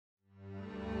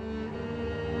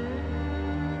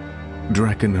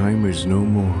Drakkenheim is no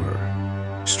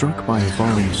more. Struck by a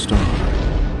falling star,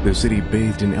 the city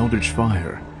bathed in eldritch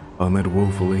fire on that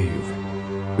woeful eve.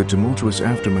 The tumultuous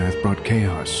aftermath brought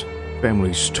chaos,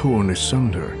 families torn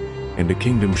asunder, and a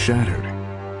kingdom shattered.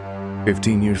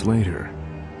 15 years later,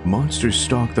 monsters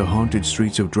stalk the haunted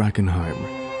streets of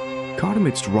Drakkenheim. Caught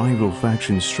amidst rival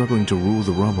factions struggling to rule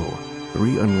the rubble,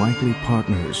 three unlikely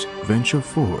partners venture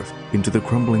forth into the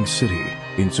crumbling city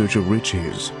in search of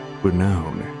riches,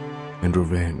 renown, and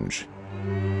revenge.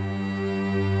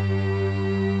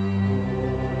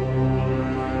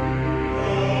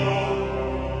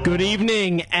 Good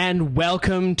evening and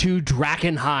welcome to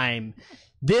Drakkenheim.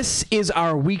 This is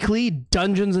our weekly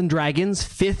Dungeons & Dragons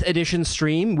 5th edition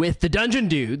stream with the Dungeon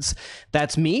Dudes.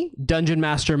 That's me, Dungeon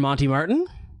Master Monty Martin.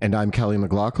 And I'm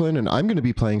McLaughlin, and I'm going to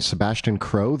be playing Sebastian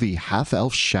Crow, the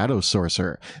half-elf shadow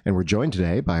sorcerer. And we're joined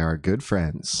today by our good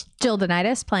friends. Jill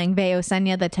Denitis playing Veo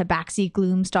Senya, the Tabaxi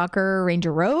Gloomstalker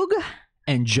Ranger Rogue.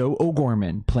 And Joe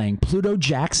O'Gorman playing Pluto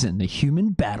Jackson, the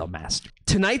human battlemaster.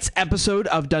 Tonight's episode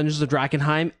of Dungeons &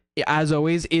 Drakkenheim, as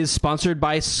always, is sponsored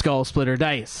by Skull Splitter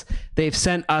Dice. They've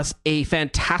sent us a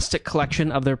fantastic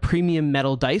collection of their premium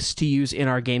metal dice to use in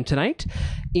our game tonight,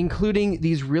 including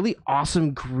these really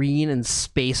awesome green and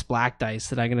space black dice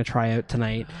that I'm going to try out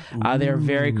tonight. They're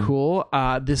very cool.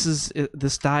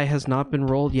 This die has not been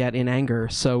rolled yet in anger,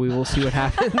 so we will see what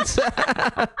happens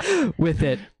with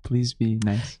it. Please be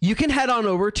nice. You can head on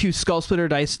over to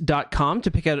skullsplitterdice.com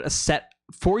to pick out a set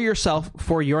for yourself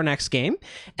for your next game,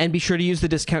 and be sure to use the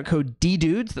discount code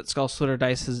DDUDES that Skull Splitter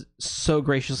Dice has so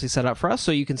graciously set up for us,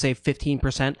 so you can save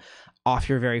 15% off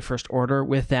your very first order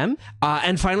with them.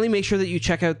 And finally, make sure that you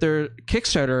check out their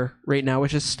Kickstarter right now,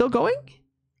 which is still going.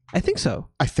 I think so.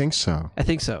 I think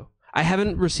so. I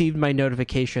haven't received my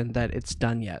notification that it's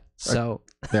done yet, so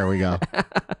There we go.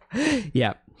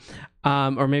 yeah.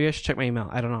 Or maybe I should check my email.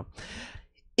 I don't know.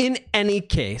 In any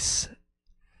case,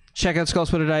 check out Skull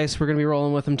Splitter Dice. We're going to be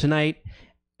rolling with them tonight.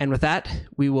 And with that,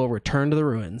 we will return to the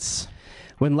ruins.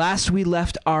 When last we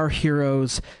left our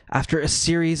heroes, after a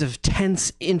series of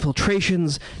tense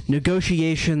infiltrations,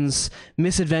 negotiations,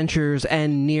 misadventures,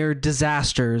 and near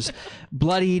disasters,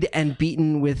 bloodied and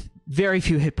beaten with very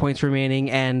few hit points remaining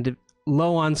and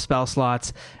low on spell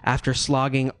slots, after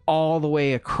slogging all the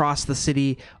way across the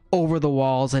city, over the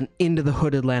walls, and into the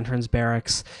Hooded Lantern's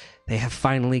barracks, they have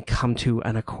finally come to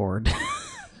an accord.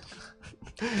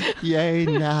 Yay,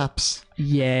 naps.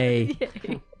 Yay.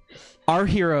 Our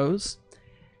heroes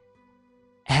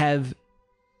have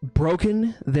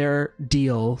broken their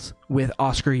deals with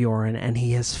Oscar Yoren, and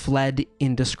he has fled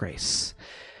in disgrace.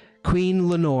 Queen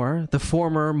Lenore, the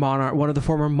former monarch, one of the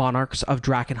former monarchs of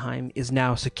Drakkenheim, is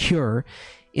now secure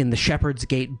in the Shepherd's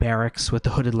Gate barracks with the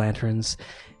Hooded Lanterns,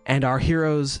 and our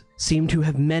heroes seem to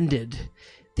have mended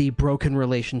the broken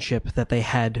relationship that they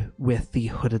had with the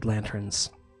Hooded Lanterns.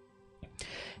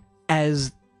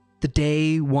 As the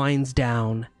day winds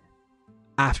down,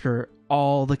 after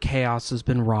all the chaos has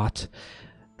been wrought,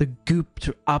 the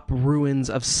gooped up ruins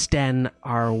of Sten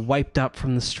are wiped up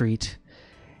from the street.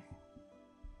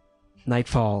 Night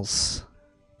falls,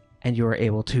 and you are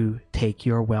able to take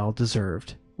your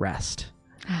well-deserved rest.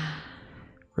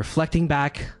 Reflecting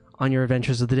back on your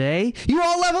adventures of the day, you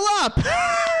all level up!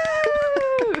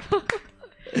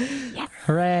 Yes.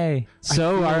 Hooray.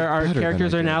 So our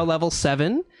characters are now level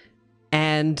 7.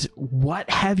 And what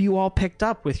have you all picked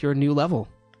up with your new level?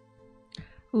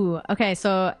 Ooh, okay,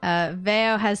 so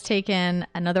Veo has taken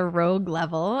another rogue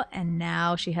level, and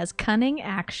now she has cunning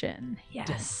action.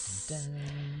 Yes.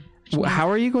 How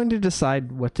are you going to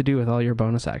decide what to do with all your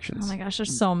bonus actions? Oh my gosh,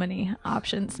 there's so many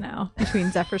options now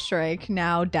between Zephyr Strike,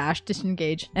 now dash,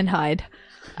 disengage, and hide.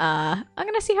 I'm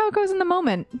gonna see how it goes in the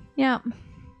moment. Yeah.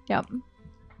 Yep.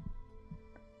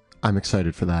 I'm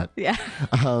excited for that. Yeah.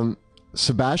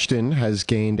 Sebastian has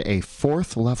gained a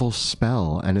 4th level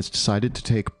spell and has decided to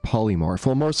take Polymorph.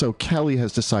 Well, more so, Kelly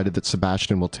has decided that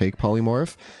Sebastian will take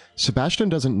Polymorph. Sebastian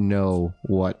doesn't know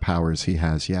what powers he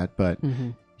has yet, but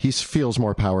he feels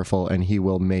more powerful, and he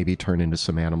will maybe turn into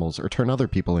some animals or turn other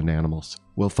people into animals.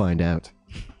 We'll find out.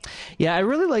 Yeah, I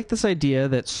really like this idea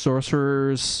that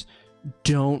sorcerers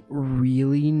don't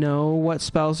really know what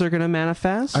spells are going to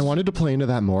manifest. I wanted to play into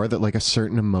that more, that like a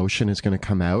certain emotion is going to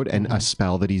come out, and a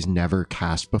spell that he's never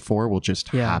cast before will just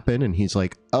happen, and he's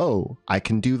like, oh, I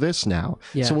can do this now.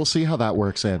 Yeah. So we'll see how that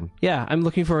works in. Yeah, I'm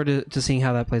looking forward to seeing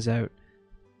how that plays out.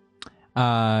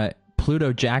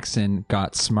 Pluto Jackson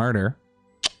got smarter.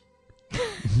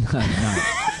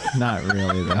 not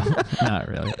really, though. Not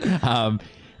really.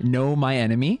 Know my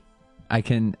enemy.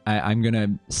 I'm going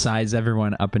to size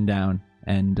everyone up and down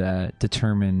and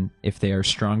determine if they are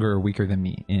stronger or weaker than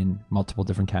me in multiple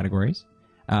different categories.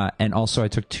 And also I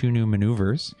took 2 new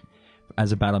maneuvers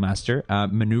as a battle master,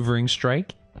 maneuvering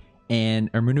strike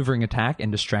or maneuvering attack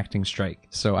and distracting strike.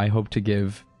 So I hope to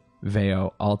give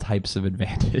Veo all types of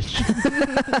advantage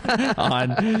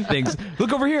on things.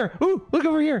 Look over here. Ooh, look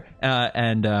over here.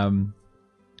 And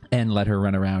let her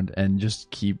run around and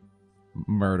just keep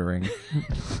murdering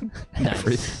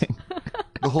everything.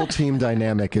 The whole team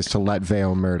dynamic is to let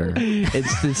Veo murder.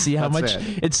 It's to see how That's much.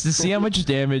 it. It's to see how much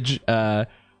damage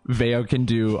Veo can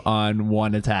do on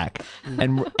one attack,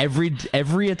 and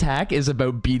every attack is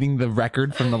about beating the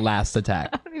record from the last attack.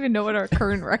 I don't even know what our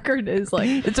current record is.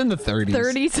 Like It's in the 30s.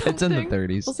 30 something. It's in the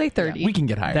 30s. We'll say 30. We can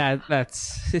get higher.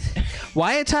 That's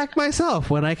why attack myself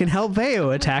when I can help Veo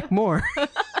attack more.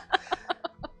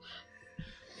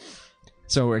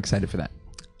 So we're excited for that.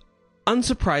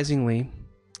 Unsurprisingly,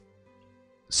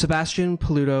 Sebastian,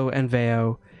 Paluto, and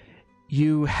Veo,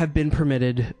 you have been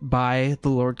permitted by the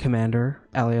Lord Commander,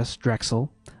 alias Drexel,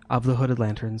 of the Hooded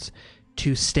Lanterns,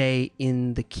 to stay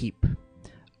in the keep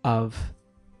of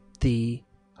the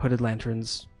Hooded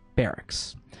Lanterns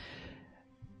barracks,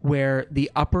 where the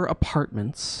upper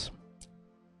apartments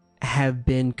have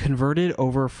been converted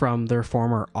over from their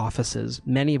former offices,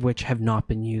 many of which have not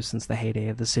been used since the heyday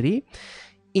of the city,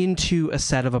 into a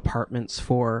set of apartments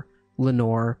for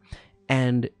Lenore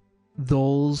and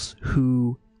those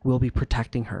who will be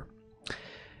protecting her.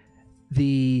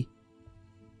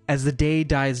 As the day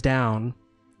dies down,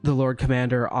 the Lord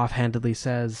Commander offhandedly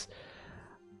says,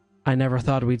 I never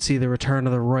thought we'd see the return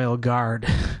of the Royal Guard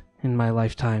in my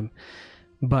lifetime,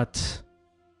 but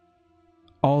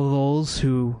all those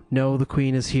who know the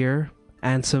Queen is here,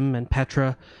 Ansem and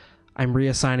Petra, I'm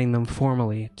reassigning them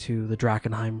formally to the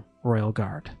Drakkenheim Royal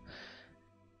Guard.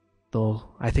 Though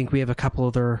I think we have a couple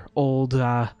of their old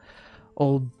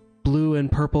blue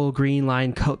and purple green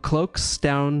line cloaks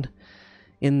down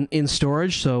in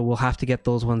storage, so we'll have to get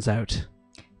those ones out.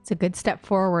 It's a good step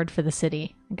forward for the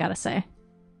city, I gotta say.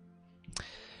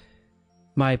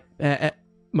 My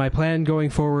plan going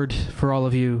forward for all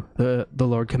of you, the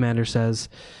Lord Commander says,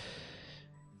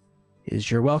 is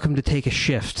you're welcome to take a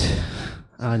shift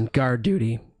on guard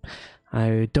duty.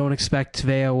 I don't expect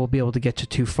Veo will be able to get you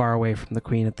too far away from the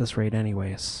Queen at this rate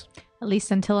anyways. At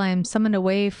least until I'm summoned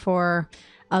away for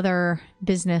other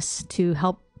business to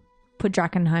help put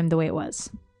Drakkenheim the way it was.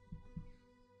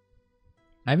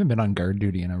 I haven't been on guard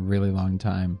duty in a really long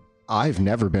time. I've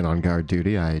never been on guard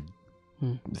duty. It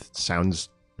sounds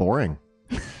boring.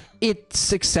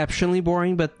 It's exceptionally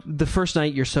boring, but the first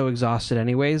night you're so exhausted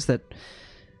anyways that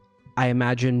I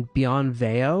imagine beyond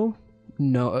Veo,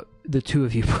 no, the two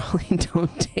of you probably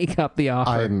don't take up the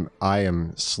offer. I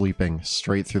am sleeping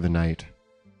straight through the night.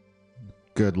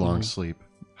 Good long sleep.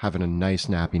 Having a nice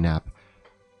nappy nap.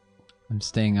 I'm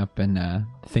staying up and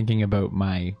thinking about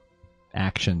my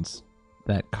actions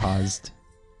that caused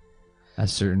a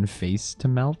certain face to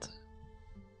melt.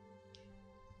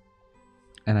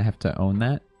 And I have to own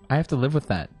that. I have to live with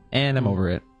that. And I'm over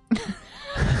it.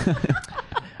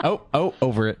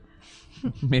 Over it.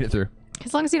 Made it through.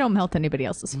 As long as you don't melt anybody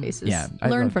else's faces. Yeah,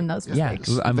 Learn from those Yeah,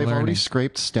 mistakes. I'm They've already learning.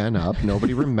 scraped Sten up.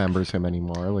 Nobody remembers him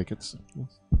anymore. Like it's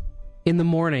In the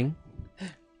morning,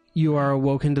 you are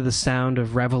awoken to the sound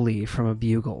of reveille from a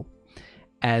bugle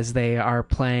as they are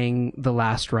playing the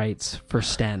last rites for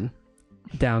Sten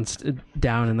down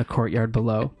in the courtyard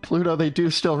below. Pluto. They do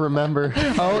still remember.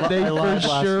 Oh, they I for lied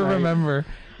last sure night. remember.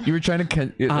 You were trying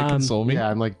to console me? Yeah,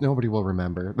 I'm like, nobody will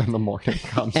remember. Then the morning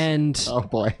comes. And oh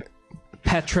boy.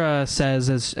 Petra says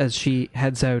as she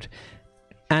heads out,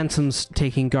 Ansem's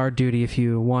taking guard duty if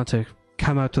you want to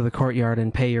come out to the courtyard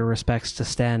and pay your respects to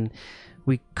Sten.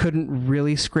 We couldn't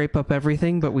really scrape up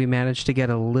everything, but we managed to get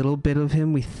a little bit of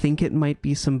him. We think it might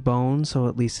be some bone, so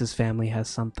at least his family has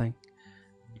something.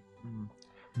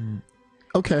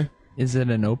 Okay. Is it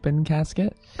an open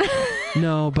casket?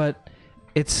 No, but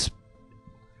it's...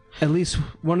 At least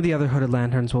one of the other Hooded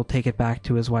Lanterns will take it back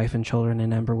to his wife and children in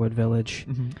Emberwood Village.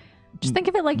 Just think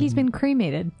of it like he's been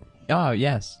cremated. Oh,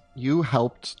 yes. You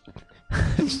helped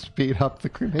speed up the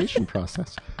cremation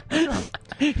process.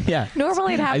 Yeah.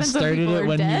 Normally it I happens when started people it are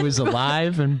when dead. he was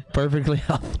alive and perfectly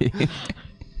healthy.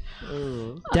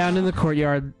 Down in the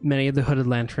courtyard, many of the Hooded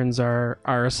Lanterns are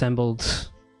assembled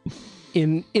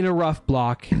in a rough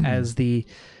block as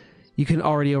you can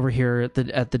already overhear at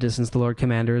the distance the Lord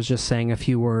Commander is just saying a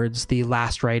few words, the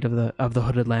last rite of the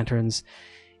Hooded Lanterns.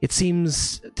 It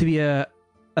seems to be a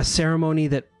ceremony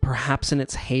that perhaps in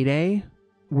its heyday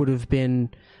would have been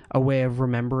a way of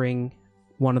remembering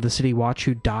one of the City Watch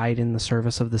who died in the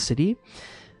service of the city.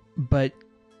 But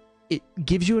it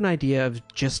gives you an idea of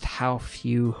just how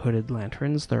few hooded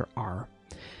lanterns there are.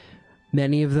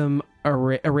 Many of them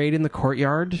are arrayed in the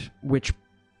courtyard, which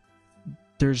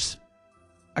there's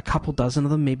a couple dozen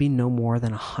of them, maybe no more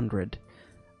than 100,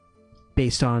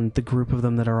 based on the group of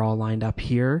them that are all lined up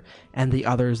here and the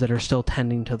others that are still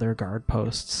tending to their guard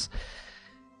posts.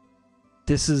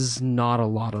 This is not a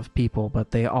lot of people,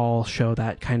 but they all show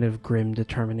that kind of grim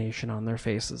determination on their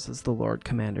faces as the Lord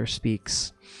Commander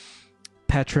speaks.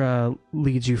 Petra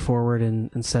leads you forward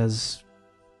and says,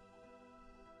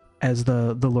 as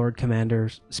the Lord Commander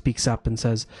speaks up and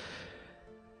says,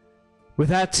 "With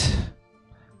that,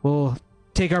 we'll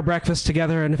take our breakfast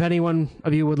together, and if anyone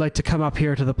of you would like to come up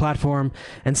here to the platform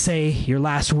and say your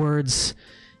last words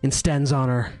in Sten's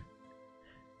honor,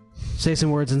 say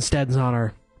some words in Sten's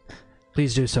honor,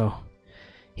 please do so.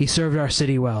 He served our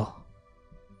city well."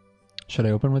 Should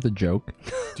I open with a joke?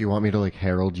 Do you want me to like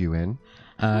herald you in?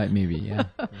 Maybe, yeah.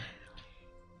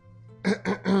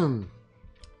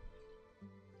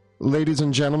 Ladies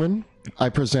and gentlemen, I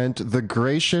present the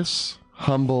gracious,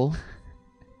 humble,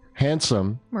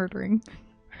 handsome, Murdering.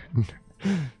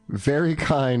 very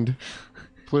kind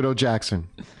Pluto Jackson.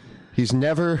 He's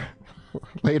never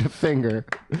laid a finger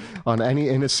on any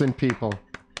innocent people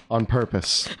on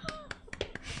purpose.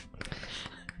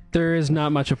 There is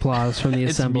not much applause from the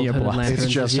It's assembled me hooded applauding. lanterns.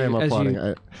 It's just him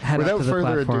applauding. Without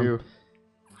further ado,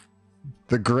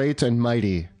 the great and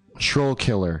mighty troll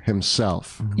killer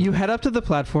himself. You head up to the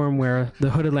platform where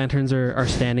the hooded lanterns are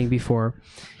standing before,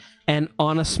 and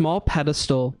on a small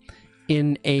pedestal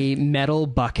in a metal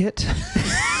bucket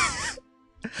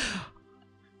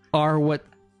are what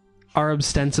are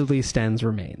ostensibly Sten's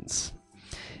remains.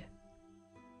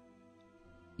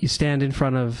 You stand in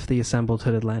front of the assembled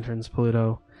hooded lanterns,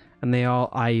 Pluto, and they all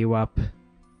eye you up.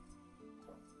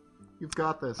 You've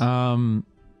got this. To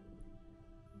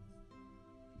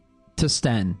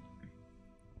Sten.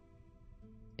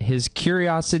 His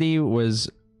curiosity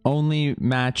was only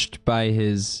matched by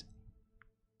his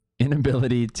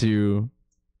inability to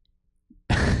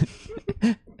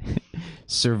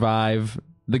survive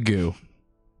the goo.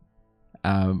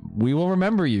 We will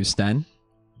remember you, Sten,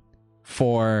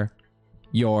 for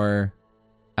your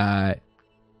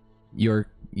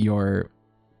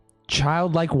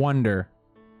childlike wonder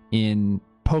in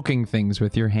poking things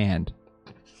with your hand.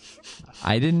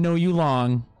 I didn't know you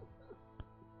long,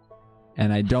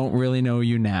 and I don't really know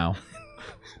you now.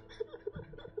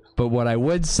 But what I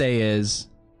would say is,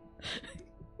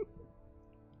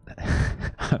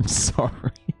 I'm sorry.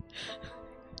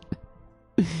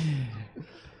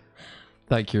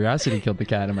 That curiosity killed the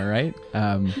cat, am I right?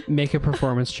 Make a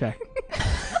performance check.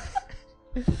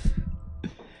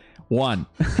 1.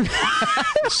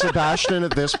 Sebastian,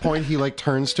 at this point, he like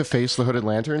turns to face the hooded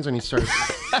lanterns and he starts.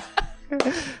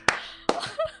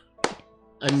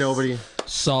 And nobody.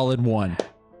 Solid 1.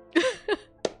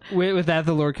 With that,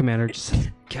 the Lord Commander just says,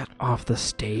 "Get off the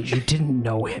stage. You didn't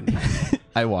know him."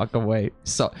 I walk away.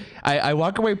 So I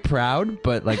walk away proud,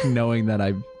 but like knowing that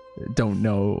I don't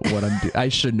know what I'm doing. I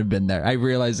shouldn't have been there. I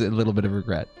realize a little bit of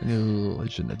regret. Ooh, I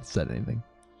shouldn't have said anything.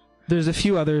 There's a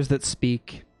few others that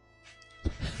speak,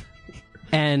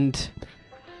 and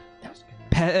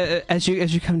as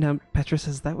you come down, Petra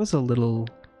says, "That was a little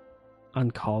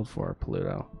uncalled for,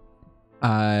 Pluto."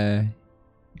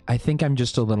 I think I'm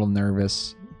just a little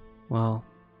nervous. Well,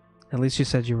 at least you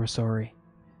said you were sorry.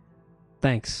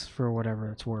 Thanks for whatever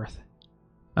it's worth.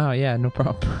 Oh yeah, no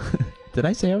problem. Did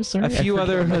I say I was sorry? A few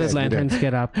other hooded lanterns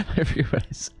get up, Everybody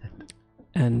said.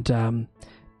 and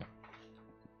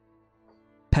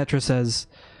Petra says,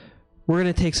 "We're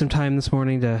going to take some time this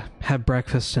morning to have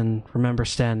breakfast and remember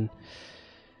Sten.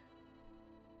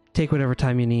 Take whatever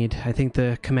time you need. I think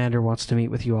the commander wants to meet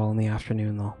with you all in the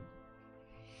afternoon, though."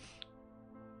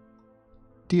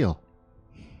 Deal.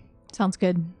 Sounds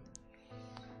good.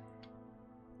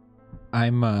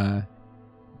 I'm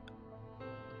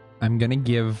gonna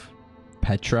give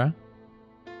Petra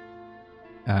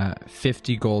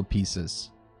 50 gold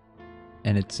pieces,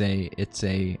 and it's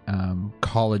a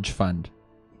college fund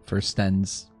for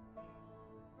Sten's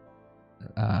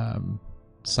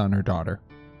son or daughter.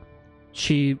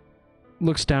 She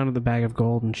looks down at the bag of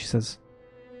gold and she says,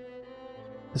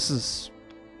 "This is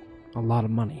a lot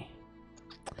of money."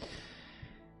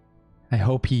 I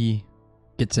hope he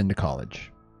gets into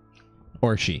college,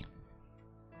 or she,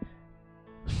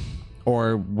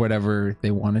 or whatever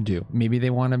they want to do. Maybe they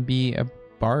want to be a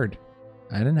bard.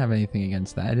 I didn't have anything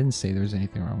against that. I didn't say there was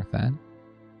anything wrong with that.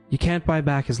 You can't buy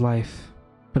back his life,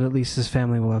 but at least his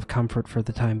family will have comfort for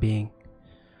the time being.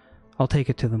 I'll take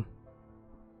it to them.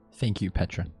 Thank you,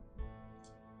 Petra.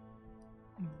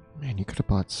 Man, you could have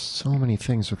bought so many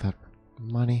things with that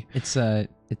money. It's the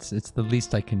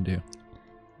least I can do. It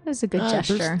was a good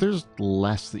gesture. There's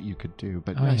less that you could do,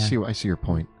 but Oh, I yeah. see your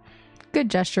point. Good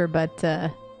gesture, but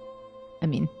I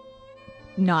mean,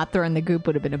 not throwing the goop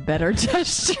would have been a better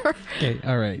gesture. Okay,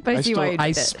 all right. But I see why you did I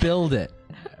it. spilled it.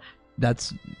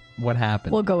 That's what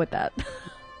happened. We'll go with that.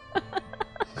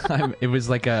 It was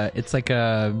like a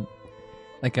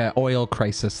oil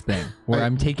crisis thing where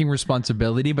I'm taking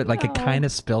responsibility, but like it No. kind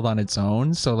of spilled on its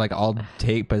own. So like I'll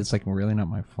take, but it's like really not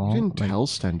my fault. You didn't Like, tell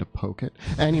Sten to poke it.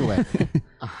 Anyway,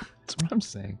 that's what I'm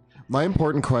saying. my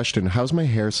important question, how's my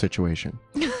hair situation?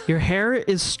 Your hair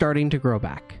is starting to grow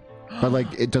back. But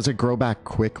like, does it grow back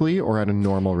quickly or at a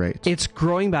normal rate? It's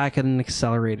growing back at an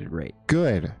accelerated rate.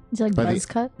 Good. Is it like By buzz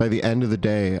cut? By the end of the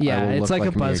day, I Yeah, will it's look like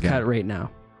a me buzz again. cut right now.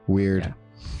 Weird.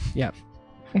 Yeah.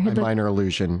 Your A head look- minor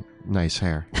illusion. Nice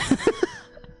hair.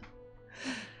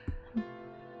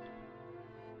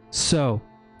 So,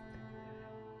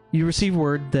 you receive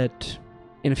word that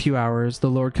in a few hours, the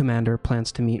Lord Commander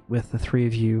plans to meet with the three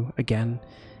of you again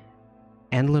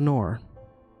and Lenore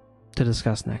to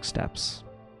discuss next steps.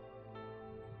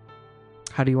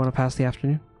 How do you want to pass the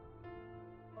afternoon?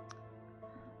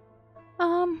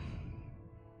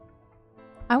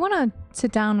 I want to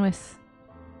sit down with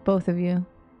both of you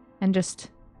and just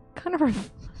kind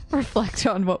of reflect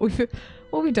on what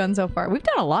we've done so far. We've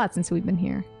done a lot since we've been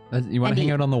here. You want And to hang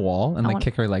eat. out on the wall and I like want-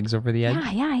 kick our legs over the edge?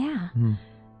 Yeah.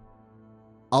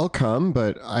 I'll come,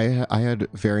 but I had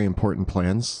very important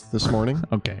plans this morning.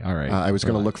 Okay, all right. I was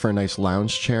going to Relax. look for a nice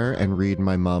lounge chair and read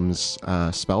my mom's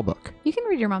spell book. You can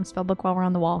read your mom's spell book while we're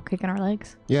on the wall kicking our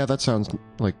legs. Yeah, that sounds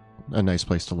like a nice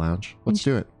place to lounge. Let's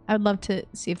do it. I would love to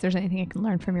see if there's anything I can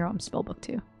learn from your mom's spell book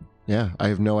too. Yeah, I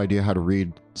have no idea how to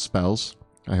read spells.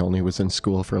 I only was in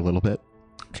school for a little bit.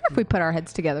 I'm sure if we put our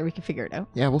heads together, we can figure it out.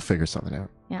 Yeah, we'll figure something out.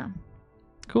 Yeah.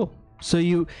 Cool. So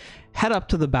you head up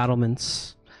to the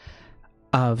battlements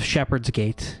of Shepherd's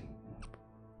Gate,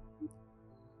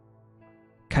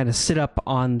 kind of sit up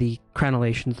on the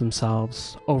crenellations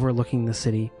themselves, overlooking the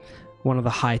city, one of the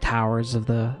high towers of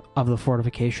the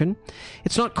fortification.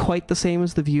 It's not quite the same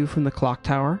as the view from the clock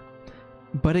tower,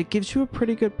 but it gives you a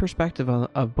pretty good perspective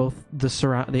of both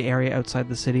the area outside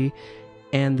the city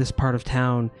and this part of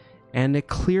town, and a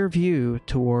clear view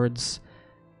towards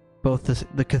both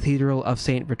the Cathedral of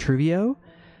St. Vitruvio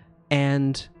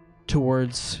and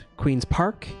towards Queen's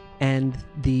Park and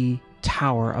the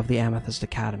tower of the Amethyst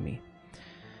Academy.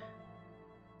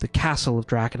 The castle of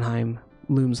Drakkenheim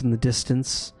looms in the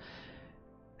distance,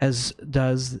 as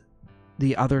does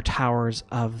the other towers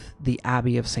of the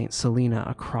Abbey of St. Selena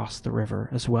across the river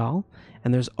as well,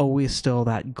 and there's always still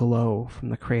that glow from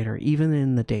the crater, even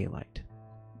in the daylight.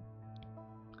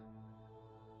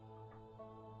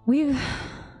 We've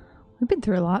been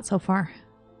through a lot so far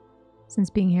since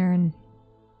being here, and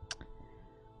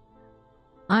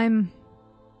I'm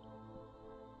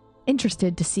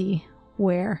interested to see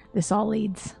where this all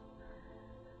leads.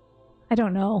 I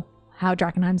don't know how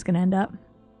Drakkenheim's going to end up.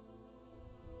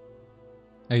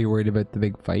 Are you worried about the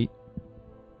big fight?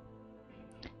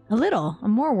 A little.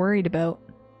 I'm more worried about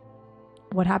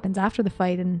what happens after the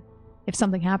fight, and if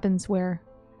something happens where,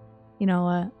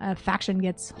 a faction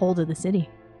gets hold of the city.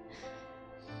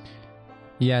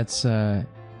 Yeah, it's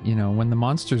when the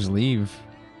monsters leave,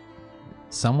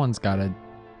 someone's got to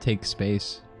take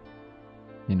space.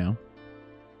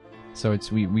 So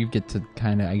we get to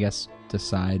kind of, I guess,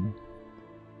 decide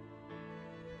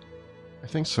I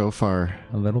think so far,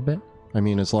 a little bit. I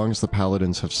mean, as long as the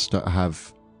paladins have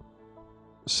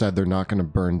said they're not going to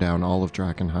burn down all of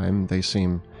Drakkenheim, they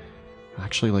seem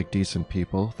actually like decent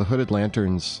people. The Hooded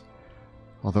Lanterns,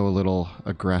 although a little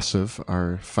aggressive,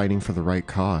 are fighting for the right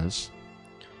cause.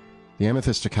 The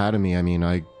Amethyst Academy, I mean,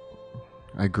 I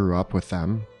grew up with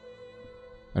them.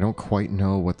 I don't quite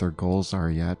know what their goals are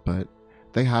yet, but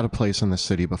they had a place in the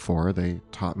city before. They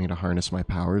taught me to harness my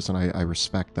powers, and I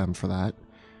respect them for that.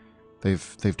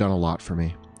 They've done a lot for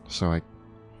me. So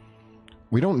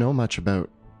we don't know much about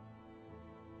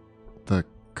the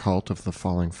cult of the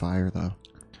falling fire, though.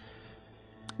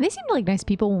 They seemed like nice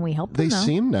people when we helped them, They though.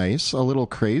 seem nice, a little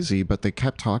crazy, but they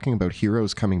kept talking about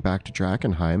heroes coming back to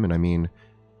Drakkenheim, and I mean,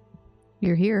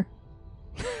 You're here.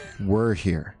 we're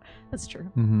here. That's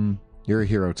true. Mm-hmm. You're a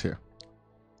hero too.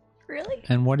 Really?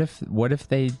 And what if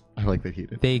they I like that he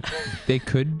did. they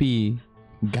could be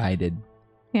guided?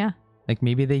 Yeah. Like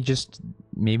maybe they just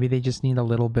need a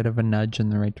little bit of a nudge in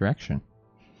the right direction,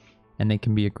 and they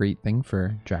can be a great thing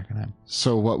for Drakkenheim.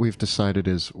 So what we've decided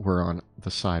is we're on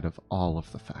the side of all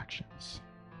of the factions,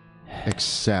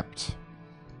 except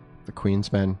the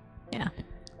Queensmen Yeah.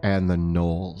 and the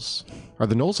Knolls. Are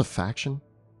the Knolls a faction?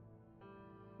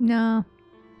 No,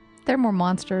 they're more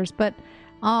monsters. But you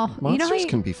know how Monsters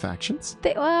can be factions.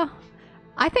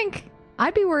 I think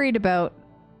I'd be worried about.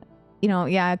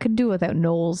 I could do without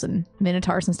gnolls and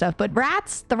minotaurs and stuff. But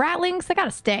rats, the ratlings, they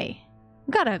gotta stay.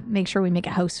 We gotta make sure we make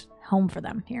a home for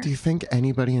them here. Do you think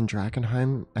anybody in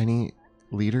Drakkenheim, any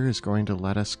leader, is going to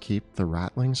let us keep the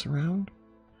ratlings around?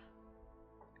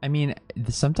 I mean,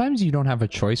 sometimes you don't have a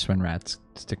choice when rats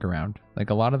stick around. Like,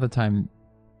 a lot of the time,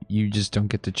 you just don't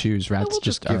get to choose. Rats We'll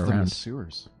just give are them the around.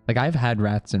 sewers. Like, I've had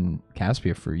rats in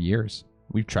Caspia for years.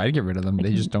 We've tried to get rid of them.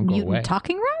 They just don't go Mutant away.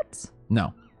 talking rats?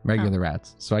 No, regular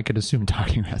rats. So I could assume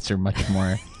talking rats are much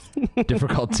more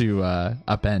difficult to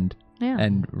upend Yeah.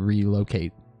 and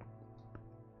relocate.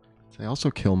 They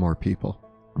also kill more people.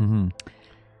 Mm-hmm.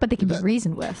 But they can be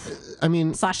reasoned with. I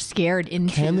mean, / scared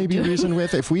into. can they be reasoned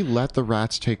with? If we let the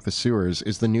rats take the sewers,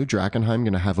 is the new Drakkenheim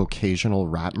going to have occasional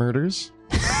rat murders?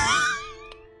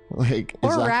 Like,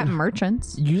 Or is that rat gonna-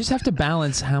 merchants. You just have to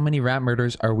balance how many rat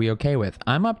murders are we okay with.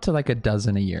 I'm up to like a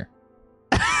dozen a year.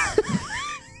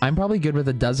 I'm probably good with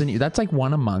a dozen. That's like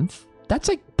one a month. That's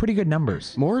like pretty good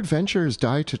numbers. More adventurers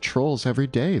die to trolls every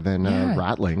day than Yeah.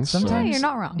 ratlings. so Sometimes Yeah, you're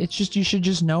not wrong. It's just you should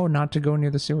just know not to go near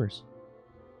the sewers.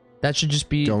 That should just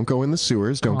be. don't go in the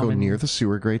sewers. Don't go Common. near the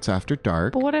sewer grates after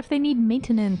dark. But what if they need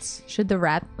maintenance? Should the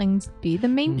ratlings be the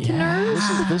maintainers?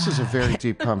 This is a very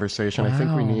deep conversation. I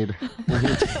think we Wow. need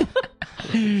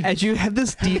As you have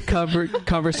this deep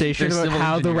conversation They're about civil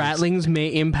how the engineers. ratlings may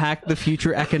impact the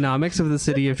future economics of the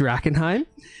city of Drakkenheim,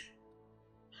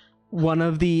 one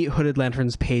of the Hooded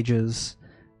Lanterns pages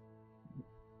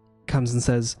comes and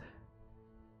says,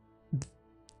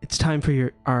 "It's time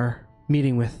for our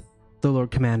meeting with the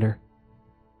Lord Commander."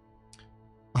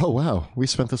 Oh wow, we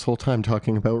spent this whole time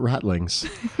talking about ratlings.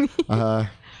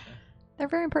 They're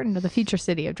very important to the future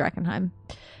city of Drakkenheim.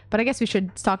 But I guess we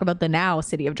should talk about the now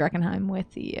city of Drakkenheim with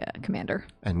the commander.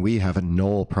 And we have a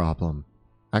knoll problem.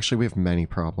 Actually, we have many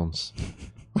problems.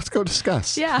 Let's go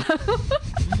discuss. Yeah.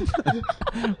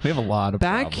 We have a lot of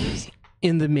Back problems.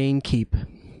 in the main keep,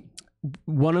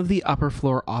 one of the upper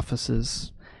floor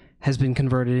offices has been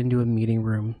converted into a meeting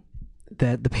room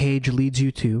that the page leads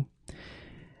you to,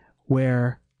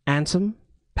 where Ansem,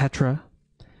 Petra,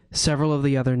 several of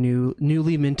the other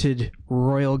newly minted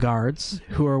royal guards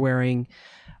who are wearing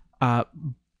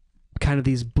kind of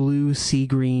these blue sea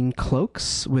green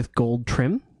cloaks with gold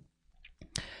trim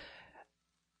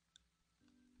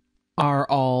are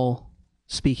all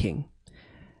speaking.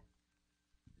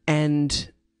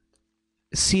 And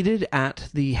seated at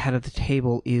the head of the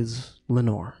table is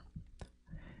Lenore.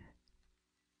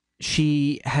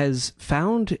 She has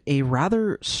found a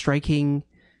rather striking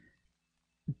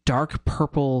dark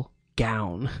purple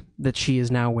gown that she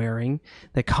is now wearing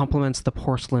that complements the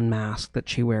porcelain mask that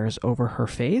she wears over her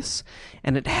face,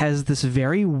 and it has this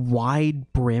very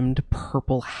wide-brimmed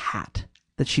purple hat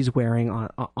that she's wearing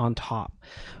on top.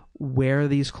 Where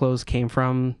these clothes came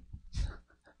from,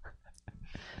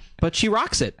 but she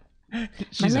rocks it. My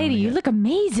She's lady, owning you it. look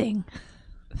amazing.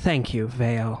 Thank you,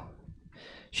 Veo,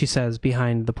 she says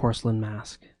behind the porcelain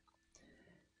mask.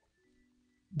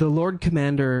 The Lord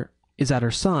Commander is at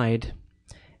her side,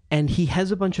 and he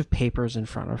has a bunch of papers in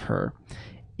front of her.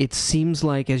 It seems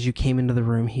like as you came into the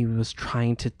room, he was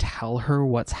trying to tell her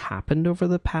what's happened over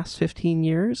the past 15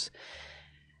 years.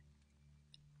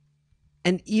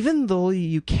 And even though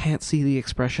you can't see the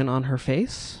expression on her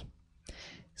face, it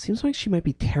seems like she might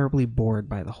be terribly bored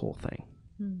by the whole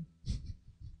thing.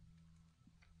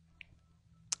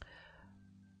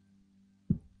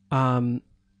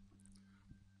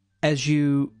 As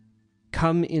you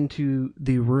come into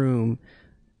the room,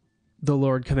 the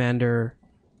Lord Commander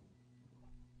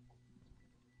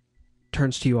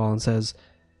turns to you all and says,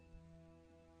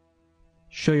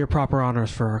 "Show your proper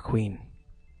honors for our queen."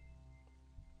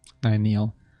 I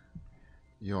kneel.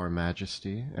 Your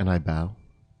Majesty, and I bow.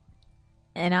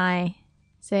 And I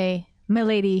say, my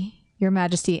lady, your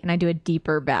majesty, and I do a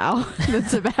deeper bow than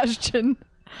Sebastian.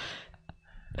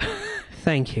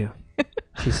 "Thank you,"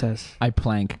 he says. I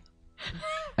plank.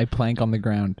 I plank on the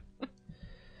ground.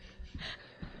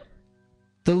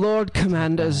 "The Lord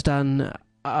Commander's done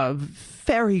a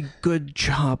very good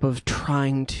job of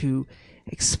trying to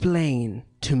explain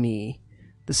to me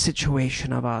the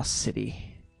situation of our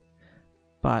city.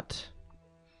 But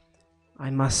I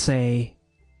must say,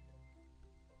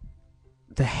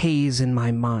 the haze in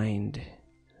my mind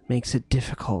makes it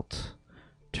difficult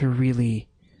to really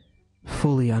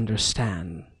fully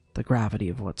understand the gravity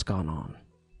of what's gone on.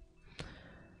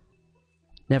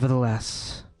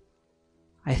 Nevertheless,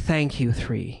 I thank you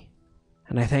three,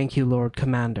 and I thank you, Lord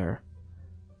Commander.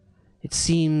 It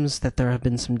seems that there have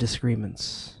been some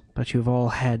disagreements, but you've all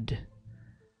had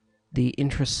the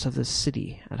interests of the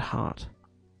city at heart.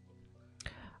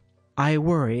 I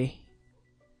worry.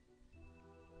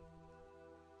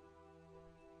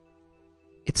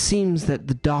 It seems that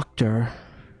the doctor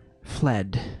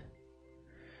fled,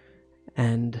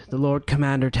 and the Lord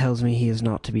Commander tells me he is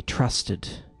not to be trusted.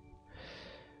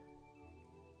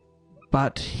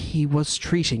 But he was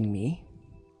treating me,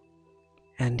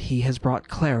 and he has brought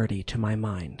clarity to my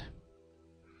mind.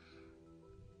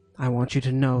 I want you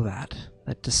to know that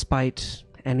despite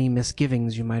any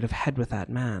misgivings you might have had with that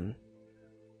man,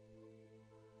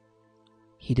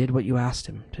 he did what you asked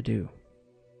him to do.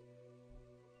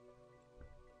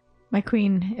 My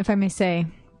queen, if I may say,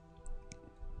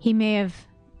 he may have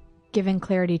given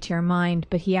clarity to your mind,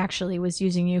 but he actually was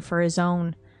using you for his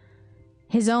own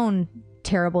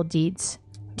terrible deeds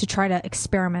to try to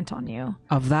experiment on you.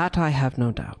 Of that I have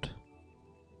no doubt.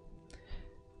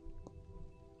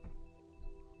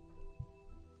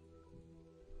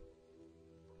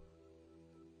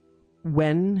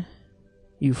 When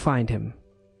you find him,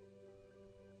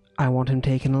 I want him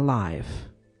taken alive,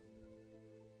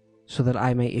 so that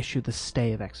I may issue the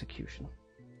stay of execution.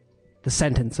 The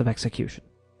sentence of execution.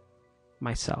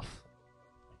 Myself.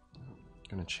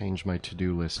 Gonna change my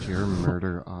to-do list here.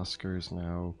 Murder Oscar is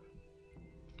now...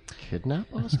 Kidnap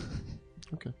Oscar?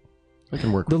 Okay. I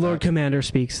can work The with Lord that. Commander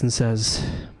speaks and says,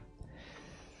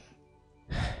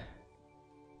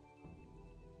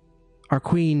 our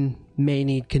queen may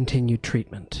need continued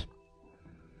treatment.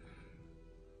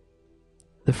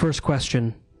 The first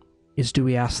question is, do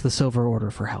we ask the Silver Order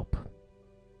for help?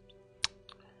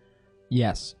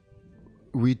 Yes.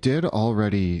 We did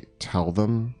already tell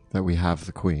them that we have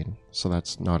the queen, so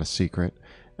that's not a secret.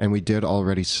 And we did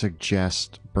already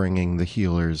suggest bringing the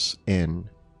healers in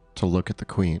to look at the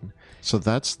queen. So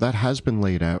that has been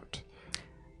laid out.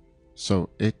 So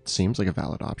it seems like a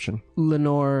valid option.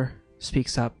 Lenore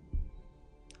speaks up.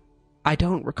 I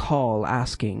don't recall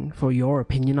asking for your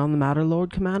opinion on the matter,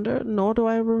 Lord Commander, nor do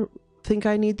I think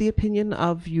I need the opinion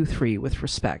of you three with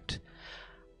respect.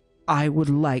 I would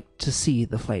like to see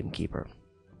the Flamekeeper.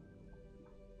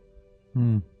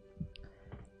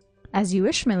 As you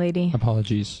wish, my lady.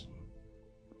 Apologies.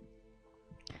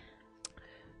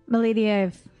 My lady,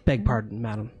 I've... Beg pardon,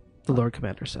 madam, the Lord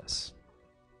Commander says.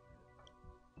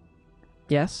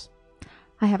 Yes?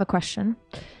 I have a question.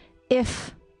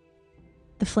 If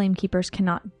the Flamekeepers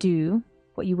cannot do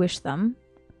what you wish them,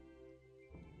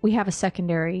 we have a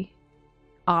secondary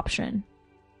option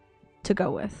to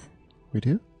go with. We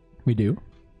do? We do?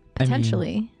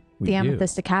 Potentially, we the do.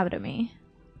 Amethyst Academy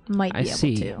might I be able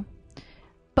see. to.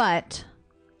 But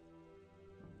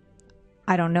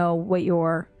I don't know what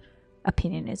your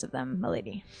opinion is of them, my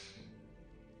lady.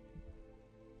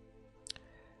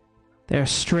 They're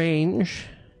strange,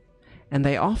 and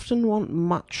they often want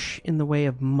much in the way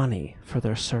of money for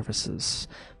their services.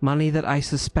 Money that I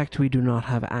suspect we do not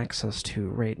have access to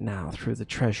right now through the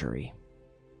Treasury.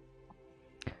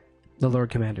 The Lord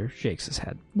Commander shakes his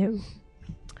head. No.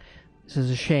 This is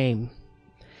a shame.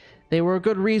 They were a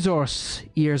good resource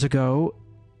years ago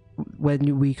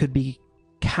when we could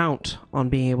count on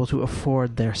being able to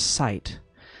afford their site.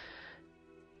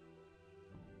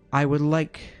 I would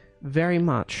like very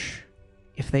much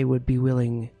if they would be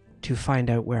willing to find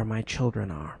out where my children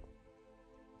are.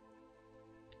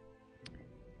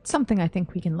 Something I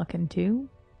think we can look into,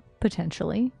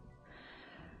 potentially.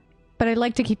 But I'd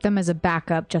like to keep them as a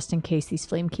backup just in case these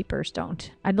Flamekeepers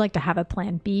don't. I'd like to have a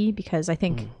plan B because I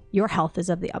think your health is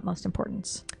of the utmost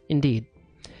importance. Indeed.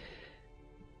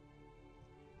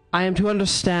 I am to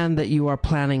understand that you are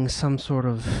planning some sort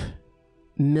of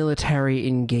military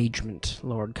engagement,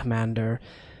 Lord Commander,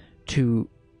 to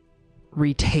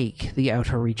retake the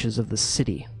outer reaches of the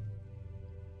city.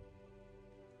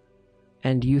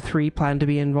 And you three plan to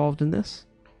be involved in this?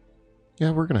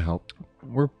 Yeah, we're gonna help.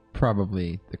 We're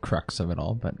probably the crux of it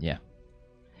all, but yeah.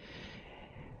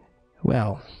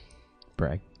 Well,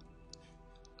 Brag.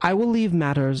 I will leave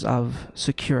matters of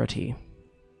security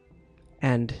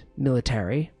and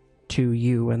military to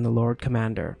you and the Lord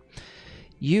Commander.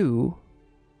 You,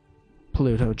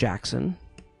 Pluto Jackson,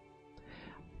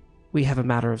 we have a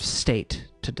matter of state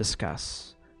to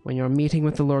discuss. When your meeting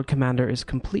with the Lord Commander is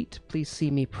complete, please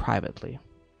see me privately.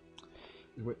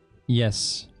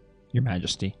 Yes, Your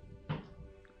Majesty.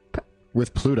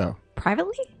 With Pluto.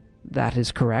 Privately? That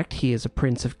is correct. He is a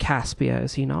prince of Caspia,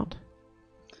 is he not?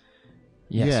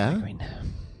 Yes, Yeah. my queen.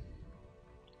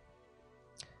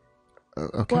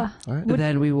 Okay. Well, All right.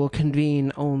 Then we will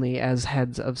convene only as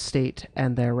heads of state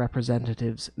and their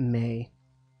representatives may.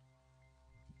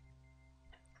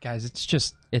 Guys,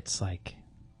 it's like...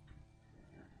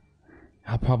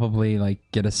 I'll probably like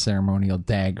get a ceremonial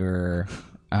dagger.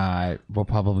 We'll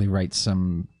probably write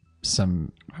some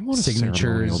want a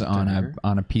signatures ceremonial dagger.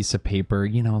 on a piece of paper.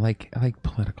 You know, like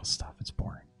political stuff. It's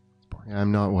boring. Yeah,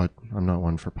 I'm not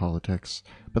one for politics.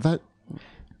 But that,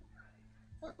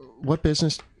 what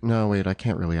business? No, wait, I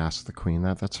can't really ask the queen.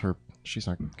 That's her. She's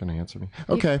not going to answer me.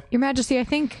 Okay. Your Majesty, I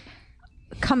think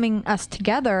coming us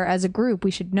together as a group, we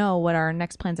should know what our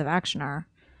next plans of action are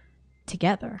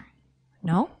together.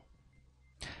 No?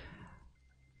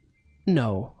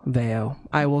 No, Veo.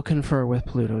 I will confer with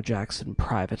Pluto Jackson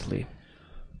privately.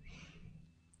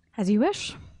 As you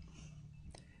wish.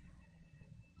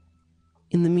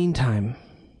 In the meantime,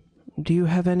 do you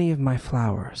have any of my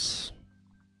flowers?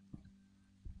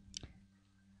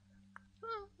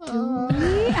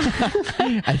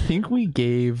 I think we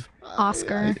gave,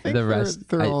 Oscar. I think The rest-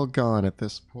 they're I- all gone at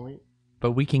this point.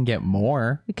 but we can get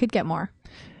more. We could get more.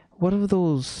 What of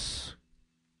those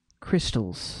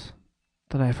crystals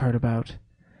that I've heard about?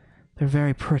 They're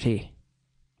very pretty.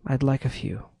 I'd like a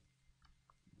few.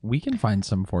 We can find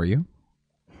some for you.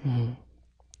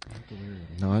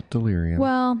 Not delirium.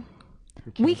 Well,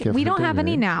 we give her don't have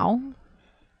any delirium. now.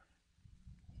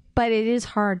 But it is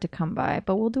hard to come by,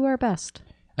 but we'll do our best.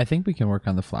 I think we can work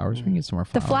on the flowers. We can get some more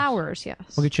The flowers. flowers,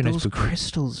 yes. We'll get you a nice Those bouquet.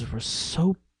 crystals were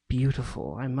so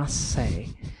beautiful, I must say.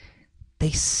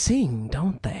 They sing,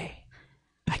 don't they?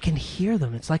 I can hear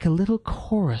them. It's like a little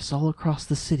chorus all across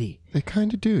the city. They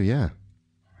kind of do, yeah.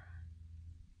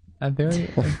 A very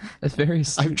I've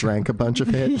sweet. drank a bunch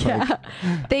of it. Yeah,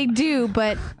 they do,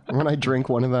 but When I drink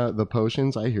one of the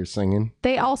potions, I hear singing.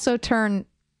 they also turn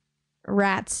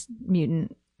rats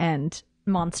mutant and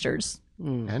monsters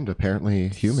And apparently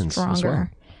humans stronger. as well.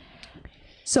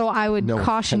 So I would No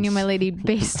caution you, offense, my lady,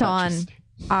 based on Majesty.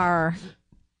 our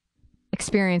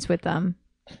experience with them.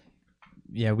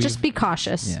 Yeah, we Just be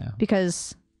cautious yeah.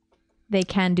 because they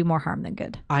can do more harm than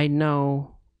good. I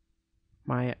know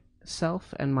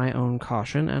myself and my own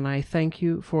caution, and I thank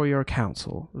you for your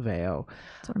counsel, Veo.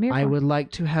 That's what I'm here I for. would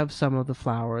like to have some of the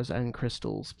flowers and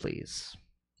crystals, please.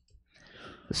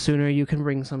 The sooner you can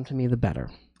bring some to me, the better.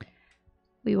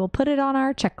 We will put it on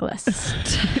our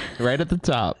checklist. right at the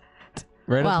top.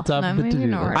 Right Well, at the top no, of the maybe to-do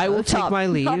not list. right. I will the take top. my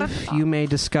Not at the leave. top. You may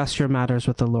discuss your matters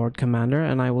with the Lord Commander,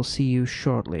 and I will see you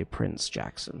shortly, Prince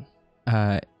Jackson.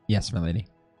 Yes, my lady.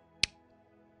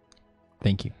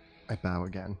 Thank you. I bow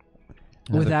again.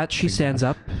 With Another that, she big stands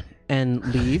up and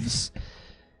leaves,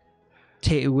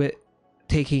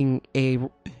 taking a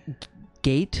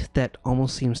gait that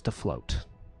almost seems to float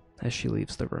as she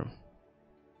leaves the room.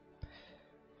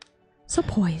 So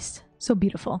poised. So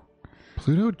beautiful.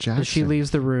 Pluto Jackson. As she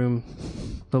leaves the room,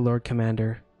 the Lord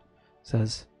Commander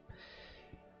says,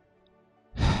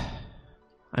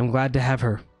 I'm glad to have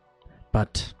her,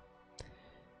 but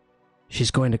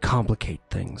she's going to complicate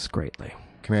things greatly.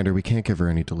 Commander, we can't give her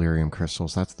any delirium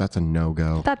crystals. That's a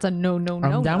no-go. That's a no.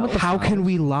 I'm down with the How can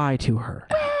we lie to her?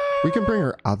 We can bring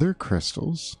her other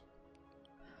crystals.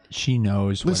 She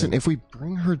knows. Listen, if we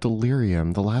bring her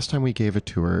delirium, the last time we gave it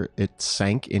to her, it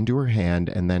sank into her hand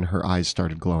and then her eyes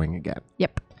started glowing again.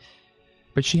 Yep.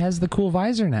 but she has the cool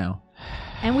visor now.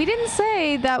 And we didn't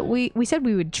say that we said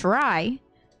we would try.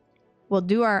 We'll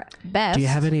do our best. Do you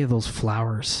have any of those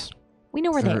flowers? We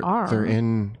know where they are. They're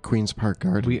in Queen's Park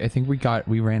Garden. I think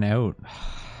we ran out.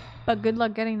 But good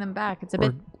luck getting them back. It's a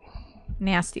bit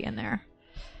nasty in there.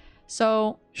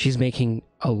 So She's making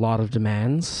a lot of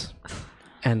demands,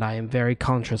 and I am very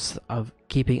conscious of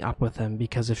keeping up with them,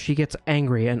 because if she gets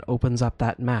angry and opens up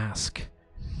that mask,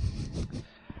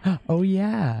 Oh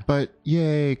yeah. But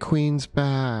yay, Queen's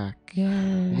back. we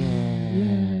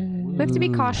have to be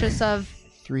cautious of.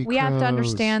 Three We have to crows.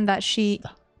 understand that she,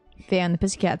 Van the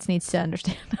Pussycats, needs to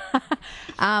understand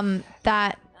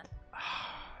that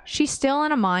she's still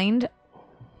in a mind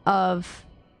of,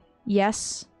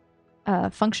 yes,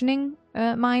 functioning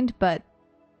mind, but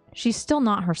she's still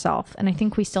not herself. And I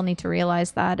think we still need to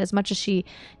realize that as much as she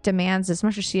demands, as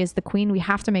much as she is the queen, we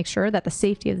have to make sure that the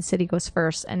safety of the city goes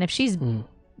first. And if she's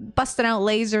busting out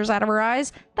lasers out of her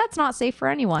eyes, that's not safe for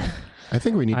anyone. I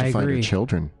think we need to I find her agree.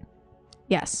 children.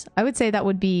 Yes, I would say that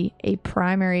would be a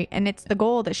primary, and it's the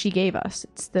goal that she gave us.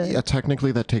 It's the Yeah,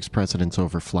 technically that takes precedence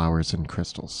over flowers and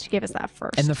crystals. she gave us that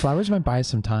first. And the flowers might buy us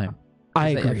some time.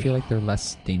 I 'Cause agree. I feel like they're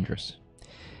less dangerous.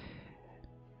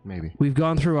 Maybe. We've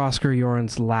gone through Oscar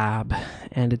Yoren's lab,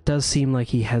 and it does seem like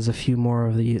he has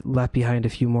left behind a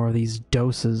few more of these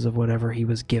doses of whatever he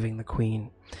was giving the queen.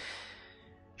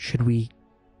 Should we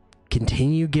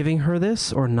continue giving her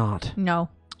this or not? No,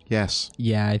 Yes.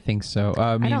 Yeah, I think so.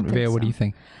 I mean, don't think Vea, what do so. you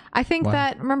think? I think Why?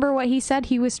 that, remember what he said?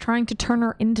 He was trying to turn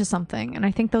her into something. And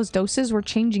I think those doses were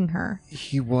changing her.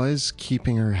 He was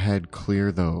keeping her head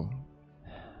clear, though.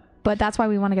 But that's why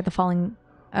we want to get the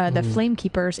flame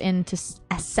keepers in to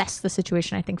assess the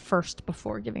situation, I think, first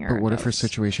before giving her But a what if her dose.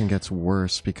 situation gets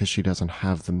worse because she doesn't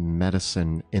have the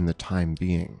medicine in the time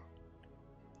being?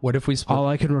 What if we split? All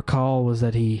I can recall was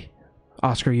that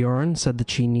Oscar Yoren said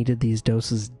that she needed these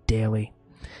doses daily.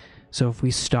 So if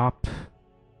we stop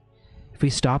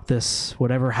this,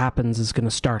 whatever happens is going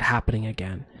to start happening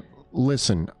again.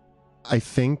 Listen, I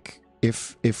think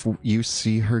if you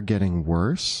see her getting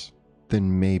worse,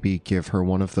 then maybe give her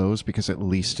one of those, because at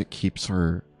least it keeps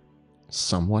her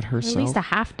somewhat herself. At least a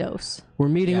half dose. We're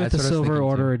meeting Yeah, with the that's what I was Silver thinking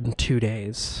Order in 2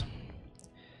 days.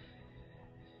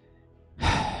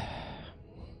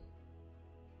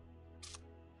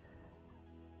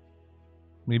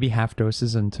 Maybe half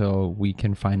doses until we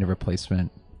can find a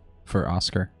replacement for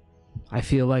Oscar. I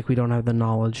feel like we don't have the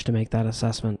knowledge to make that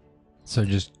assessment. So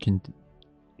just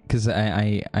because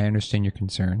I understand your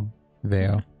concern,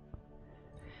 Veo.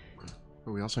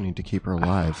 But we also need to keep her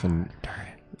alive, and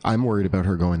I'm worried about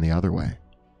her going the other way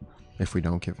if we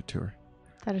don't give it to her.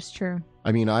 That is true.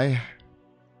 I mean, I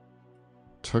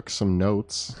took some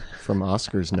notes from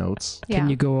Oscar's notes. Yeah. Can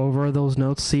you go over those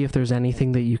notes, see if there's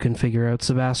anything that you can figure out,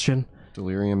 Sebastian?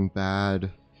 Delirium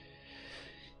bad.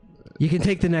 You can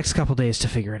take the next couple days to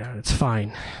figure it out. It's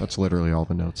fine. That's literally all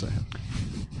the notes I have.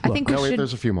 I think we No, wait, should...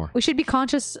 there's a few more. We should be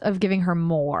conscious of giving her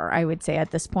more, I would say,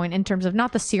 at this point, in terms of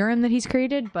not the serum that he's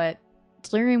created, but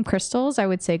delirium crystals, I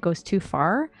would say, goes too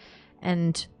far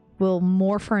and will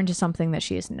morph her into something that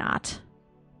she is not,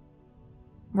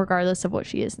 regardless of what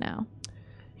she is now.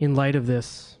 In light of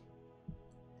this,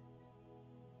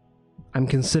 I'm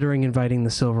considering inviting the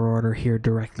Silver Order here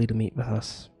directly to meet with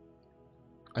us.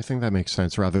 I think that makes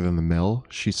sense. Rather than the mill,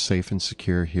 she's safe and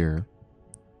secure here.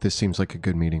 This seems like a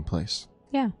good meeting place.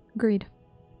 Yeah, agreed.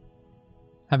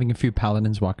 Having a few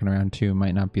paladins walking around too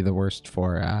might not be the worst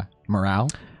for morale.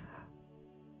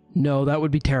 No, that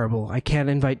would be terrible. I can't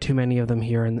invite too many of them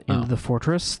here into the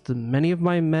fortress. Many of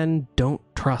my men don't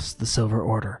trust the Silver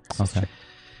Order. Okay.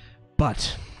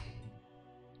 But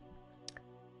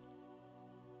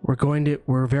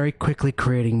we're very quickly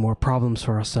creating more problems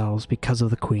for ourselves because of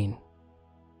the Queen.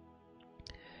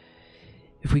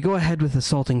 If we go ahead with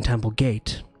assaulting Temple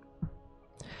Gate,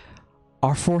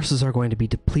 our forces are going to be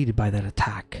depleted by that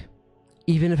attack.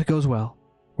 Even if it goes well,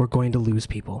 we're going to lose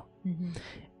people. Mm-hmm.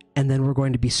 And then we're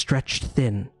going to be stretched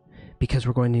thin because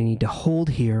we're going to need to hold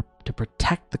here to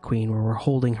protect the Queen where we're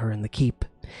holding her in the keep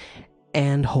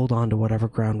and hold on to whatever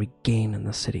ground we gain in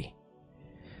the city.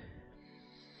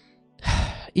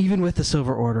 Even with the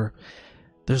Silver Order,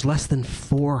 there's less than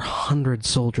 400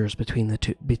 soldiers between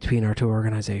our two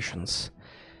organizations.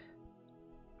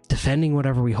 Defending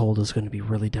whatever we hold is going to be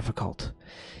really difficult.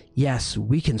 Yes,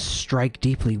 we can strike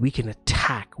deeply, we can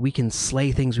attack, we can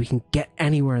slay things, we can get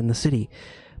anywhere in the city,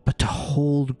 but to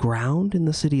hold ground in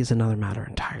the city is another matter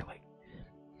entirely.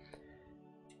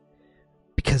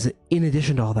 Because in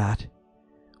addition to all that,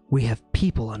 we have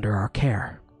people under our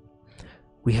care.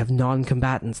 We have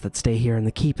non-combatants that stay here in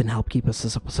the keep and help keep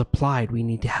us supplied. We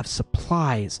need to have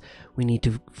supplies. We need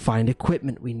to find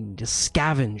equipment. We need to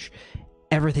scavenge.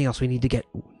 Everything else. We need to get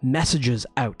messages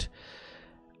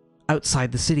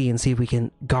outside the city and see if we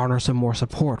can garner some more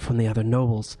support from the other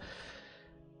nobles.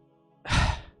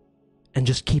 And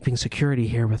just keeping security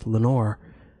here with Lenore.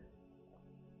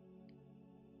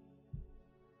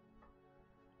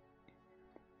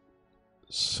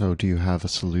 So do you have a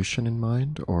solution in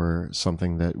mind, or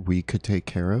something that we could take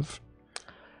care of?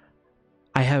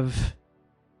 I have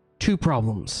 2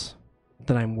 problems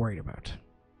that I'm worried about.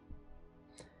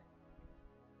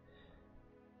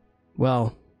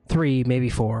 Well, 3, maybe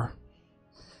 4.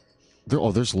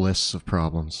 There's lists of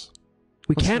problems.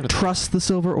 We Let's can't start at trust the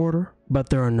Silver Order, but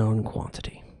they're a known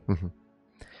quantity. Mm-hmm.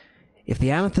 If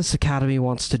the Amethyst Academy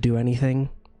wants to do anything,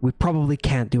 we probably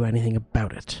can't do anything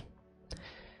about it.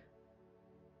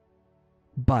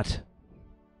 But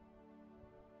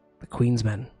the Queen's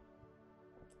men,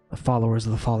 the followers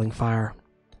of the Falling Fire,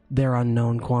 they're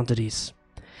unknown quantities.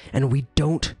 And we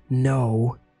don't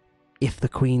know if the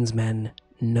Queen's men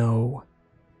know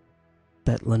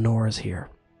that Lenore is here.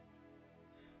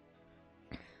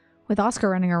 With Oscar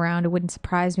running around, it wouldn't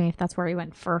surprise me if that's where he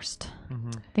went first.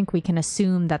 Mm-hmm. I think we can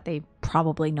assume that they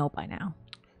probably know by now.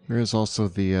 There is also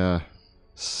the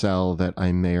cell that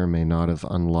I may or may not have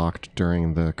unlocked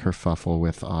during the kerfuffle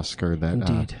with Oscar that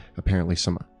Indeed. Apparently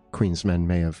some Queen's men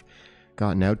may have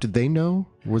gotten out. Did they know?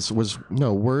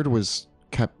 Word was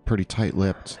kept pretty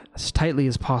tight-lipped. As tightly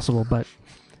as possible, but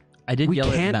I did We yell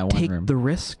it in can't that one take room. the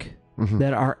risk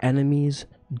that our enemies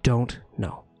don't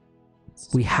know.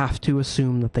 We have to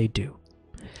assume that they do.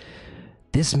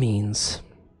 This means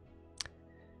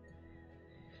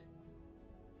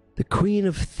the Queen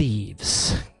of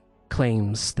Thieves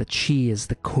claims that she is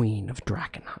the Queen of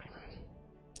Drakkenheim.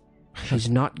 She's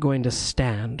not going to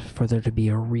stand for there to be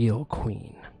a real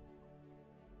queen.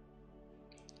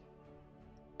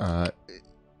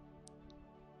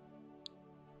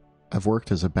 I've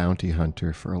worked as a bounty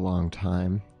hunter for a long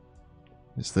time.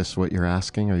 Is this what you're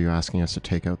asking? Are you asking us to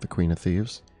take out the Queen of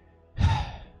Thieves?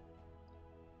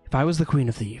 If I was the Queen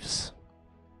of Thieves,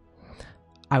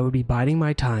 I would be biding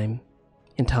my time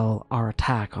until our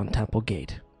attack on Temple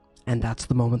Gate, and that's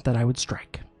the moment that I would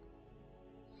strike.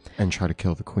 And try to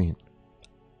kill the Queen.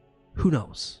 Who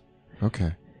knows?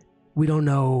 Okay. We don't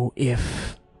know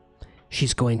if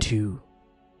she's going to...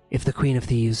 If the Queen of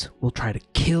Thieves will try to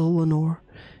kill Lenore,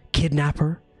 kidnap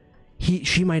her.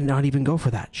 She might not even go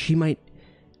for that. She might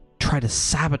try to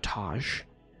sabotage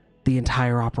the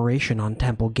entire operation on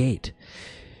Temple Gate.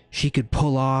 She could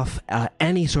pull off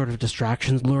any sort of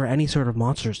distractions, lure any sort of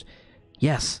monsters.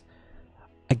 Yes,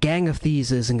 a gang of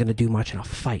thieves isn't going to do much in a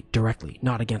fight directly,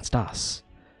 not against us.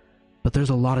 But there's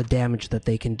a lot of damage that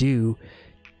they can do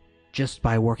just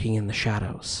by working in the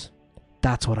shadows.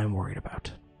 That's what I'm worried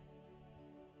about.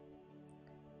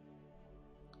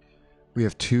 We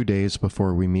have 2 days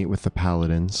before we meet with the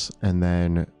Paladins, and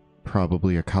then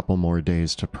probably a couple more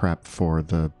days to prep for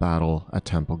the battle at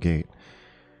Temple Gate.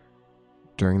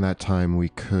 During that time, we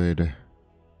could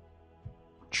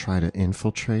try to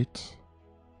infiltrate.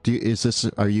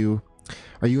 Are you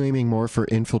aiming more for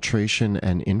infiltration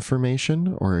and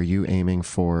information, or are you aiming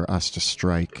for us to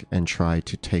strike and try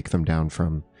to take them down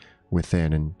from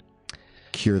within and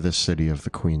cure the city of the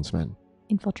Queen's Men?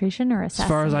 Infiltration or assassination? As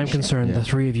far as I'm concerned, the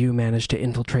three of you managed to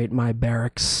infiltrate my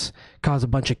barracks, cause a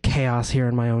bunch of chaos here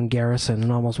in my own garrison,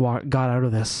 and almost got out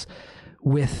of this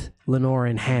with Lenore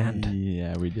in hand.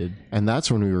 Yeah, we did. And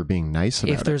that's when we were being nice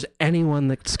about If there's anyone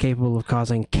that's capable of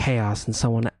causing chaos in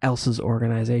someone else's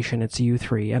organization, it's you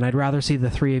three. And I'd rather see the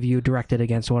three of you directed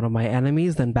against one of my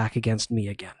enemies than back against me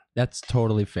again. That's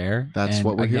totally fair. That's And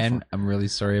what we're here again, for. I'm really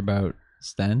sorry about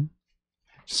Sten.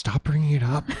 Stop bringing it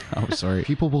up. Oh, sorry.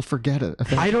 People will forget it.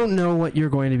 I don't know what you're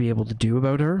going to be able to do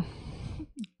about her,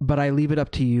 but I leave it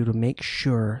up to you to make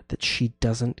sure that she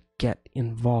doesn't get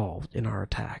involved in our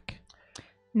attack.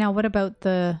 Now, what about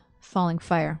the falling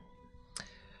fire?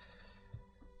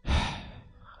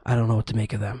 I don't know what to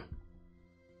make of them.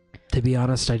 To be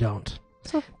honest, I don't.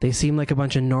 So, They seem like a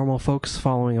bunch of normal folks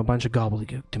following a bunch of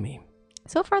gobbledygook to me.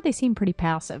 so far, they seem pretty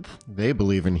passive. They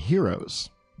believe in heroes.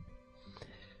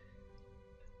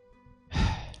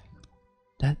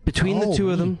 Between the two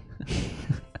of them,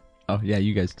 Oh, yeah,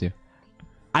 you guys do.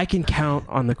 I can count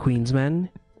on the Queen's Men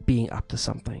being up to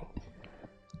something.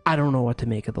 I don't know what to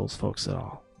make of those folks at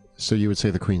all. So you would say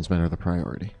the Queen's Men are the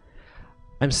priority?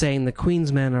 I'm saying the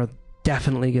Queen's Men are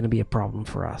definitely going to be a problem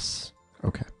for us.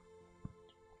 Okay.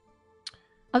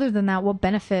 Other than that, what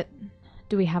benefit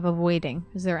do we have of waiting?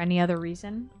 Is there any other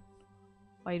reason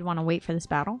why you'd want to wait for this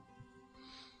battle?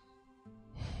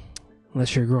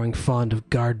 Unless you're growing fond of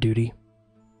guard duty.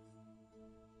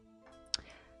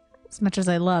 As much as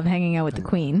I love hanging out with the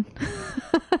Queen,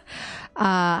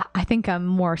 I think I'm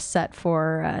more set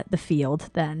for the field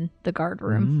than the guard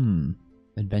room.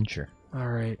 Adventure. All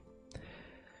right.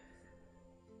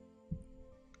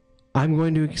 I'm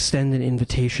going to extend an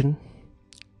invitation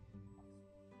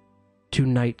to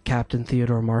Knight Captain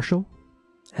Theodore Marshall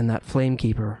and that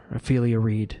Flamekeeper, Ophelia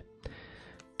Reed,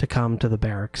 to come to the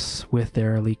barracks with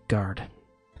their elite guard.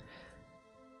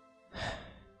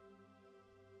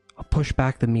 I'll push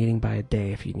back the meeting by a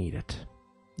day if you need it.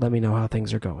 Let me know how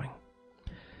things are going.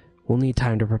 We'll need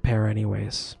time to prepare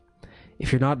anyways.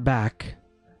 If you're not back,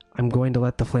 I'm going to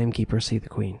let the Flamekeeper see the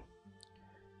Queen.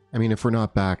 I mean, if we're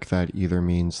not back, that either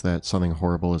means that something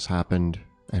horrible has happened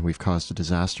and we've caused a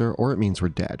disaster, or it means we're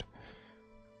dead.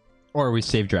 Or we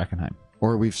save Drakkenheim.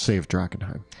 Or we've saved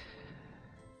Drakkenheim.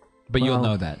 But you'll Well-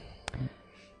 know that.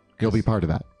 You'll be part of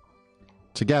that.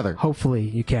 Together. Hopefully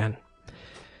you can.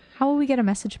 How will we get a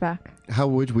message back? How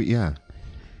would we... Yeah.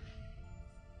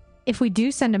 If we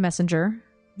do send a messenger,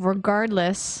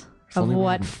 regardless If of only we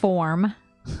what hadn't- form,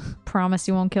 promise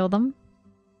you won't kill them?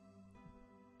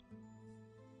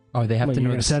 Oh, they have What, to you're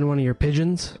know going the to send one of your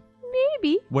pigeons?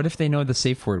 Maybe. What if they know the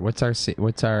safe word? What's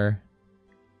our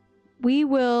We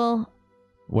will...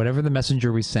 whatever the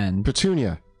messenger we send,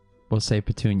 Petunia. we'll say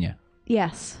Petunia.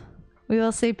 Yes. We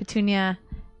will say Petunia,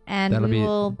 and That'll we be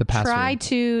will the password. try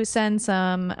to send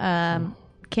some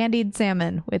candied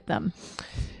salmon with them.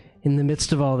 In the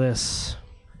midst of all this,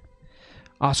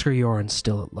 Oscar Yoren's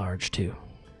still at large, too.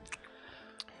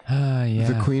 Yeah.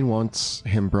 The Queen wants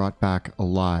him brought back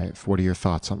alive. What are your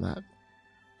thoughts on that?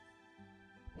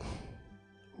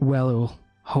 Well,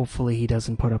 hopefully he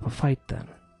doesn't put up a fight then.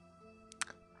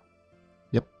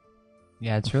 Yep.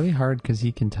 Yeah, it's really hard because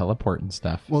he can teleport and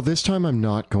stuff. Well, this time I'm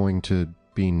not going to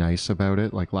be nice about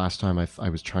it. Like last time I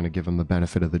was trying to give him the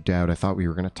benefit of the doubt. I thought we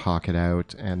were going to talk it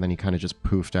out, and then he kind of just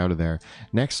poofed out of there.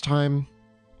 Next time,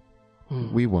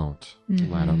 we won't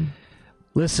let him.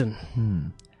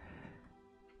 Listen,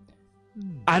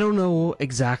 I don't know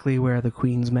exactly where the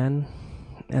Queen's men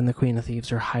and the Queen of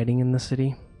Thieves are hiding in the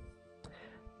city,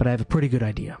 but I have a pretty good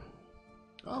idea.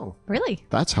 Oh, Really?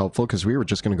 that's helpful because we were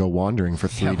just going to go wandering for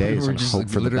 3 days and hope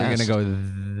for the best. Literally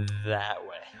going to go that way.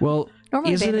 Well,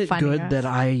 Normally isn't they'd be it finding good us. that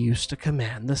I used to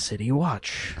command the city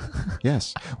watch?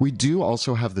 Yes. We do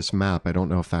also have this map. I don't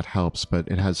know if that helps, but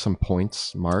it has some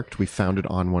points marked. We found it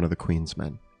on one of the Queen's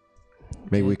men.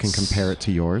 Maybe we can It's- compare it to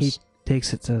He yours.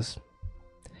 takes it, says,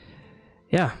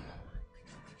 yeah,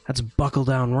 that's Buckle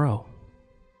Down Row.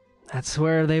 That's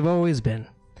where they've always been.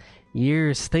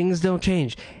 Years, things don't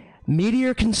change.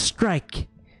 Meteor can strike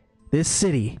this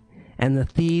city, and the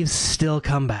thieves still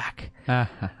come back.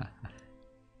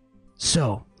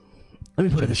 So, let me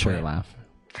put it Put a this short way. laugh.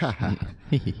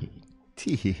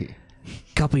 Tee.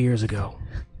 A couple years ago,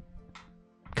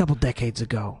 a couple decades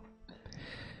ago,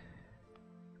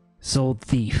 this old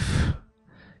thief,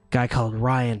 guy called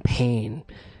Ryan Payne,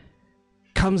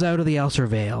 comes out of the Elser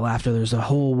Vale after there's a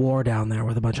whole war down there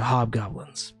with a bunch of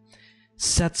hobgoblins,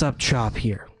 sets up shop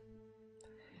here.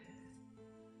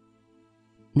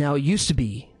 Now, it used to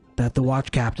be that the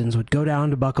watch captains would go down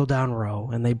to Buckle Down Row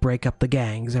and they break up the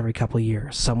gangs every couple of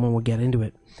years. Someone would get into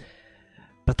it.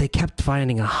 But they kept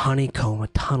finding a honeycomb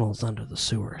of tunnels under the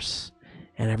sewers.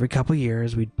 And every couple of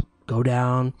years, we'd go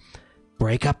down,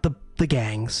 break up the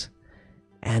gangs,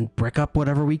 and brick up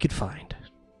whatever we could find.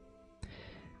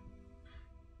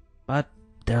 But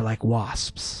they're like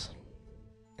wasps.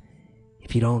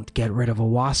 If you don't get rid of a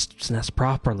wasp's nest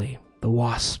properly, the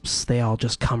wasps, they all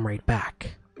just come right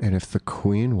back. And if the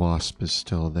Queen Wasp is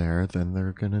still there, then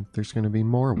there's gonna be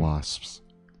more wasps.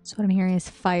 So what I'm hearing is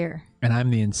fire. And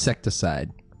I'm the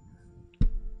insecticide.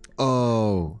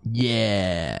 Oh.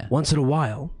 Yeah. Once in a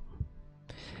while,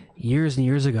 years and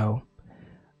years ago,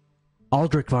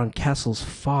 Aldrich von Kessel's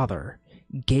father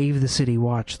gave the City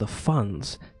Watch the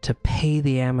funds to pay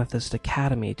the Amethyst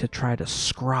Academy to try to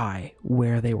scry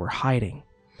where they were hiding,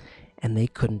 and they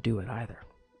couldn't do it either.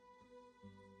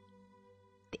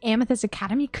 The Amethyst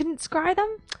Academy couldn't scry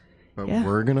them? But Yeah.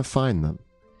 we're gonna find them.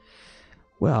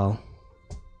 Well,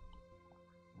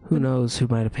 who knows who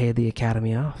might have paid the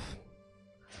Academy off?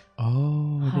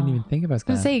 Oh, I didn't even think about I was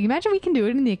going that. to say, imagine we can do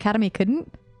it and the Academy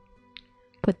couldn't.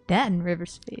 Put that in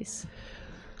Riverspace.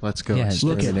 Let's go. Yeah,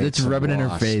 exterminate let's some rub it in her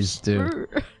wasps. face, too.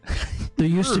 There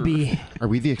used to be Are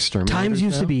we the exterminators? times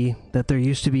used now? to be that there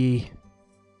used to be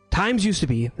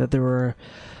there were,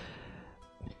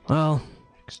 well,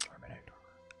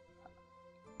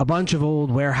 a bunch of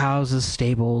old warehouses,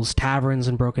 stables, taverns,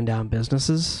 and broken down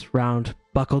businesses around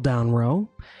Buckle Down Row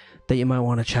that you might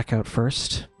want to check out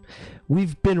first.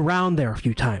 We've been around there a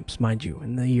few times, mind you,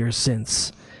 in the years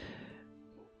since.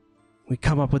 We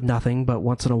come up with nothing, but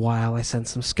once in a while I send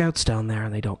some scouts down there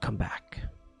and they don't come back.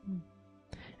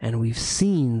 And we've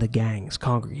seen the gangs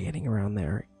congregating around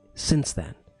there since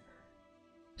then.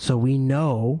 So we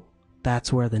know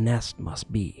that's where the nest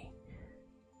must be.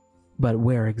 But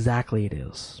where exactly it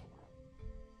is,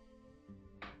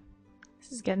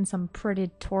 This is getting some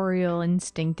predatorial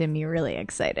instinct in me really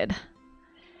excited.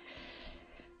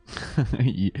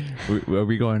 Are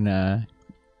we going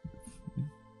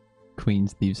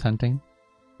Queen's Thieves hunting?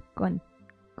 Going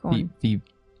Thief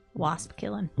wasp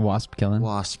killing. wasp killing?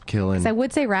 Wasp killing. 'Cause I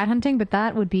would say rat hunting, but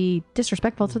that would be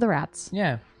disrespectful to the rats.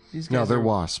 Yeah. These No, guys they're are-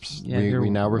 wasps. Yeah, we they're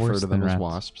now refer worse to them than as rats.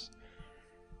 wasps.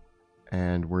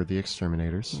 And we're the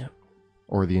exterminators. Yep.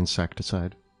 Or the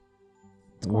insecticide.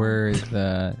 We're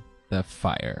the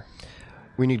fire.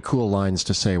 We need cool lines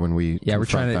to say when we Yeah, we're confront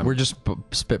trying to. them. We're just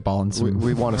spitballing some.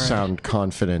 we want to Right. sound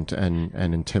confident and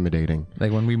intimidating.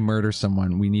 like when we murder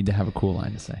someone, we need to have a cool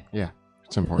line to say. Yeah,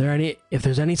 it's important. if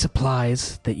there's any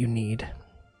supplies that you need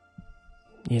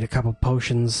a couple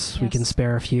potions, we can Yes.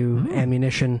 spare a few,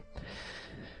 ammunition.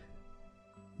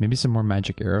 Maybe some more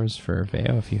magic arrows for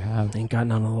Veo if you have. Ain't got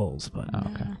none of those, but Oh,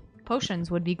 okay.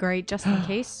 Potions would be great just in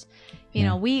case. You Yeah.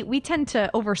 know, we tend to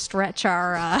overstretch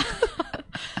our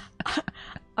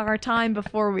our time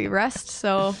before we rest.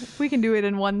 So if we can do it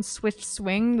in one swift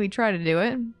swing, we try to do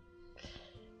it.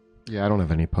 Yeah, I don't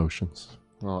have any potions.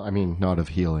 Well, I mean, not of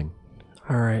healing.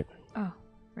 all right. Oh,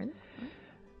 really?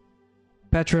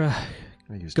 Petra,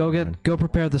 I used go mine. go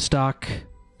prepare the stock.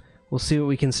 We'll see what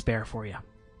we can spare for you.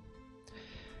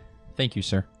 Thank you,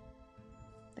 sir.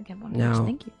 Again, No.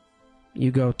 thank you.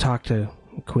 You go talk to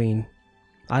Queen.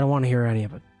 I don't want to hear any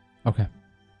of it. Okay.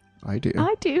 I do.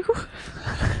 I do.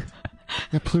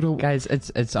 Yeah, Pluto. Guys,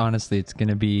 it's honestly, it's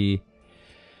gonna be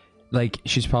like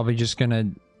she's probably just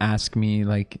gonna ask me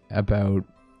like about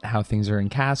how things are in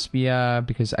Caspia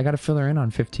because I gotta fill her in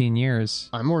on 15 years.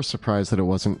 I'm more surprised that it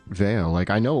wasn't Veo. Like,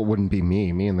 I know it wouldn't be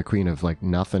me. Me and the Queen have like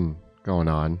nothing going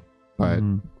on, but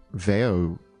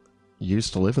Veo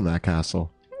used to live in that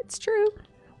castle. It's true.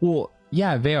 Well,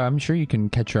 yeah, Veo, I'm sure you can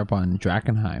catch her up on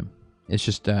Drakkenheim. It's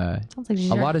just Sounds like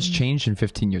she's a lot has changed in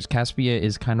 15 years. Caspia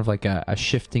is kind of like a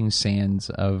shifting sands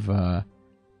of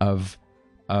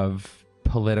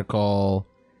political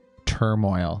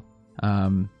turmoil.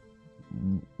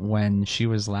 When she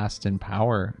was last in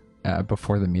power,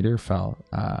 before the meteor fell,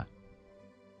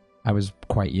 I was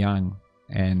quite young,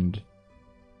 and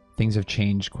things have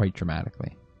changed quite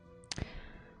dramatically.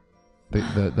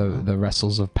 The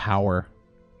wrestles of power.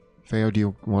 Veo, do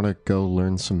you want to go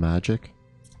learn some magic?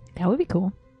 That would be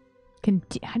cool.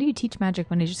 How do you teach magic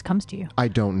when it just comes to you? I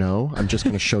don't know. I'm just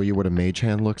going to show you what a mage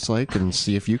hand looks like and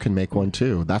see if you can make one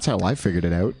too. That's how I figured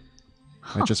it out.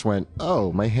 I just went,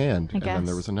 oh, my hand. And then guess.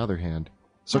 there was another hand.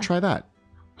 So try that.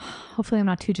 Hopefully I'm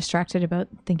not too distracted about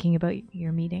thinking about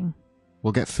your meeting.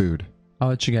 We'll get food. I'll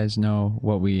let you guys know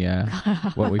what we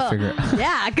figure out.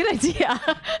 Yeah, good idea.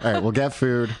 All right, we'll get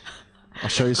food. I'll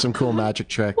show you some cool magic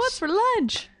tricks. What's for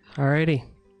lunch? Alrighty.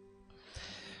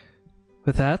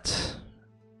 With that,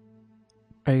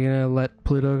 are you gonna let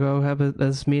Pluto go have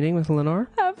this meeting with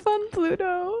Lenore? Have fun,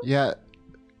 Pluto. Yeah.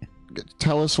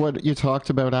 Tell us what you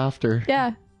talked about after.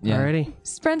 Yeah. Yeah.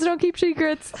 Alrighty. Friends don't keep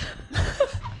secrets.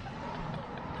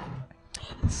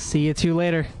 See you two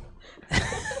later.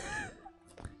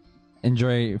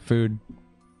 Enjoy food.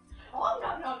 Oh,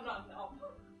 no.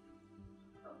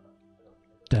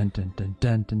 Dun dun dun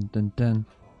dun dun dun dun.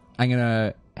 I'm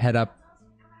gonna head up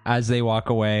as they walk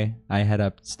away. I head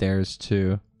upstairs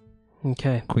to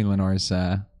Okay. Queen Lenore's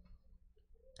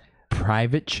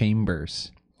private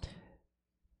chambers.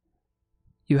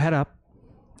 You head up.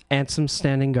 Ansem's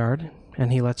standing guard,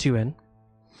 and he lets you in.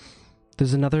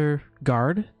 There's another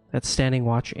guard that's standing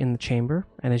watch in the chamber,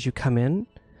 and as you come in,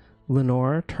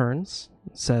 Lenore turns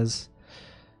and says,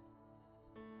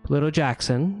 Pluto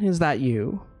Jackson, is that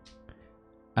you?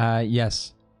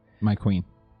 Yes, my queen.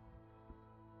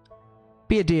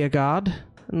 Be a dear god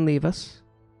and leave us.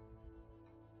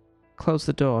 Close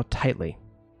the door tightly.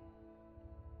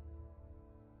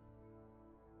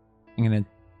 I'm gonna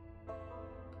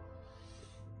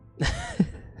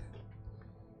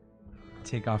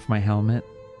take off my helmet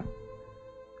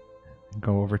and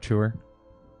go over to her.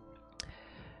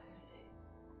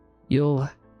 You'll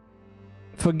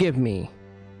forgive me,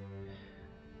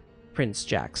 Prince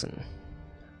Jackson.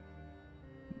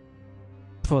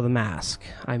 For the mask,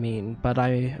 I mean, but I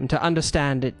am to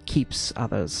understand it keeps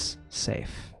others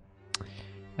safe.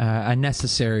 A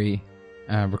necessary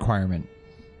requirement.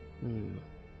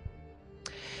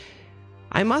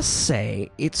 I must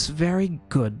say, it's very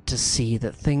good to see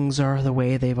that things are the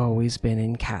way they've always been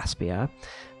in Caspia.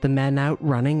 The men out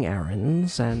running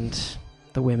errands, and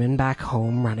the women back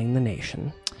home running the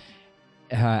nation.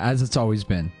 As it's always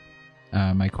been,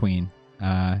 my queen.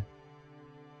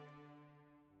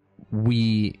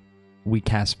 We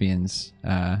Caspians,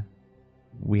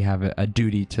 we have a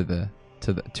duty to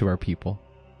our people,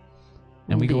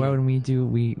 and we go out and we do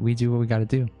what we got to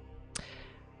do.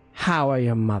 How are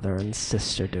your mother and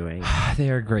sister doing? They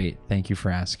are great. Thank you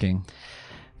for asking.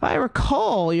 If I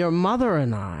recall, your mother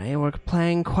and I were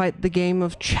playing quite the game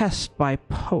of chess by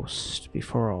post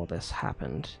before all this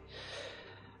happened.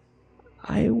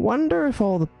 I wonder if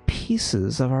all the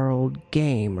pieces of our old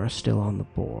game are still on the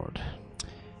board.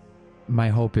 My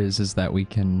hope is that we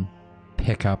can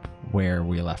pick up where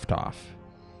we left off.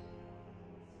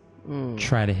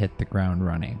 Try to hit the ground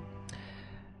running.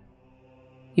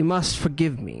 You must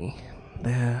forgive me.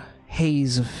 The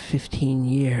haze of 15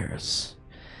 years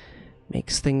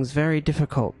makes things very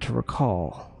difficult to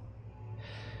recall.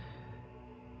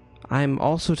 I'm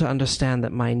also to understand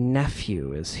that my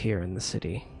nephew is here in the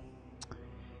city.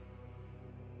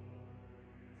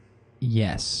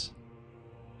 Yes.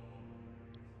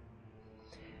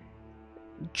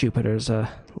 Jupiter's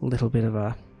a little bit of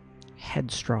a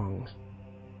headstrong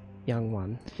young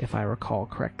one, if I recall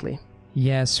correctly.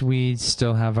 Yes, we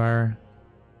still have our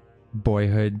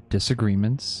boyhood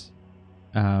disagreements,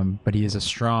 but he is a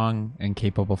strong and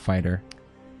capable fighter.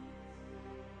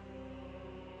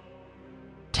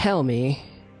 Tell me,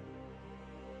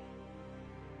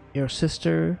 your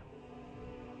sister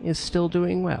is still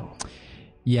doing well.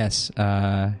 Yes,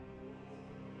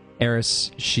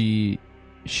 Eris, she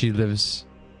stays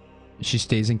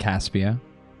in Caspia.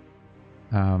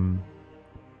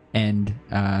 And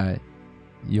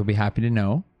you'll be happy to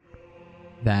know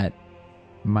that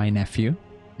my nephew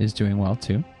is doing well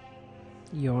too.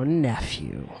 Your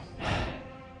nephew.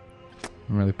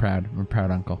 I'm really proud. I'm a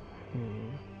proud uncle.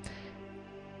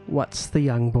 What's the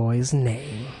young boy's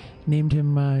name? Named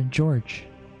him George.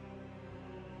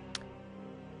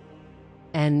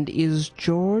 And is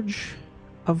George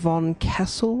a Von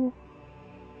Kessel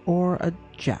or a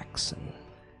Jackson?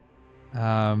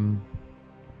 A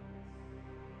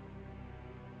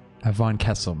Von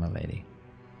Kessel, my lady.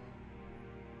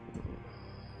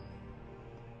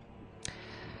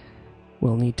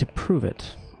 We'll need to prove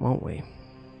it, won't we?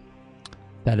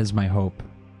 That is my hope,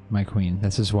 my queen.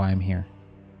 This is why I'm here.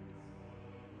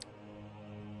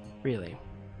 Really?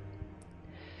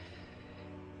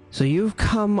 So you've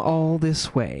come all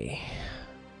this way,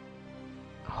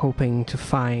 hoping to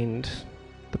find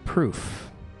the proof.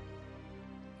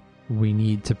 We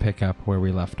need to pick up where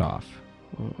we left off.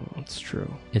 It's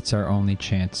true. It's our only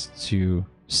chance to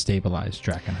stabilize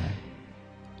Drakkenheim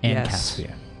and Yes.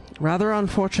 Caspia. Rather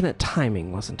unfortunate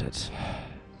timing, wasn't it?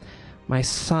 My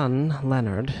son,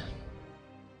 Leonard,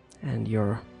 and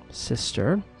your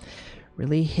sister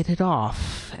really hit it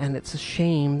off, and it's a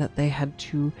shame that they had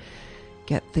to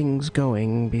get things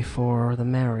going before the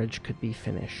marriage could be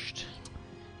finished.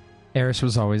 Eris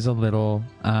was always a little,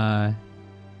 how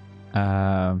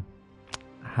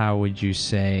would you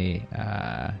say,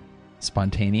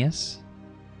 spontaneous?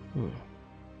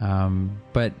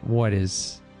 But what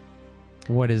is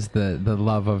the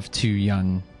love of two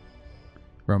young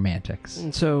romantics?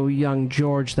 And so young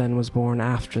George then was born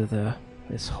after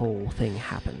this whole thing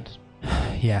happened.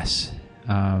 Yes.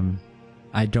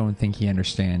 I don't think he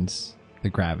understands the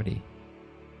gravity.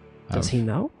 Does he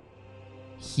know?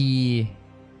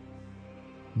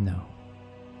 No.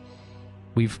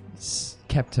 We've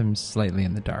kept him slightly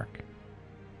in the dark.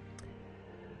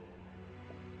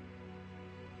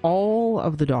 All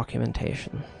of the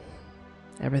documentation,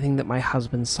 everything that my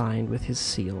husband signed with his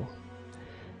seal,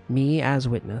 me as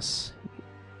witness,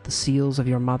 the seals of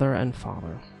your mother and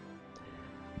father,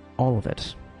 all of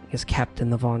it is kept in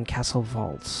the Von Kessel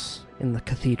vaults in the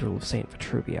Cathedral of St.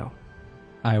 Vitruvio.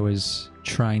 I was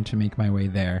trying to make my way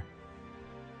there,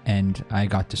 and I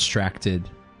got distracted,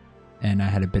 and I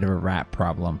had a bit of a rat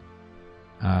problem.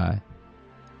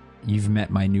 You've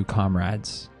met my new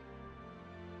comrades.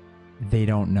 They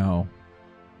don't know,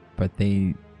 but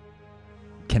they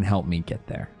can help me get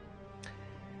there.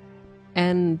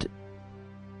 And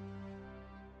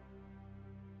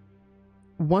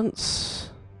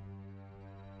once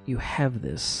you have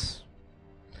this,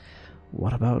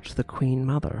 what about the Queen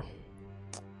Mother?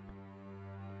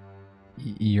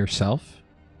 Yourself?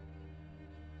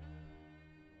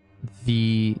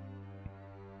 The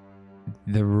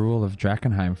rule of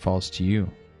Drakkenheim falls to you,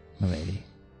 milady.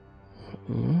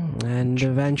 And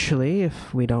eventually,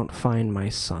 if we don't find my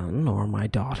son or my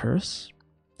daughters,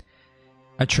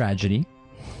 A tragedy.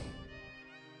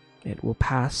 it will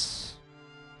pass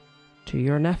to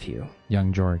your nephew.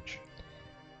 Young George.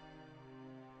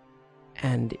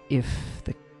 And if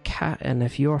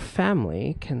if your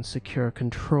family can secure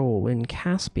control in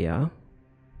Caspia,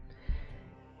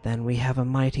 then we have a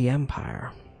mighty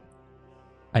empire.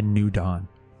 A new dawn.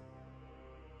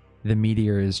 The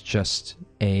meteor is just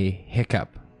a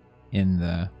hiccup in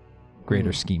the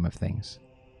greater scheme of things.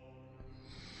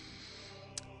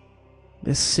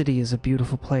 This city is a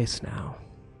beautiful place now,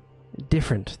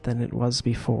 different than it was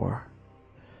before.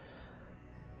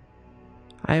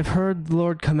 I have heard the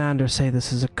Lord Commander say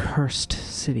this is a cursed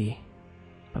city,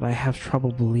 but I have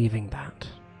trouble believing that.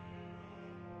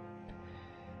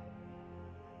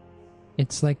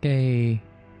 It's like the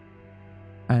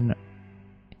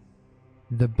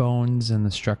bones and the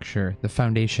structure, the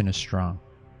foundation is strong.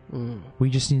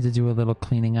 We just need to do a little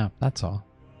cleaning up, that's all.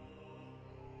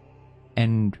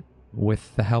 And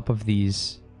with the help of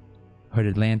these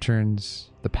hooded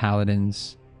lanterns, the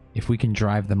paladins, if we can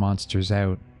drive the monsters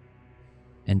out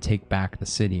and take back the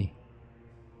city,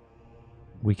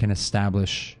 we can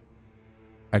establish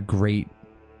a great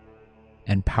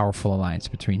and powerful alliance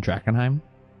between Drakkenheim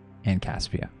and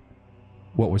Caspia.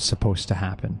 What was supposed to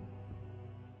happen.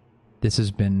 This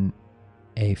has been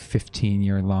a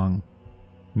 15-year-long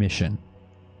mission,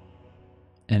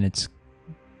 and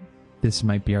this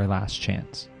might be our last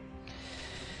chance.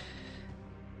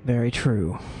 Very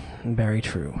true. Very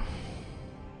true.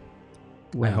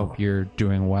 I hope you're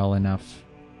doing well enough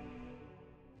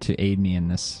to aid me in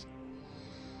this.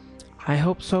 I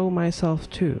hope so myself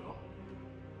too.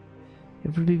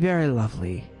 It would be very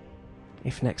lovely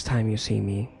if next time you see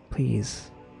me, please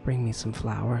bring me some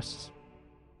flowers.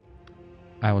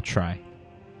 I will try.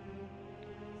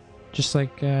 Just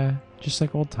like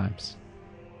old times.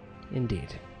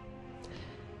 Indeed.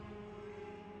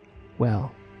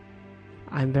 Well,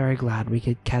 I'm very glad we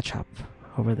could catch up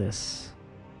over this.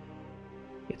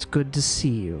 It's good to see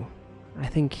you. I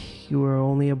think you were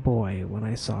only a boy when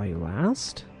I saw you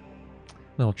last.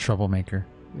 Little troublemaker.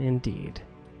 Indeed.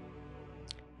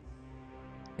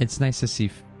 It's nice to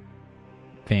see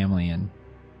family, and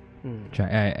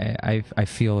I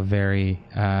feel a very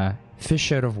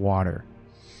fish out of water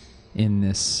in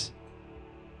this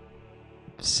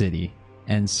city,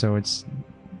 and so it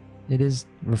is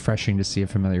refreshing to see a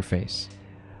familiar face.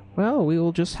 Well, we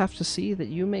will just have to see that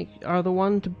you are the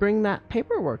one to bring that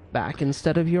paperwork back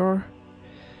instead of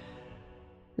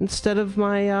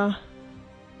my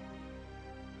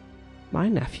my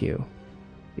nephew,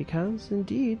 because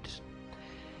indeed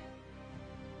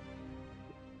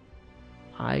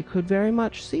I could very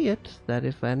much see it that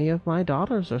if any of my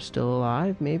daughters are still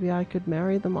alive, maybe I could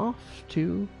marry them off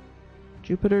to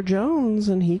Jupiter Jones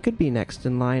and he could be next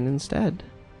in line instead.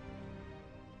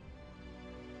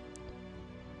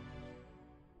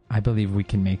 I believe we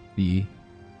can make the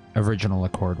original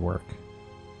accord work.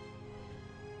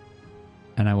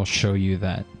 And I will show you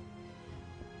that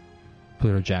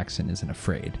Pluto Jackson isn't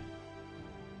afraid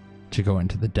to go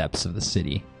into the depths of the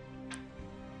city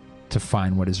to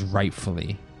find what is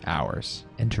rightfully ours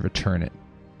and to return it.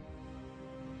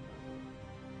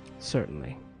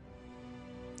 Certainly.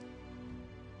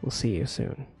 We'll see you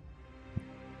soon.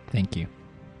 Thank you.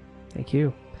 Thank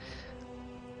you.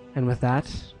 And with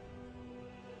that,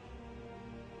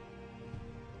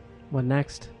 what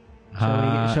next?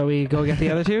 Shall we go get the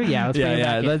other two? Yeah, let's bring it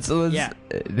back in. Let's Yeah.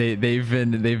 They've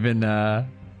been out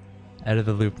of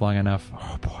the loop long enough.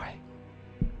 Oh boy.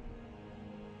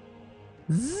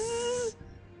 This is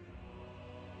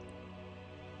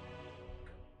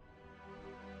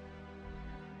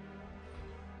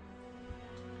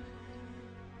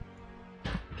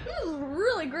a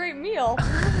really great meal.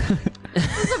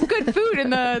 There's some good food in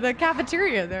the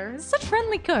cafeteria there. Such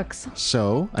friendly cooks.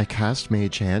 So, I cast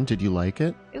Mage Hand. Did you like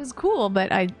it? It was cool,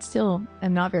 but I still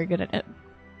am not very good at it.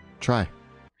 Try.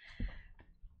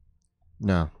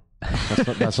 No.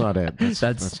 That's not it.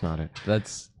 That's not it.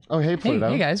 That's Oh, hey, Pluto.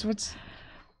 hey guys,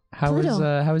 how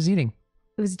was eating?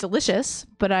 It was delicious,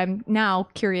 but I'm now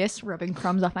curious, rubbing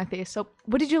crumbs off my face. So,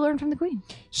 what did you learn from the queen?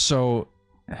 So,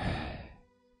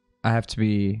 I have to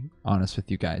be honest with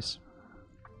you guys.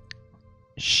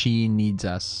 She needs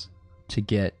us to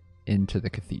get into the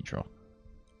cathedral.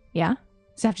 Yeah?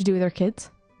 Does it have to do with our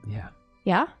kids? Yeah.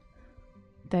 Yeah?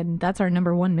 Then that's our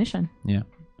number one mission. Yeah.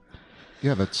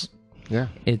 Yeah,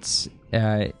 It's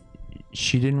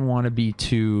she didn't want to be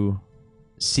too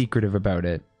secretive about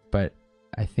it, but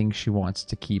I think she wants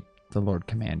to keep the Lord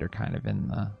Commander kind of in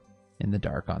the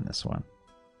dark on this one.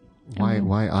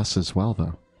 Why us as well,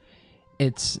 though?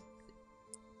 It's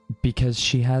because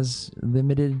she has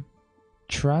limited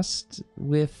trust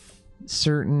with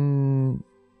certain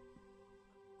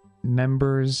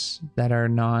members that are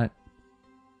not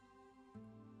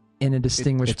in a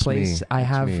distinguished it's place.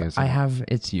 me.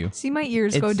 It's you. See my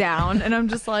ears go down, and I'm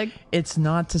just like... It's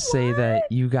not to say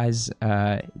that you guys,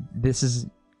 this is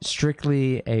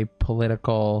strictly a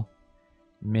political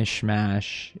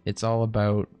mishmash. It's all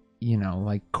about,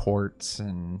 like courts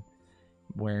and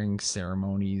wearing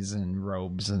ceremonies and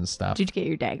robes and stuff. Did you get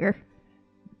your dagger?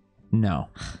 No.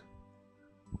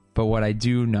 But what I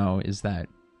do know is that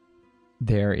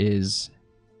there is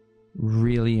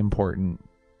really important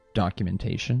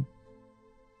documentation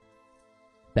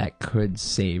that could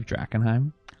save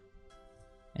Drakkenheim,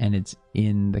 and it's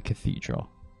in the cathedral,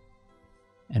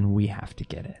 and we have to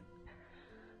get it.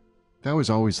 That was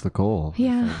always the goal.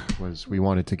 Yeah. I think, was we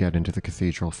wanted to get into the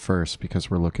cathedral first because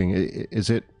we're looking... Is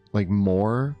it like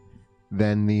more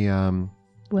than the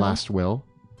last will?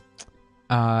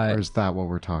 Or is that what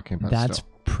we're talking about? That's still?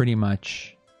 pretty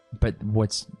much... But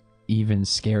what's even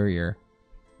scarier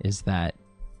is that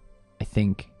I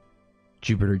think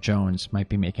Jupiter Jones might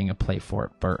be making a play for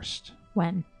it first.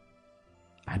 When?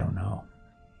 I don't know.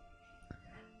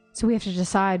 So we have to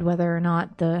decide whether or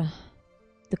not the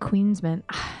Queensmen...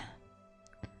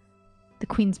 the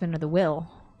Queensmen of the will.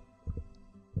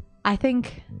 I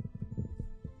think...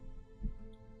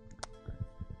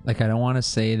 Like, I don't want to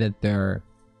say that they're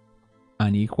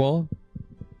unequal,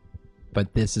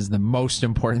 but this is the most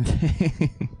important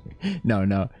thing.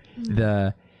 No.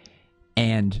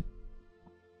 And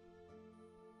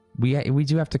we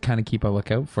do have to kind of keep a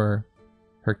lookout for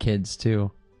her kids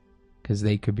too, because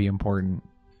they could be important.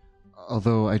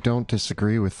 Although I don't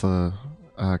disagree with the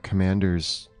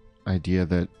commander's idea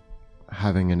that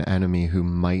having an enemy who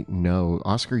might know...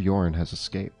 Oscar Yorn has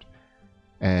escaped,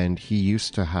 and he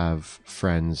used to have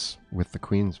friends with the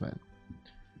Queen's men.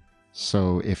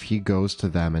 So if he goes to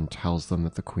them and tells them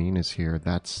that the Queen is here,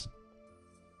 that's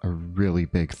a really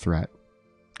big threat.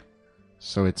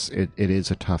 So it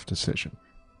is a tough decision.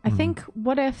 I think,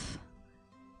 what if...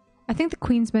 I think the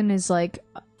Queensman is, like,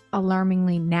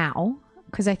 alarmingly now,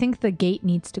 because I think the gate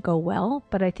needs to go well,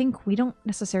 but I think we don't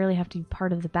necessarily have to be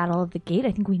part of the Battle of the Gate.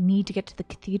 I think we need to get to the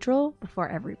cathedral before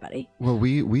everybody. Well,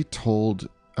 we told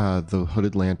the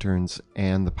Hooded Lanterns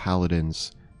and the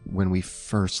Paladins, when we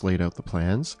first laid out the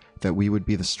plans, that we would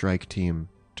be the strike team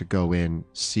to go in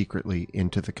secretly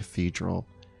into the cathedral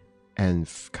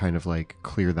and kind of like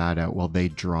clear that out while they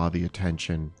draw the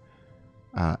attention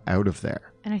out of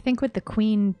there. And I think with the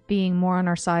Queen being more on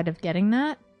our side of getting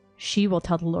that, she will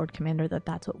tell the Lord Commander that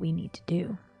that's what we need to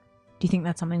do. Do you think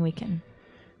that's something we can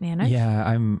manage? Yeah,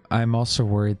 I'm also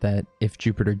worried that if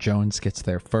Jupiter Jones gets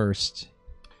there first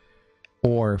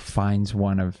or finds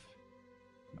one of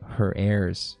her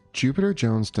heirs. Jupiter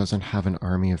Jones doesn't have an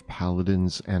army of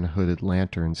paladins and hooded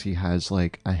lanterns. He has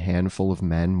like a handful of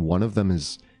men. One of them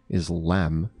is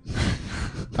Lem.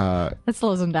 That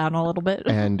slows him down a little bit.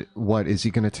 And what, is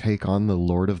he going to take on the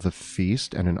Lord of the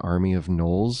Feast and an army of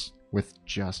gnolls with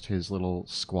just his little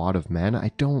squad of men?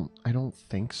 I don't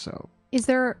think so.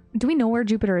 Do we know where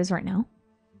Jupiter is right now?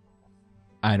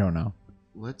 I don't know.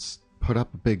 Let's put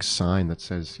up a big sign that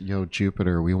says, "Yo,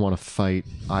 Jupiter, we want to fight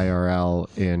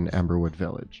IRL in Emberwood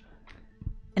Village."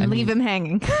 And leave him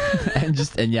hanging. and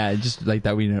just like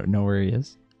that we know where he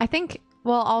is. I think,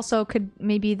 well, also could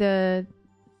maybe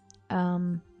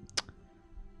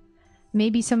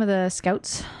maybe some of the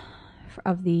scouts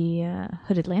of the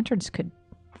Hooded Lanterns could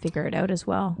figure it out as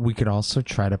well. We could also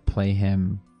try to play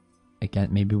him again.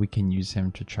 Maybe we can use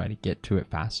him to try to get to it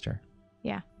faster.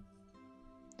 Yeah.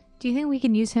 Do you think we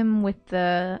can use him with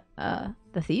the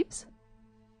thieves?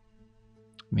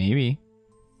 Maybe.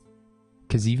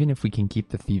 Because even if we can keep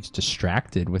the thieves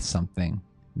distracted with something,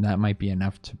 that might be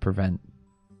enough to prevent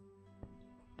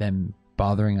them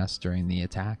bothering us during the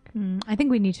attack. I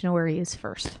think we need to know where he is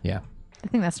first. Yeah. I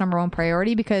think that's number one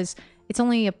priority, because it's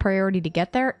only a priority to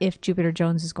get there if Jupiter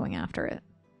Jones is going after it.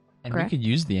 And Correct? we could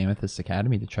use the Amethyst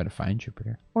Academy to try to find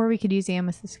Jupiter. Or we could use the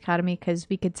Amethyst Academy, because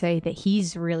we could say that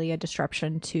he's really a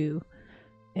disruption to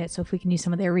it. So if we can use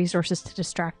some of their resources to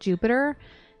distract Jupiter,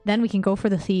 then we can go for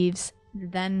the thieves,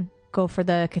 then go for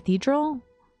the cathedral,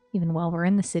 even while we're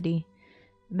in the city,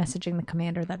 messaging the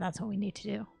commander that that's what we need to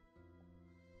do.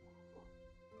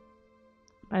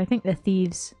 But I think the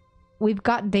thieves, we've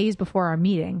got days before our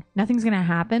meeting. Nothing's going to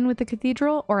happen with the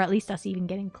cathedral, or at least us even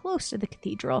getting close to the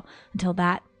cathedral, until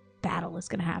that battle is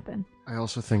going to happen. I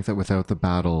also think that without the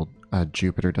battle,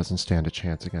 Jupiter doesn't stand a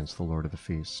chance against the Lord of the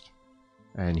Feast.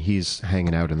 And he's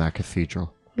hanging out in that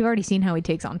cathedral. We've already seen how he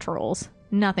takes on trolls.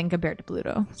 Nothing compared to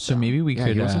Pluto. So maybe we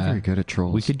could... he wasn't very good at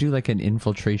trolls. We could do like an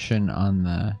infiltration on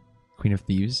the Queen of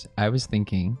Thieves. I was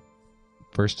thinking,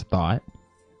 first thought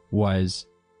was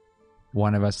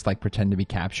one of us like pretend to be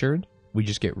captured. We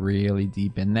just get really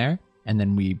deep in there and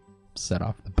then we set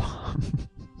off the bomb.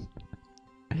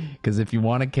 Because if you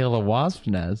want to kill a wasp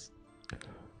nest,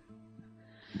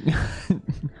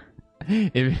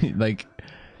 they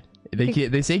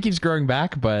say it keeps growing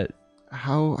back, but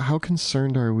How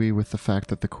concerned are we with the fact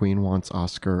that the Queen wants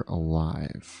Oscar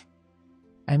alive?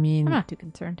 I mean, I'm not too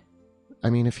concerned. I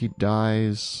mean, if he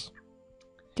dies...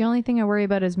 The only thing I worry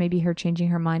about is maybe her changing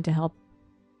her mind to help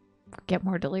get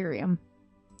more delirium.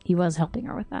 He was helping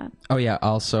her with that. oh yeah.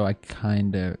 Also, I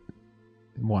kind of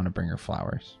want to bring her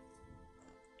flowers.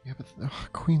 Yeah, but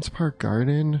Queen's Park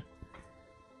Garden?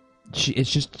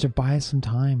 It's just to buy us some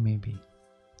time, maybe.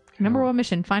 Number one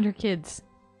mission, find her kids.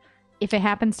 If it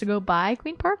happens to go by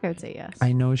Queen Park, I would say yes.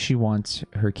 I know she wants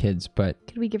her kids, but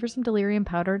Could we give her some delirium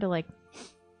powder to, like,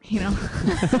 you know,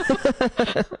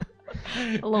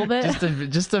 a little bit?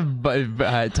 just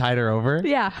to tide her over.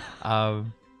 Yeah.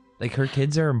 Like her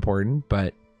kids are important,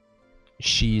 but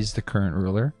she's the current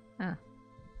ruler,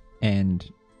 and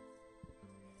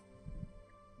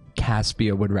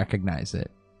Caspia would recognize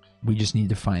it. We just need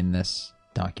to find this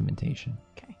documentation.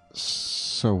 Okay.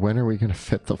 So when are we going to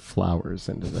fit the flowers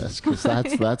into this? Because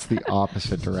that's the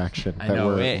opposite direction that I know.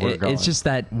 we're going. It's just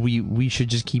that we should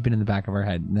just keep it in the back of our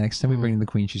head. Next time we bring in the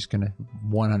Queen, she's going to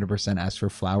 100% ask for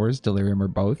flowers, delirium, or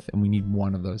both, and we need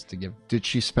one of those to give. Did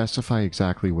she specify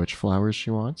exactly which flowers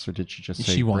she wants, or did she just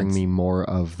say, She bring wants- me more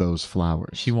of those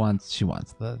flowers? She wants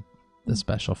the The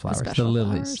special flowers, the special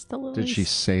lilies. flowers, the lilies. Did she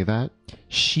say that?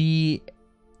 She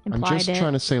I'm Implied just it.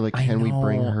 trying to say, like, I can we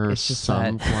bring know, her it's just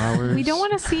some that- flowers? We don't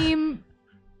want to seem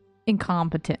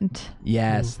incompetent.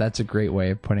 Yes, that's a great way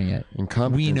of putting it.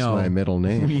 Incompetence We know. my middle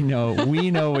name.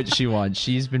 We know what she wants.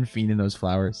 She's been feeding those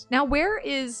flowers. Now, where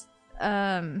is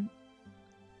in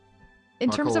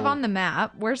terms of Buckle- on the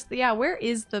map? Where is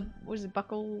the was it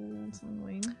Buckle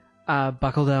something?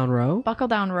 Buckle Down Row. Buckle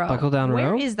Down Row. Buckle Down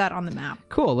Where Row? is that on the map?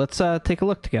 Cool. Let's take a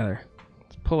look together.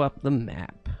 Let's pull up the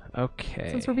map. Okay.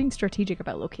 Since we're being strategic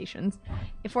about locations,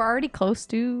 if we're already close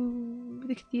to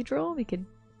the cathedral, we could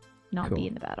not Cool. be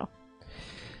in the battle.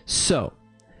 So,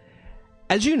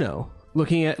 as you know,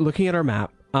 looking at our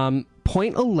map,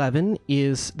 point 11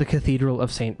 is the Cathedral of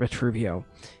Saint Vitruvio.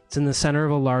 It's in the center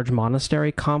of a large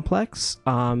monastery complex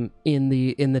in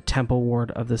the Temple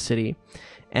ward of the city,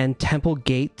 and Temple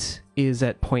Gate is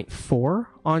at point 4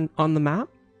 on the map.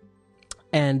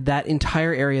 And that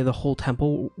entire area, the whole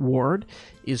Temple ward,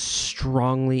 is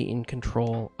strongly in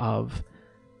control of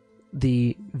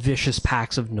the vicious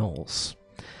packs of gnolls.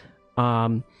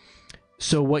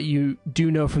 So what you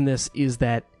do know from this is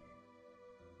that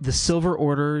the Silver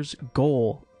Order's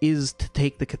goal is to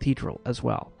take the cathedral as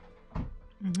well.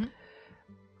 Mm-hmm.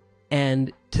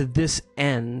 And to this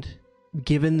end,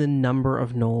 given the number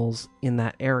of gnolls in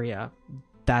that area,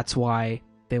 that's why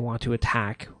they want to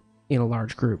attack in a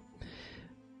large group.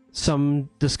 Some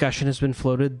discussion has been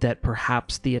floated that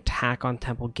perhaps the attack on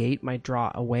Temple Gate might draw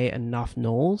away enough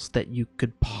gnolls that you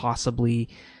could possibly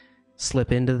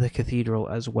slip into the cathedral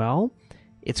as well.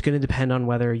 It's going to depend on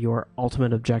whether your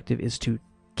ultimate objective is to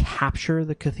capture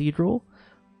the cathedral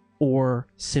or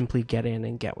simply get in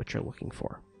and get what you're looking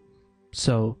for.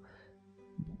 So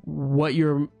what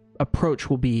your approach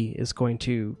will be is going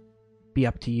to be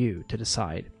up to you to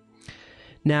decide.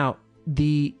 Now,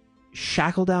 the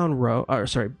Buckle Down Row,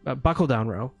 Buckle Down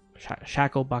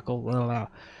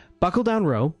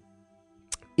Row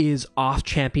is off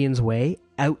Champion's Way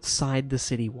outside the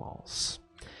city walls.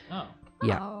 Oh.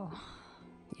 Yeah. Oh.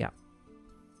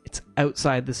 It's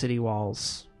outside the city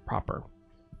walls proper.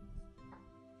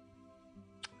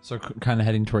 So kind of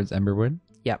heading towards Emberwood.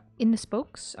 Yep. In the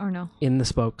spokes or no? In the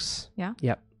spokes. Yeah.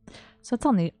 Yep. So it's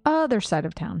on the other side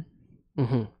of town.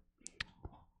 Mm-hmm.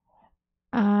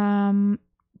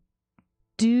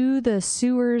 Do the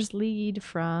sewers lead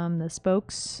from the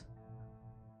spokes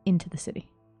into the city?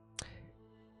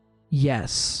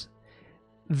 Yes.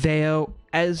 Veo,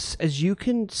 as you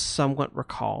can somewhat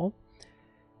recall,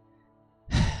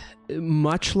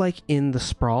 much like in the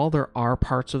Sprawl, there are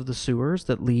parts of the sewers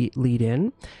that lead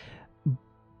in,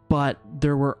 but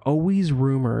there were always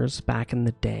rumors back in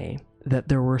the day that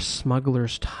there were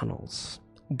smugglers' tunnels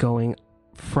going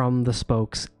from the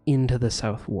spokes into the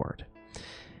South Ward,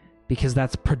 because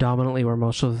that's predominantly where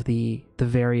most of the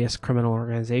various criminal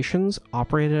organizations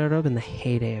operated out of in the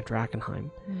heyday of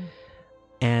Drakkenheim.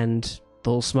 And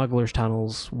those smugglers'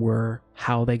 tunnels were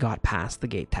how they got past the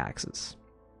gate taxes.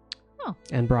 Oh.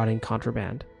 And brought in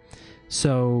contraband.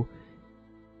 So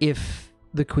if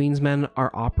the Queen's men are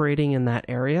operating in that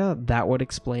area, that would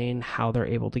explain how they're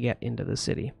able to get into the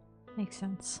city. Makes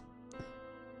sense.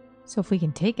 So if we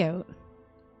can take out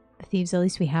the thieves, at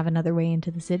least we have another way into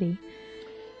the city.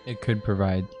 It could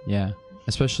provide, yeah.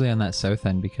 Especially on that south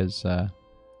end because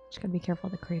Just gotta be careful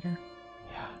of the crater.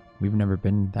 we've never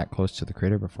been that close to the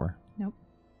crater before.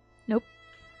 Nope.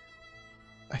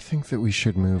 I think that we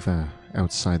should move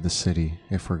outside the city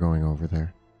if we're going over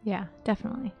there. Yeah,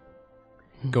 definitely.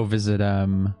 Go visit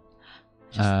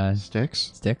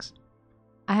Sticks? Styx.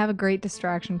 I have a great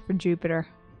distraction for Jupiter.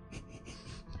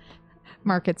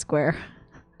 Market Square.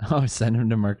 Oh, send him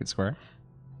to Market Square.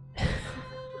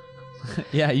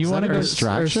 Yeah, you Is want that to a go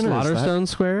distraction? or is that- Slaughterstone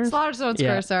Square? Slaughterstone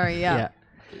Square, Yeah. sorry, yeah.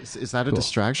 Is that a Cool.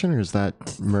 distraction or is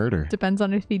that murder? Depends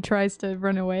on if he tries to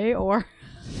run away or...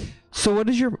 So what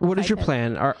is your Fight it.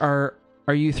 plan? Are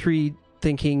you three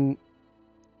thinking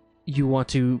you want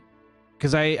to?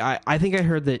 Because I think I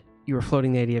heard that you were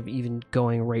floating the idea of even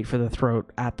going right for the throat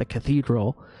at the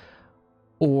cathedral,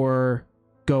 or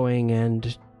going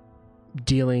and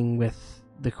dealing with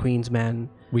the Queen's men.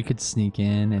 We could sneak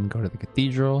in and go to the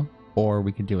cathedral, or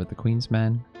we could deal with the Queen's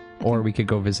men, or we could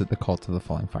go visit the cult of the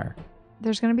Falling Fire.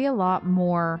 There's going to be a lot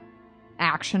more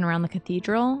action around the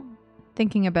cathedral.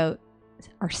 Thinking about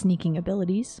our sneaking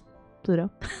abilities, Pluto.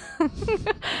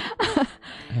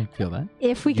 I feel that.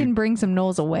 If we can bring some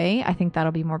gnolls away, I think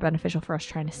that'll be more beneficial for us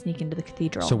trying to sneak into the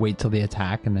cathedral. So wait till they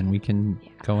attack, and then we can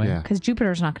go in. Yeah. Because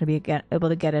Jupiter's not going to be able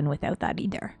to get in without that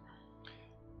either.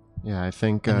 Yeah, I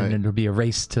think And then it'll be a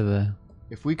race to the...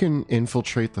 if we can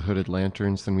infiltrate the Hooded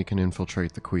Lanterns, then we can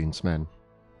infiltrate the Queen's men.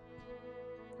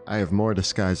 I have more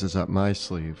disguises up my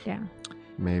sleeve. Yeah.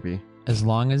 Maybe. As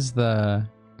long as the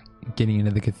getting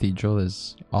into the cathedral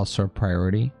is also a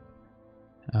priority.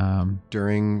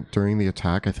 During the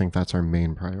attack, I think that's our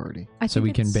main priority. So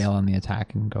we can bail on the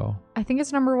attack and go. I think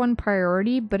it's number one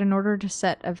priority, but in order to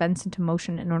set events into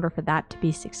motion, in order for that to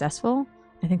be successful,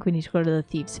 I think we need to go to the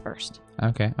thieves first.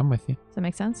 Okay, I'm with you. Does that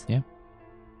make sense? Yeah.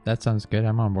 That sounds good.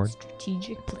 I'm on board.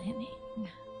 Strategic planning.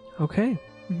 Okay.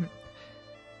 Mhm.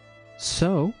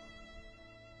 So,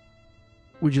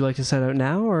 would you like to set out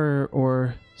now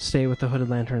or stay with the Hooded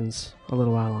Lanterns a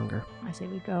little while longer? I say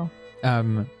we go.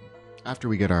 After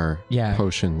we get our Yeah.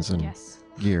 potions and Yes.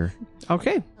 gear.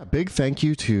 Okay. A big thank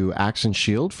you to Axe and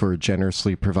Shield for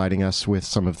generously providing us with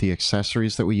some of the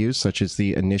accessories that we use, such as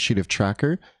the initiative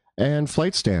tracker and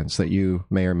flight stands that you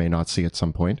may or may not see at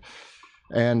some point.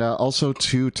 And also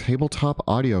to Tabletop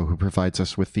Audio, who provides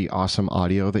us with the awesome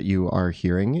audio that you are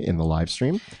hearing in the live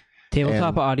stream.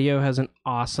 Tabletop Audio has an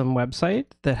awesome website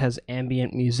that has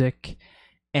ambient music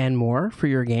and more for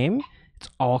your game. It's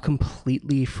all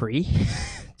completely free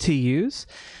to use,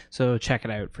 so check it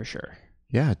out for sure.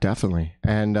 Yeah, definitely.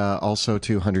 And also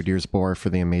to 100 Years Bore for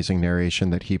the amazing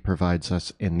narration that he provides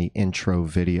us in the intro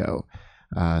video.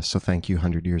 So thank you,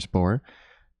 100 Years Bore.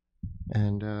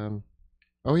 And,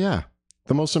 oh yeah,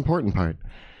 the most important part.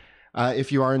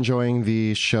 If you are enjoying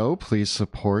the show, please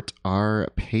support our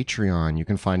Patreon. You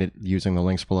can find it using the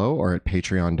links below or at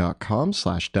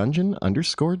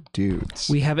patreon.com/dungeon_dudes.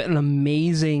 We have an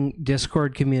amazing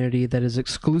Discord community that is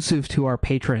exclusive to our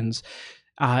patrons,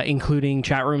 including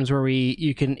chat rooms where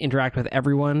you can interact with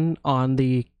everyone on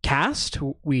the cast.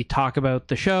 We talk about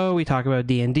the show, we talk about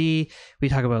D&D, we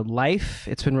talk about life.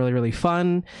 It's been really, really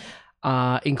fun.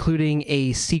 Including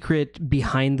a secret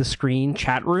behind the screen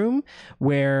chat room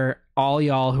where all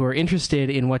y'all who are interested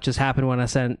in what just happened when I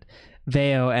sent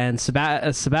Veo and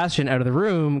Sebastian out of the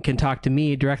room can talk to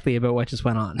me directly about what just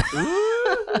went on.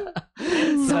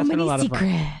 So many fun.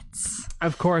 secrets.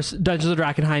 Of course, Dungeons of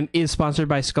Drakkenheim is sponsored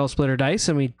by Skull Splitter Dice,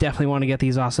 and we definitely want to get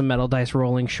these awesome metal dice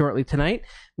rolling shortly tonight.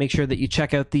 Make sure that you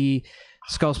check out the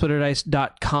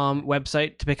skullsplitterdice.com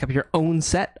website to pick up your own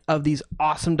set of these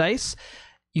awesome dice.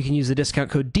 You can use the discount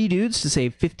code DDUDES to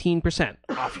save 15%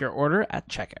 off your order at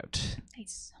checkout.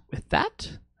 Nice. With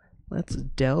that, let's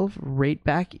delve right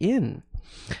back in.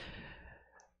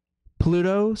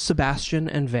 Pluto, Sebastian,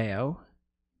 and Veo,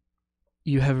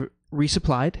 you have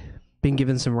resupplied, been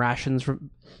given some rations,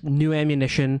 new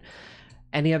ammunition,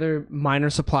 any other minor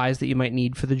supplies that you might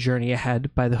need for the journey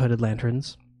ahead by the Hooded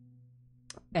Lanterns.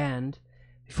 And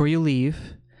before you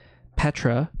leave,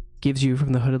 Petra gives you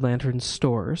from the Hooded Lanterns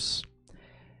stores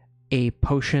a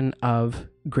potion of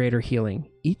greater healing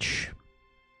each.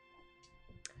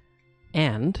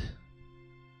 And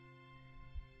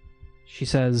she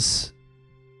says,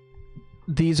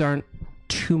 these aren't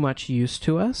too much use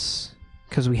to us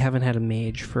because we haven't had a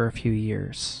mage for a few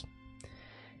years.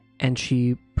 And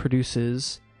she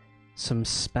produces some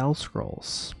spell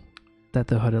scrolls that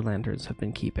the Hooded Lanterns have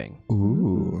been keeping.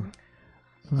 Ooh.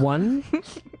 One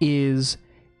is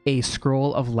a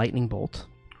scroll of lightning bolt.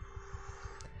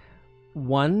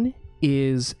 One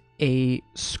is a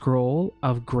scroll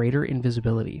of greater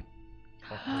invisibility.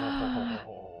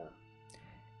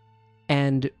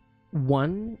 And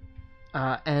one,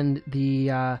 and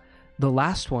the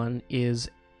last one is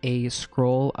a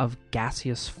scroll of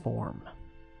gaseous form.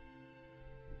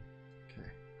 Okay.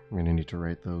 I'm going to need to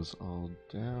write those all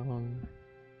down.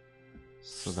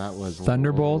 So that was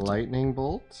Thunderbolt. Lightning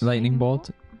Bolt. Lightning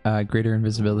bolt, greater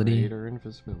invisibility, Greater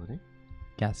invisibility.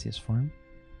 gaseous form.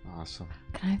 Awesome.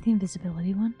 Can I have the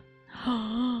invisibility one?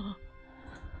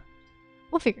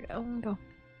 We'll figure it out when we go.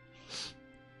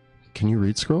 Can you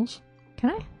read scrolls?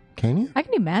 Can I? Can you? I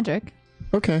can do magic.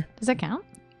 Okay. Does that count?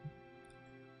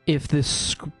 If this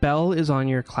spell is on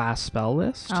your class spell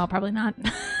list, Oh, probably not.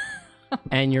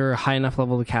 and you're high enough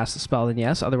level to cast the spell, then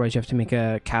yes. Otherwise, you have to make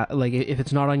a like if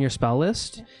it's not on your spell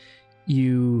list,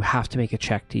 you have to make a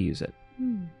check to use it.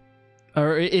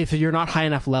 Or if you're not high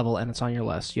enough level and it's on your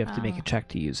list, you have to make a Oh. check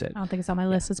to use it. I don't think it's on my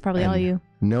list. It's probably all And you.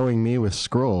 Knowing me with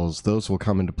scrolls, those will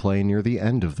come into play near the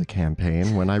end of the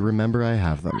campaign when I remember I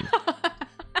have them.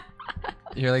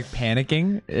 You're like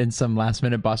panicking in some last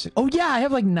minute boss. Oh yeah, I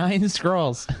have like 9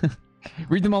 scrolls.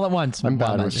 Read them all at once. I'm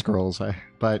bad Well, with scrolls,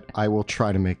 but I will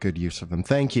try to make good use of them.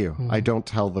 Thank you. I don't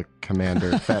tell the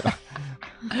commander that.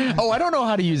 Oh, I don't know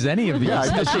how to use any of these. Yeah,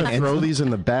 I just sort of throw these in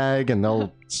the bag and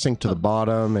they'll sink to the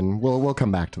bottom, and we'll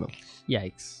come back to them.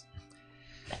 Yikes.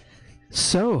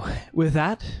 So, with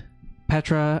that,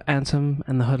 Petra, Ansem,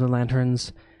 and the Hooded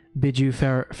Lanterns bid you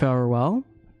farewell,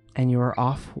 and you are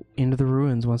off into the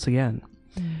ruins once again.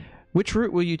 Which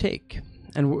route will you take?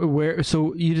 And where?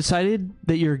 So you decided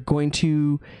that you're going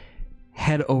to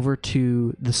head over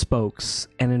to the Spokes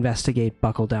and investigate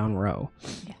Buckle Down Row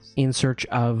Yes. in search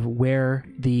of where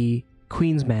the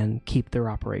Queen's men keep their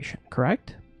operation.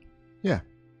 Correct? Yeah.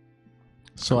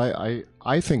 So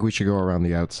I think we should go around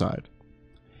the outside.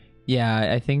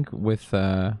 Yeah, I think with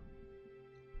it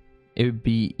would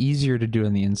be easier to do it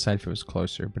on the inside if it was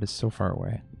closer, but it's so far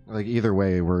away. Like either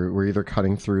way, we're either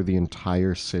cutting through the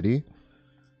entire city,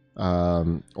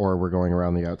 or we're going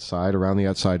around the outside. Around the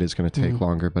outside is going to take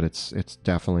longer, but it's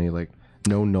definitely like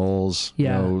no knolls,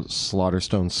 no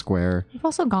Slaughterstone Square. We've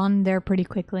also gone there pretty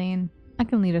quickly, and I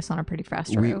can lead us on a pretty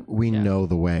fast route. We know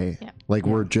the way. Yeah. Like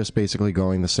we're just basically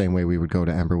going the same way we would go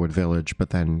to Emberwood Village, but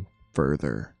then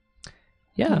further.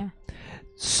 Yeah.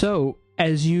 So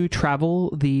as you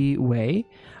travel the way,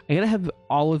 I'm going to have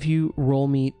all of you roll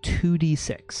me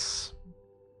 2d6.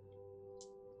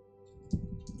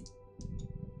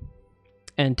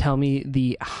 And tell me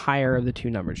the higher of the two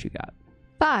numbers you got.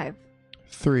 5.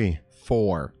 3.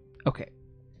 4. Okay.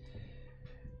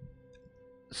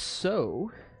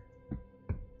 So,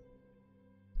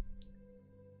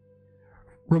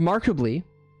 remarkably,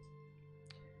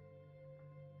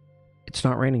 it's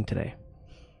not raining today.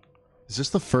 Is this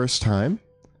the first time?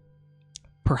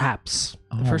 Perhaps.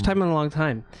 The first time in a long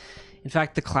time. In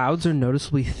fact, the clouds are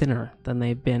noticeably thinner than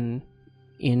they've been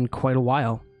in quite a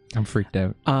while. I'm freaked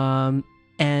out.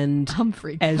 And I'm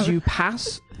freaked as out. you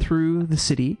pass through the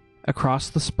city, across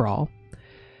the sprawl,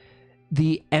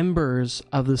 the embers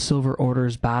of the Silver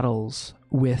Order's battles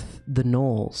with the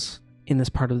gnolls in this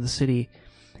part of the city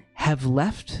have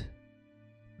left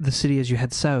the city as you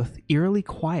head south eerily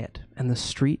quiet and the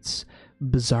streets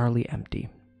bizarrely empty.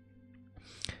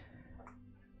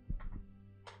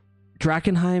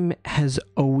 Drakkenheim has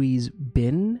always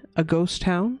been a ghost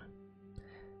town,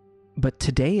 but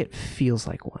today it feels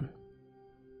like one.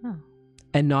 Oh.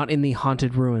 And not in the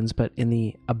haunted ruins, but in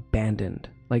the abandoned.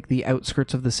 Like the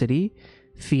outskirts of the city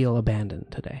feel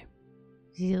abandoned today.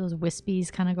 You see those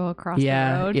wispies kind of go across the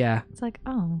Yeah, road? yeah, It's like,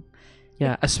 oh.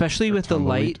 yeah. Especially with the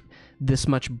tumbleweed. light this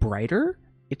much brighter,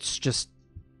 it's just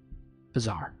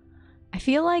bizarre. I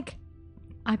feel like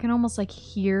I can almost like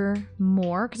hear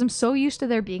more because I'm so used to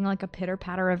there being like a pitter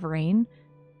patter of rain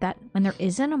that when there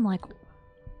isn't, I'm like,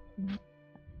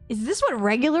 is this what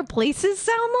regular places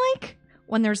sound like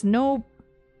when there's no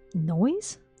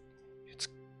noise? It's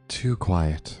too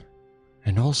quiet.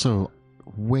 And also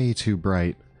way too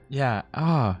bright. Yeah.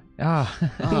 My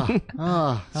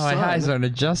My eyes aren't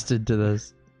adjusted to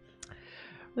this.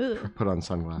 Ugh. Put on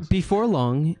sunglasses. Before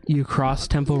long, you cross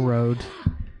Temple Road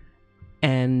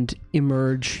and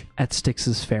emerge at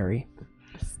Styx's Ferry.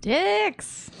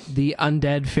 Sticks. The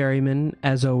undead ferryman,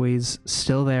 as always,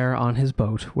 still there on his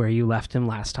boat where you left him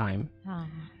last time. Oh.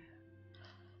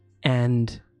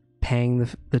 And paying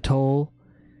the toll,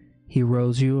 he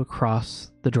rows you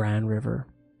across the Dran River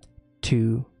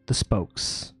to the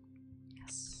Spokes.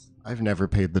 I've never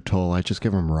paid the toll. I just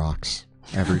give him rocks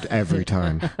every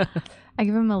time. I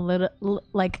give him a little,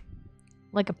 like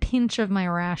a pinch of my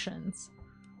rations.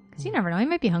 Because you never know. He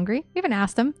might be hungry. We haven't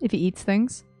asked him if he eats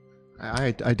things.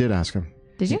 I did ask him.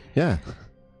 Did you? Yeah.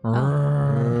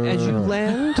 As you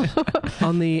land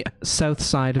on the south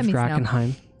side of That means no.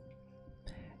 Drakkenheim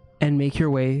and make your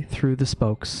way through the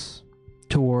Spokes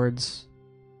towards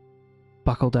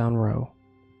Buckle Down Row,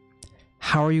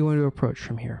 how are you going to approach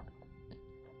from here?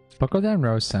 Buckle Down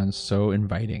Row sounds so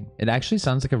inviting. It actually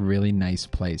sounds like a really nice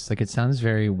place. Like it sounds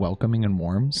very welcoming and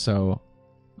warm. So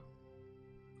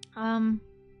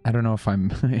I don't know if I'm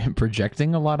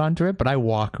projecting a lot onto it, but I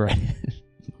walk right in.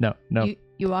 No.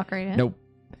 You walk right in? Nope.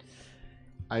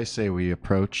 I say we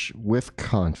approach with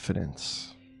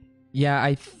confidence.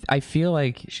 Yeah, I feel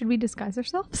like Should we disguise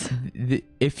ourselves?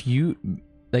 if you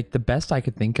like, the best I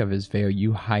could think of is Veo,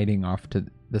 you hiding off to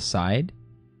the side,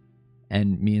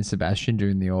 and me and Sebastian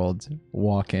doing the old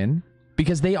walk in,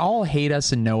 because they all hate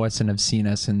us and know us and have seen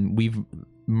us, and we've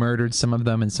murdered some of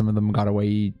them, and some of them got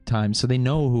away times, so they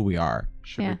know who we are.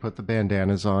 Should Yeah. we put the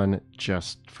bandanas on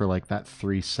just for like that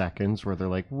 3 seconds where they're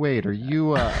like, wait, are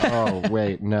you, oh,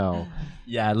 wait, no.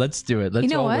 Yeah, let's do it. Let's You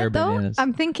know all wear what, though? bandanas.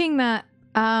 I'm thinking that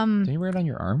Don't you wear it on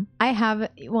your arm? I have,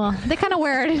 well, they kind of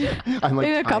wear it. I'm like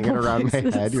in a tying it couple around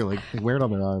places. my head. You're like, they wear it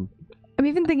on their arm. I'm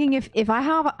even thinking if I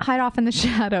hide off in the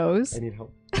shadows I need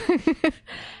help.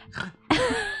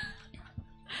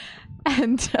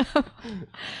 and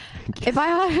if I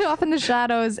hide off in the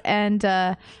shadows and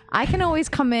I can always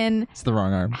come in, It's the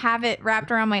wrong arm. have it wrapped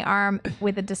around my arm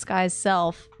with a disguised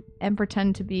self and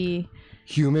pretend to be,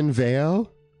 Human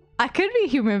Veo? I could be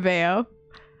human Veo.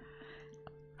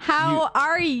 How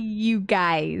are you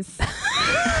guys?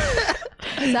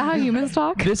 Is that how humans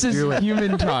talk? This is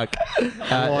human talk.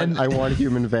 I want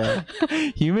human Veo.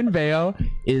 Human Veo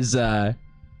is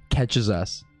catches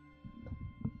us.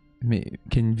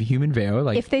 Can human Veo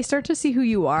like If they start to see who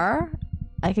you are,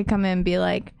 I could come in and be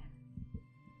like,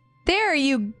 there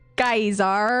you guys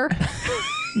are.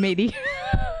 Matey.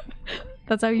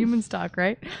 That's how humans talk,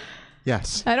 right?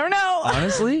 Yes. I don't know.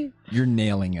 honestly, you're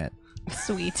nailing it.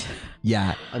 Sweet.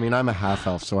 Yeah. I mean, I'm a half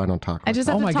elf, so I don't talk. I Like just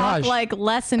that. have Oh to my talk gosh. like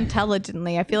less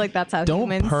intelligently. I feel like that's how Don't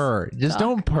humans purr. Just talk.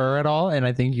 don't purr at all, and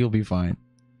I think you'll be fine.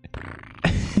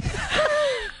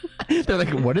 They're like,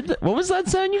 what was that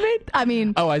sound you made? I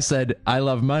mean, Oh, I said I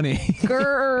love money.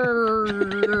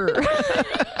 grrr.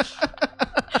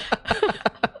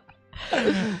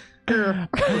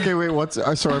 Okay, wait.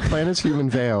 So our plan is human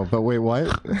Veo, but wait, what?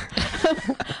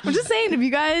 I'm just saying, if you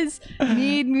guys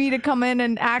need me to come in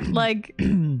and act like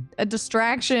a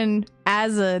distraction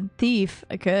as a thief,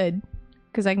 I could,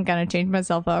 because I can kind of change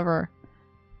myself over.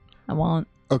 I won't.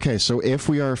 Okay, so if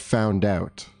we are found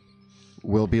out,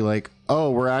 we'll be like,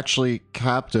 oh, we're actually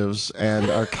captives, and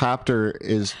our captor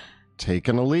is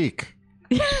taking a leak.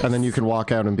 And then you can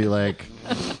walk out and be like,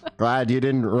 glad you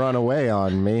didn't run away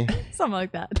on me. Something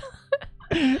like that.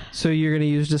 So you're going to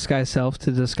use disguise self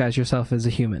to disguise yourself as a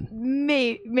human.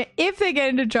 If they get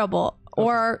into trouble,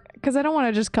 or because I don't want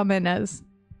to just come in as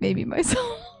maybe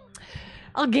myself.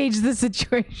 I'll gauge the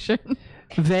situation.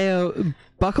 Veo,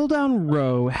 Buckle Down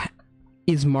Row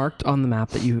is marked on the map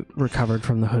that you recovered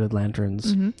from the Hooded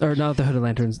Lanterns. Or not the Hooded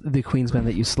Lanterns, the Queensmen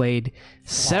that you slayed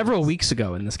several weeks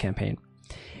ago in this campaign.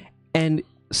 And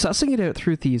sussing it out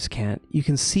through Thieves' Cant, you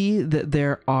can see that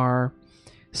there are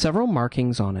several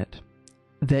markings on it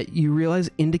that you realize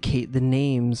indicate the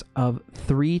names of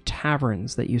 3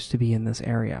 taverns that used to be in this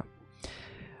area.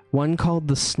 One called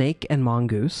the Snake and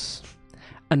Mongoose,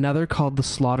 another called the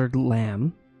Slaughtered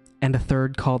Lamb, and a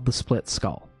third called the Split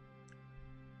Skull.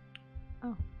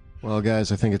 Well,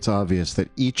 guys, I think it's obvious that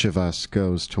each of us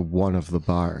goes to one of the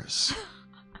bars.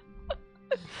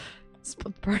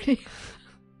 Split the party.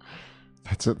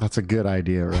 That's a good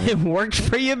idea, right? It worked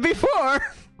for you before!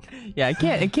 Yeah,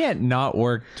 it can't not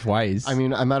work twice. I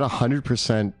mean, I'm at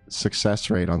 100% success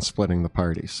rate on splitting the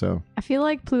party, so... I feel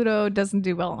like Pluto doesn't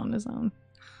do well on his own.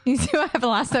 You see what happened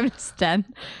last time? It's 10.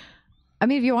 I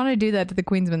mean, if you want to do that to the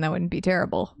Queensman, that wouldn't be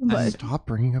terrible. But Stop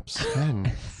bringing up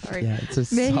Sven. sorry. yeah,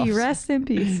 it's a May he soft, rest in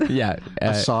peace. Yeah,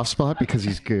 A soft spot because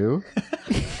he's goo?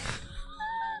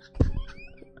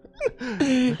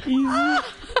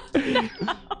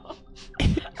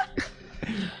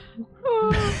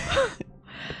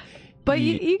 But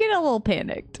you get a little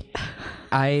panicked.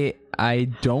 I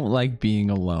don't like being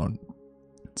alone.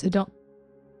 So don't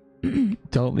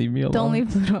Don't leave me alone. don't leave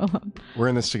Pluto alone. We're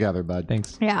in this together, bud.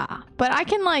 Thanks. Yeah, but I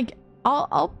can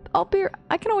I'll be.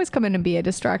 I can always come in and be a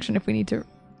distraction if we need to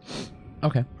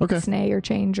Okay. Okay. snay or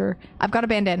change. Or I've got a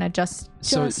bandana just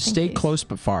So in stay case. close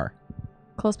but far.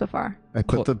 Close but far. I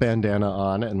put the bandana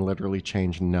on and literally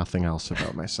changed nothing else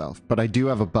about myself. But I do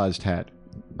have a buzzed head.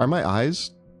 Are my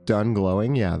eyes done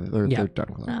glowing? Yeah, they're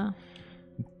done glowing. Oh.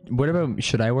 What about,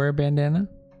 should I wear a bandana?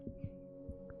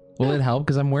 Will it help?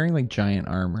 Because I'm wearing like giant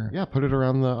armor. Yeah, put it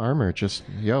around the armor. Just,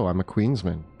 yo, I'm a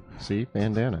Queensman. See?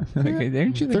 Bandana. Okay,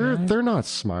 aren't you the guy? They're not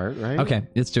smart, right? Okay,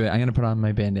 let's do it. I'm gonna put on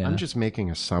my bandana. I'm just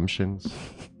making assumptions.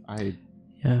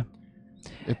 Yeah.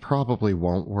 It probably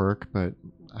won't work, but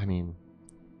I mean,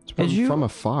 it's As you- from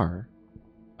afar.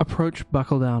 Approach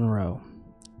Buckle Down Row.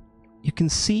 You can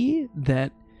see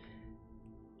that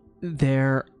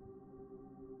there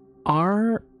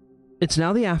are... It's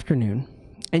now the afternoon,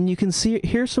 and you can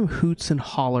hear some hoots and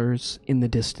hollers in the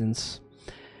distance,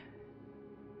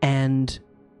 and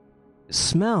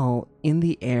smell in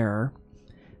the air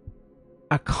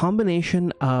a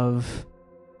combination of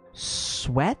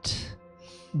sweat,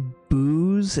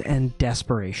 booze, and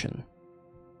desperation.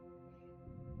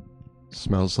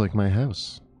 Smells like my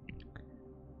house.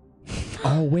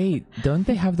 Oh wait, don't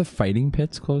they have the fighting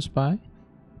pits close by?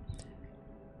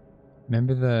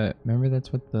 Remember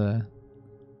that's what the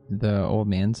old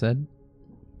man said?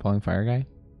 Falling Fire guy?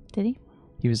 Did he?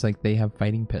 He was like, they have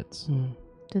fighting pits.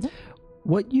 Did it?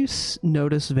 What you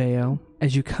notice, Veo,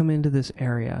 as you come into this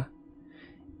area,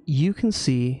 you can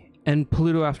see, and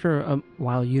Pluto, after a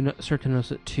while, you start to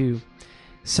notice it too,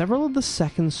 several of the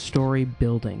second-story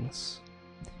buildings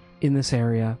in this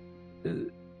area.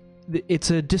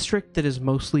 It's a district that is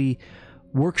mostly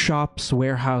workshops,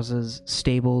 warehouses,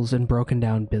 stables, and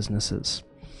broken-down businesses,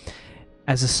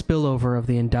 as a spillover of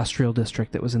the industrial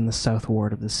district that was in the south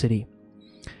ward of the city.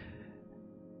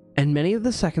 And many of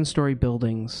the second-story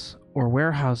buildings or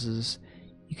warehouses,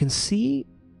 you can see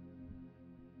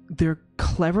they're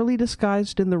cleverly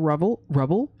disguised in the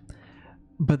rubble,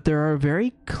 but there are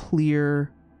very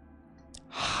clear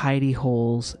hidey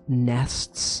holes,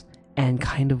 nests, and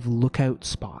kind of lookout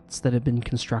spots that have been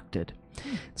constructed.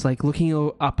 It's like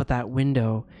looking up at that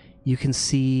window, you can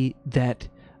see that,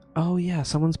 oh yeah,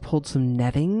 someone's pulled some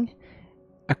netting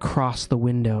across the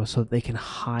window so that they can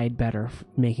hide better,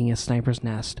 making a sniper's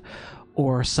nest.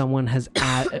 Or someone has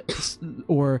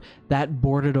or that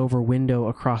boarded over window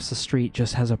across the street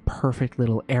just has a perfect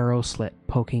little arrow slit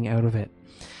poking out of it.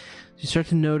 You start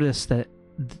to notice that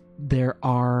there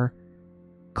are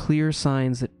clear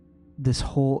signs that this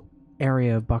whole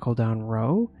area of Buckle Down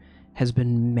Row has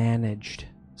been managed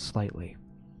slightly.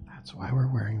 That's why we're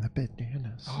wearing the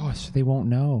bandanas. Oh, so they won't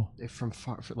know. If from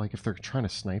far, if they're trying to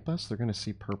snipe us, they're going to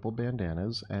see purple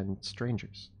bandanas and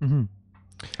strangers. Mm-hmm.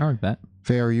 I like that.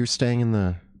 Faye, are you staying in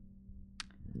the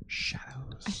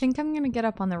shadows? I think I'm gonna get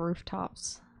up on the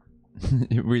rooftops.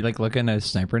 We like looking at a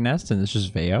sniper nest and it's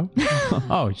just Veo.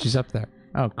 Oh, she's up there.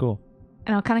 Oh, cool.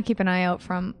 And I'll kind of keep an eye out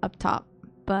from up top,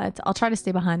 but I'll try to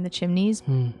stay behind the chimneys,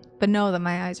 but know that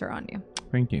my eyes are on you.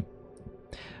 Thank you.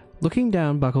 Looking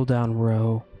down Buckle Down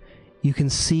Row, you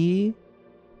can see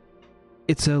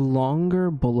it's a longer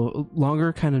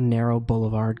kind of narrow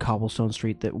boulevard, cobblestone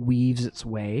street that weaves its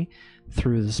way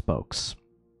through the spokes.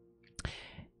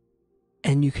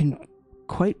 And you can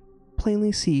quite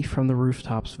plainly see from the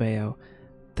rooftops, Veo,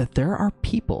 that there are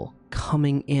people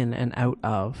coming in and out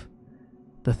of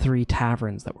the 3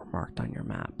 taverns that were marked on your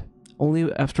map.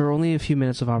 After only a few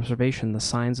minutes of observation, the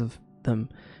signs of them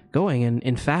going, and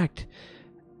in fact,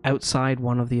 outside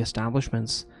one of the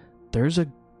establishments, there's a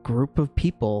group of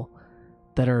people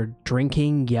that are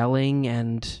drinking, yelling,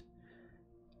 and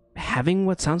having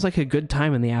what sounds like a good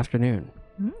time in the afternoon.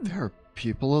 There are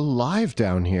people alive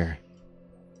down here.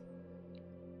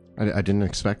 I didn't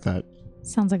expect that.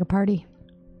 Sounds like a party.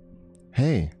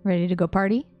 Hey, Ready to go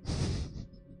party?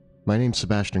 my name's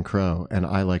Sebastian Crow, and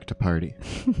I like to party.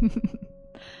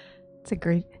 It's a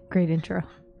great intro.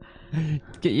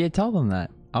 Yeah, tell them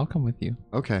that. I'll come with you.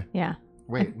 Okay. Yeah.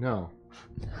 Wait, no.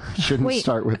 Shouldn't Wait,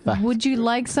 start with that. Would you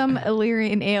like some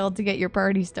Illyrian ale to get your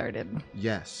party started?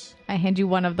 Yes. I hand you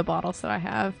one of the bottles that I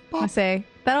have. I say,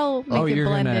 that'll make it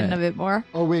blend in a bit more.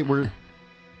 Oh, wait, we're...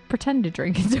 Pretend to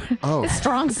drink it. Oh. It's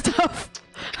strong stuff.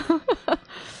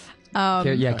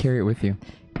 Carry it with you.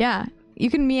 Yeah. You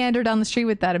can meander down the street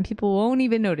with that and people won't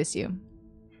even notice you.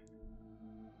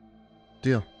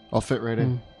 Deal. I'll fit right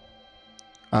in.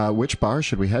 Which bar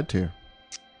should we head to?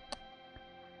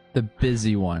 The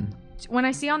busy one. When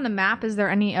I see on the map, is there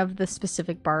any of the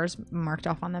specific bars marked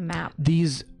off on the map?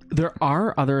 There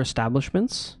are other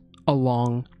establishments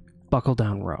along Buckle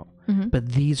Down Row, but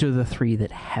these are the 3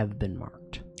 that have been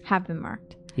marked. Have been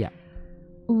marked. Yeah.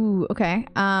 Ooh, okay.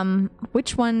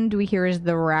 Which one do we hear is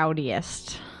the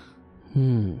rowdiest?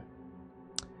 The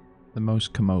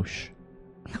most commotion.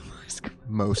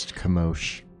 Most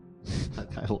commotion.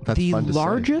 That's The fun to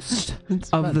largest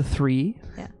of the 3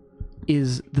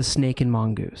 is the Snake and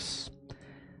Mongoose.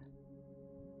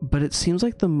 But it seems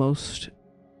like there's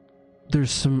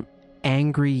some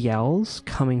angry yells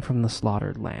coming from the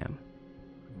slaughtered lamb.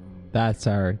 That's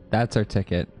our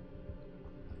ticket.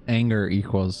 Anger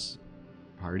equals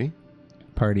Party?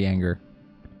 party anger.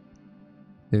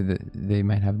 They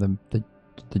might have the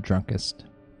drunkest.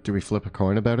 Do we flip a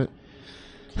coin about it?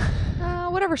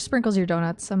 Whatever sprinkles your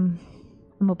donuts. I'm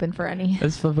open for any.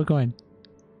 Let's flip a coin.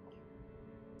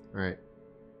 All right.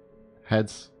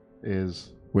 Heads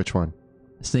is which one?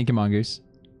 Snake and mongoose.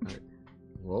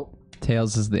 Whoa.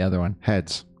 Tails is the other one.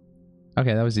 Heads.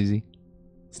 Okay, that was easy.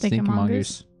 Snake and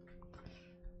mongoose.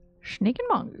 Snake and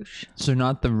mongoose. So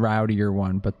not the rowdier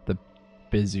one, but the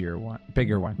busier one,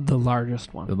 bigger one, The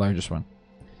largest one. the largest one.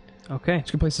 Okay. It's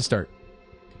a good place to start.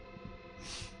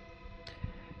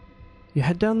 You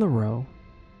head down the row.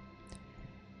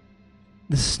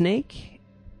 The Snake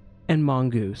and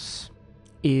Mongoose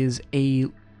is a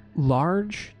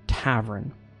large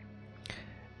tavern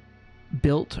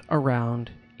built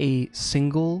around a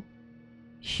single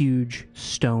huge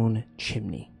stone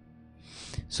chimney.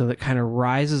 So that kind of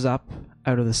rises up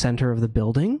out of the center of the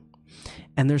building,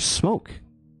 and there's smoke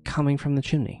coming from the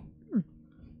chimney.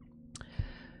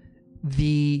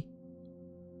 The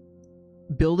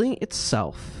building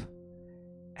itself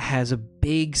has a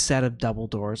big set of double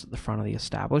doors at the front of the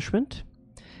establishment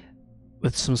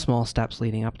with some small steps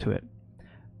leading up to it.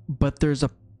 But there's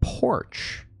a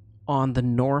porch on the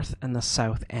north and the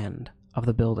south end of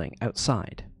the building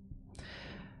outside.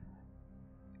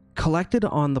 Collected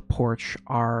on the porch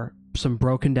are some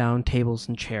broken down tables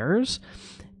and chairs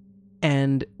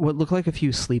and what look like a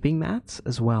few sleeping mats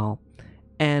as well.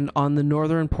 And on the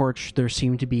northern porch, there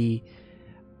seem to be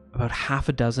about half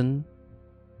a dozen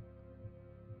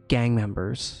gang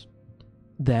members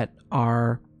that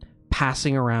are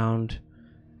passing around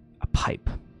a pipe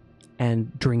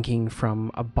and drinking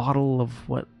from a bottle of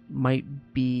what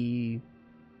might be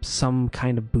some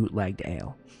kind of bootlegged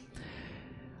ale.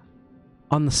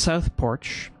 On the south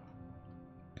porch,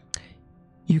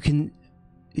 you can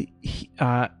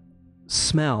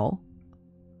smell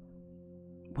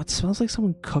what smells like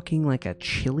someone cooking like a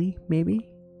chili, maybe.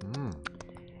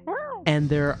 And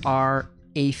there are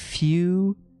a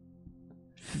few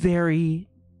very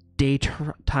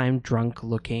daytime drunk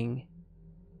looking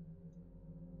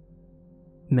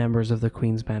members of the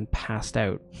Queen's Band passed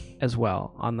out as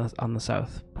well on the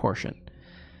south portion,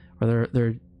 where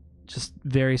they're just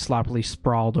very sloppily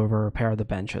sprawled over a pair of the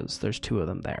benches. There's two of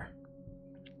them there.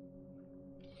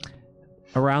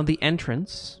 Around the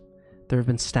entrance, there have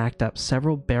been stacked up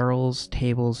several barrels,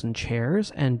 tables, and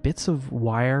chairs, and bits of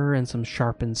wire and some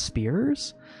sharpened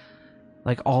spears.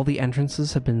 Like, all the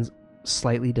entrances have been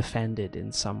slightly defended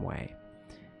in some way.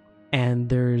 And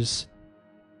there's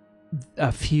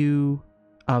a few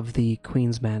of the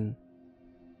Queen's Men,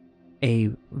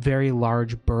 a very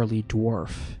large burly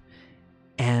dwarf,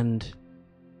 and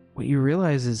what you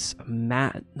realize is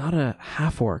not a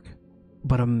half-orc,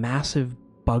 but a massive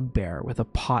bugbear with a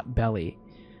pot belly,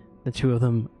 the two of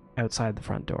them outside the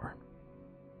front door.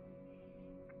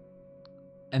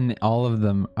 And all of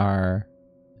them are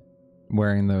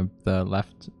wearing the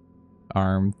left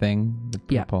arm thing, the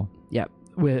purple. Yeah,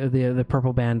 with the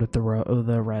purple band with the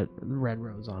red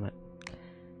rose on it.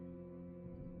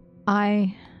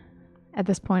 I, at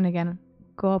this point again,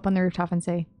 go up on the rooftop and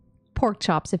say, "Pork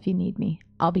chops if you need me.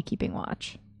 I'll be keeping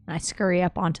watch." And I scurry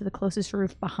up onto the closest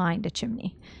roof behind a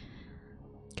chimney.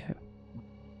 Okay.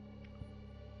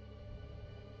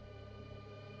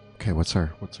 Okay, what's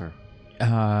our?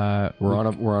 We're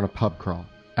on a pub crawl.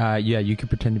 Yeah, you could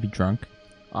pretend to be drunk,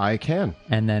 I can.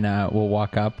 and then we'll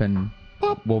walk up and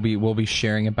we'll be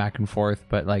sharing it back and forth,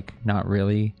 but like not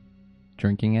really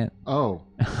drinking it. Oh.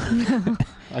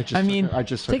 I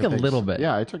just take a little bit.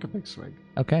 Yeah, I took a big swig.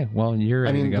 Okay, well you're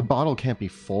ready to go. The bottle can't be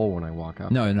full when I walk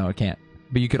up. No, it can't.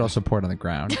 But you could also pour it on the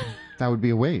ground. That would be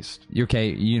a waste.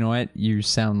 Okay, you know what? You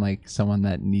sound like someone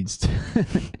that needs to.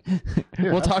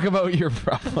 We'll talk about your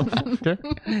problem after.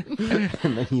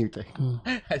 And then you take.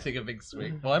 I take a big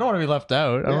swig. Well, I don't want to be left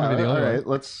out. I don't want to be the only one.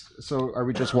 All right, so are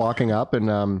we just walking up and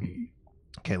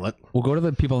okay, We'll go to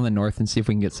the people in the north and see if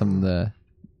we can get some of the.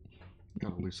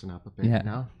 Gotta loosen up a bit. Yeah.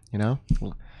 Now, you know.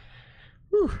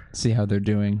 See how they're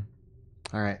doing.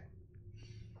 All right.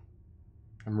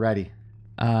 I'm ready.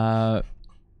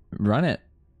 Run it.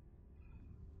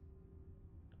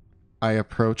 I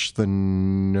approach the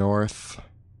north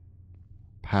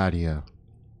patio.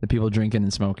 The people drinking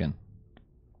and smoking.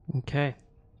 Okay.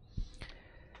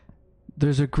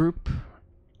 There's a group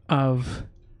of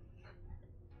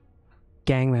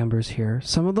gang members here.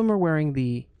 Some of them are wearing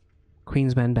the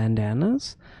Queen's Men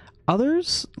bandanas.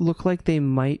 Others look like they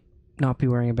might not be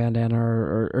wearing a bandana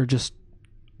or just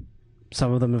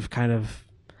some of them have kind of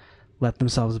let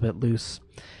themselves a bit loose.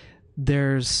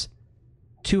 There's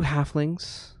two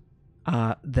halflings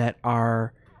that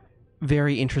are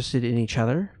very interested in each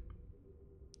other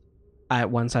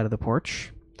at one side of the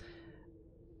porch,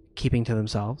 keeping to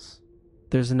themselves.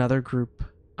 There's another group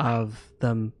of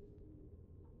them,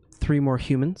 three more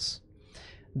humans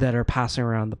that are passing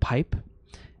around the pipe,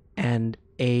 and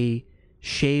a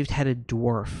shaved-headed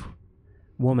dwarf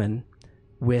woman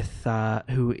with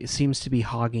who seems to be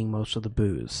hogging most of the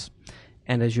booze.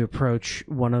 And as you approach,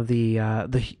 one of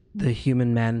the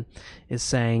human men is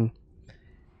saying,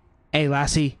 "Hey,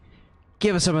 lassie,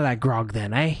 give us some of that grog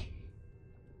then, eh?"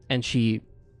 And she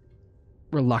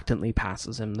reluctantly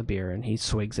passes him the beer, and he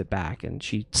swigs it back, and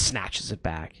she snatches it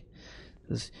back.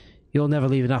 Says, "You'll never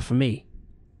leave enough for me."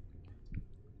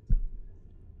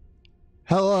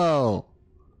 Hello.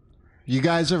 You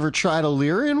guys ever tried a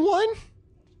Lyrian one?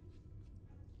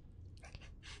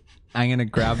 I'm gonna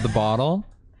grab the bottle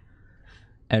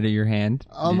out of your hand.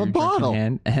 On your the drunken bottle.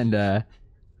 hand, and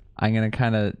I'm gonna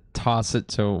kind of toss it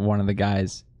to one of the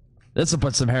guys. This will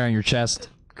put some hair on your chest.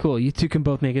 Cool. You two can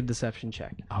both make a deception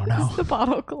check. Oh no! Is the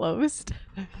bottle closed?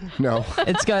 No.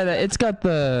 It's got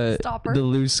the Stopper. the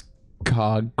loose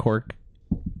cork.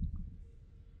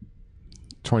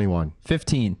 21.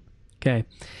 15. Okay.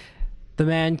 The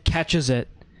man catches it.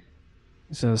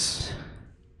 He says,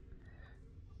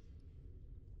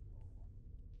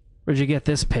 "Where'd you get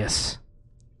this piss?"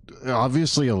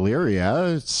 Obviously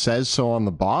Illyria. It says so on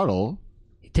the bottle.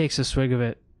 He takes a swig of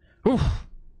it. Oof.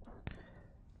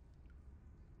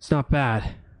 It's not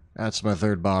bad. That's my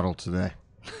third bottle today.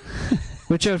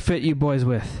 Which outfit you boys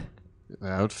with? The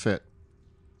outfit.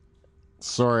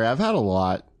 Sorry, I've had a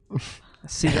lot. I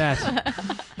see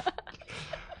that.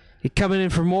 You coming in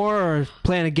for more or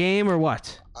playing a game or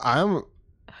what? I'm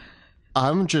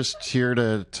just here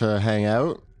to hang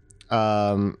out.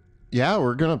 Yeah,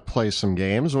 we're gonna play some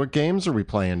games. What games are we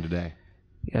playing today?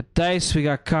 We got dice, we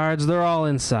got cards, they're all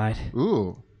inside.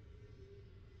 Ooh.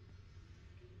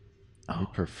 I'm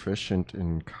proficient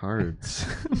in cards.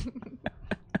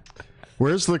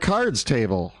 Where's the cards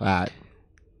table at?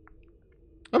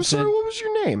 I'm sorry, what was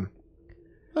your name?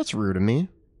 That's rude of me.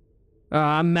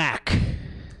 I'm Mac.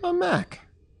 I'm Mac.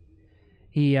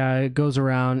 He goes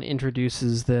around,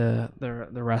 introduces the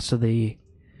rest of the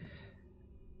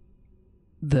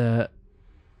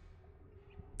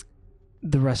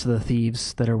rest of the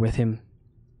thieves that are with him,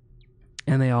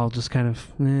 and they all just kind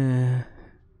of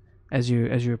as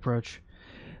you approach.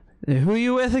 Who are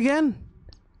you with again?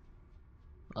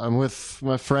 I'm with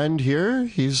my friend here.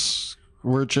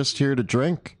 We're just here to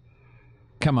drink.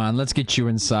 Come on, let's get you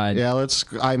inside. Yeah,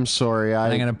 I'm sorry.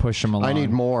 I'm going to push him along. I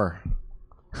need more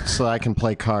so I can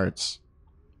play cards.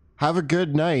 Have a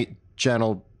good night,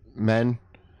 gentlemen,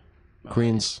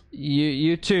 queens.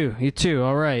 You too.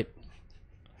 All right.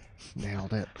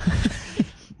 Nailed it.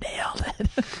 Nailed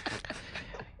it.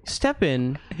 Step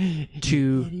in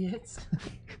to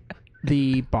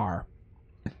the bar.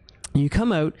 You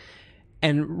come out,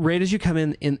 and right as you come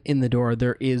in the door,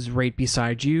 there is right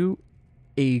beside you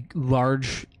a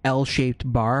large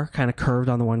L-shaped bar, kind of curved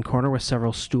on the one corner with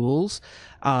several stools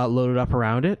loaded up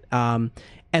around it. And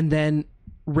then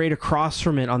right across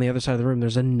from it on the other side of the room,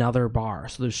 there's another bar.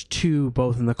 So there's two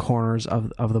both in the corners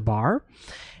of the bar.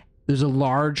 There's a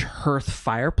large hearth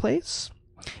fireplace,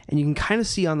 and you can kind of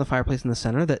see on the fireplace in the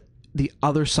center that the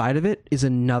other side of it is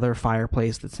another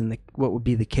fireplace that's in what would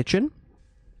be the kitchen.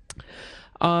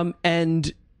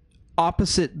 And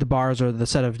opposite the bars are the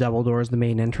set of double doors, the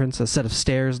main entrance, a set of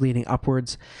stairs leading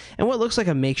upwards, and what looks like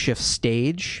a makeshift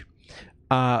stage,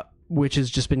 which has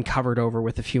just been covered over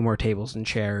with a few more tables and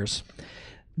chairs.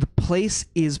 The place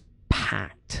is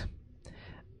packed.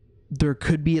 There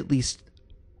could be at least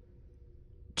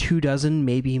 24,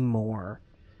 maybe more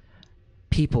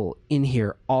people in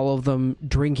here, all of them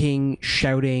drinking,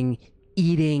 shouting,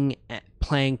 eating,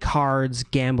 playing cards,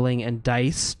 gambling, and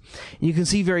dice. And you can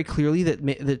see very clearly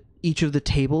that each of the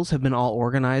tables have been all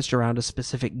organized around a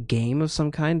specific game of some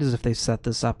kind, as if they set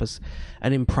this up as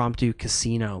an impromptu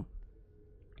casino.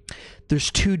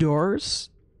 There's two doors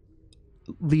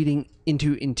leading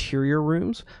into interior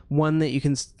rooms. One that you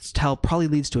can tell probably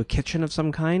leads to a kitchen of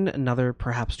some kind, another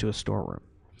perhaps to a storeroom.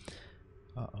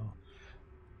 Uh-oh.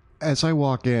 As I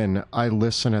walk in, I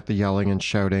listen at the yelling and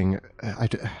shouting.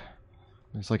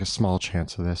 There's like a small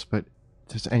chance of this, but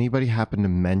does anybody happen to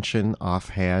mention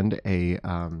offhand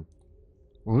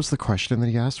what was the question that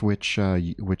he asked? Which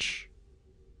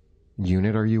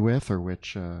unit are you with, or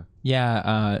which?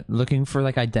 Looking for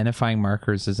like identifying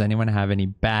markers. Does anyone have any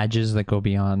badges that go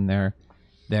beyond their?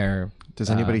 Does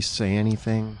anybody say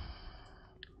anything?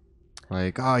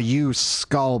 Like, oh, you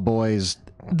skull boys,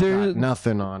 got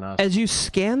nothing on us. As you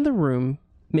scan the room,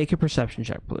 make a perception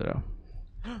check, Pluto.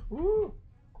 Ooh.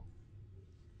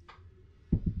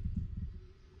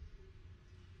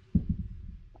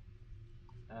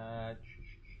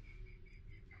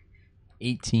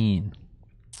 18.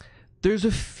 There's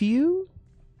a few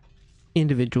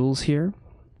individuals here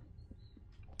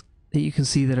that you can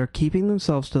see that are keeping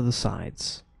themselves to the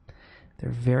sides. They're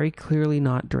very clearly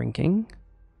not drinking,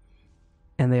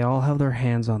 and they all have their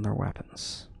hands on their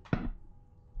weapons.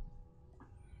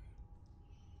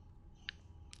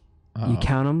 You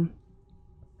count them,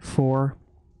 4,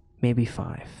 maybe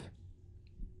 5.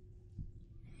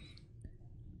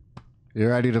 You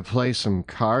ready to play some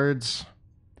cards?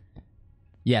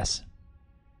 Yes.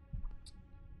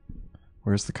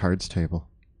 Where's the cards table?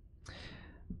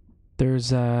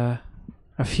 There's a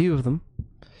few of them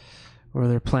where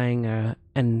they're playing a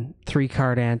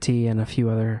 3-card ante and a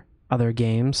few other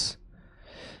games.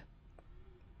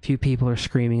 Few people are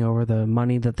screaming over the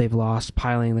money that they've lost,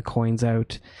 piling the coins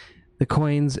out. The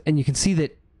coins, and you can see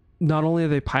that not only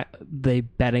are they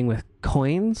betting with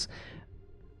coins,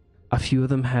 a few of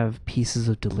them have pieces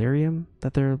of delirium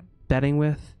that they're betting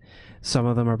with. Some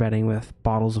of them are betting with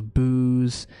bottles of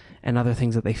booze and other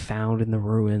things that they found in the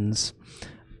ruins.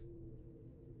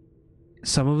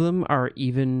 Some of them are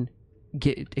even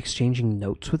exchanging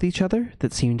notes with each other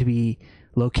that seem to be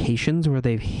locations where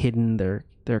they've hidden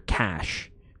their cash.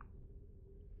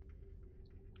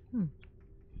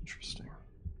 Interesting.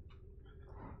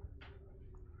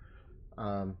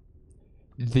 It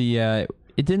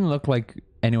didn't look like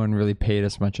anyone really paid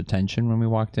us much attention when we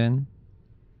walked in?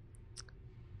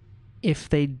 If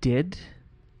they did,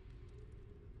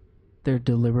 they're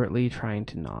deliberately trying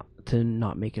to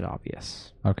not make it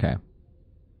obvious. Okay.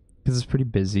 Because it's pretty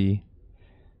busy.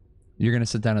 You're going to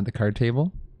sit down at the card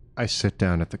table? I sit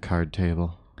down at the card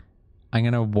table. I'm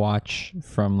going to watch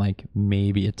from like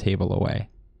maybe a table away.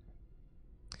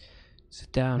 Sit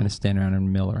I'm down. going to stand around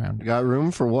and mill around. You got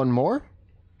room for one more?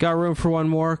 Got room for one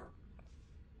more.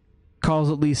 Calls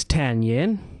at least 10. You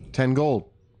in? 10 gold.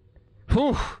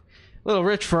 Whew. A little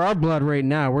rich for our blood right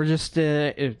now. We're just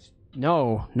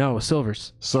no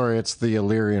silvers. Sorry, it's the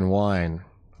Illyrian wine.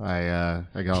 I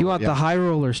got. If you want the high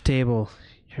rollers table,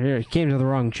 you came to the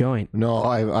wrong joint. No,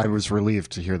 I was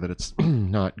relieved to hear that it's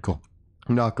not gold.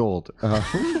 Not gold.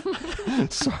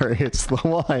 Sorry, it's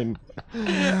the wine.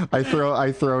 I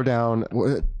throw down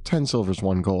 10 silvers,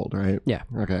 1 gold, right? Yeah.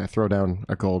 Okay, I throw down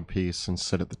a gold piece and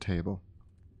sit at the table.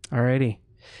 Alrighty.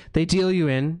 They deal you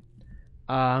in.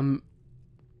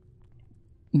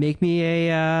 Make me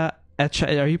a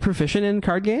are you proficient in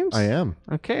card games? I am.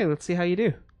 Okay, let's see how you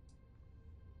do.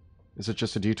 Is it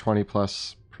just a D20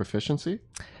 plus proficiency?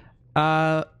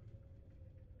 Yeah,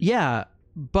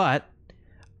 but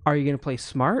are you going to play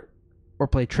smart or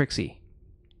play tricksy?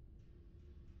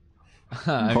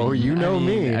 You know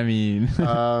me. I mean,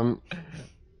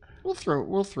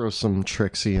 We'll throw some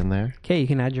tricksy in there. Okay, you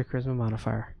can add your charisma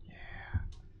modifier.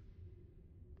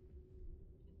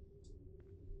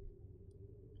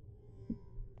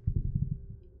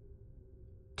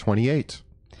 28.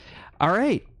 All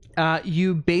right.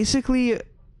 You basically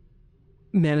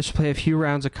managed to play a few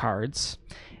rounds of cards,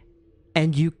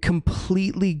 and you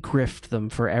completely grift them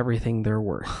for everything they're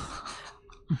worth.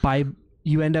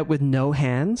 You end up with no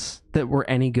hands that were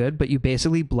any good, but you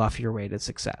basically bluff your way to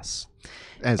success.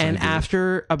 And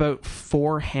after about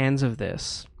 4 hands of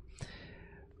this,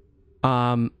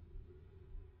 one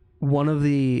of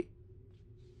the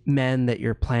men that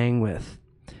you're playing with,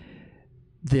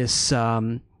 this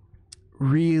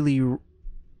really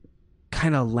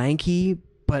kind of lanky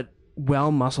but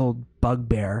well-muscled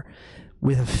bugbear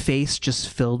with a face just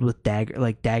filled with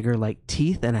dagger-like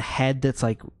teeth and a head that's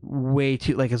like way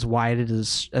too like as wide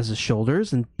as his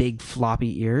shoulders and big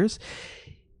floppy ears,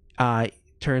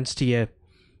 turns to you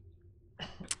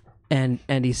and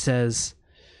he says,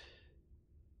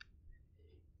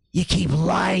 "You keep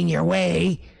lying your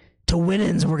way to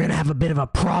winnings, we're gonna have a bit of a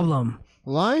problem."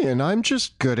 Lion, I'm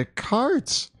just good at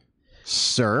cards,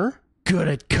 sir. Good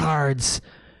at cards,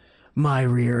 my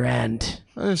rear end.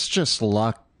 It's just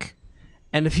luck.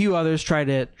 And a few others try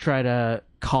to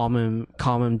calm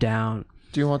him down.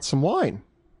 Do you want some wine?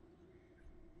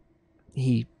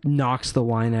 He knocks the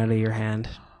wine out of your hand.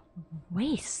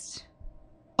 Waste.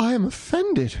 I am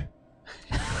offended.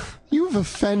 You've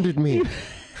offended me.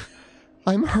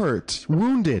 I'm hurt,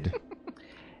 wounded.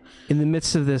 In the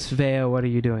midst of this, Vea, what are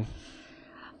you doing?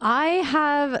 I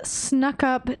have snuck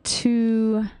up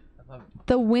to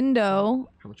the window.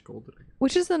 How much gold did I get?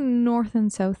 Which is the north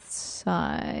and south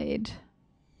side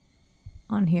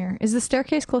on here? Is the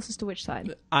staircase closest to which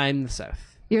side? I'm the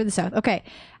south. You're the south. Okay.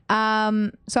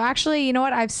 So actually, you know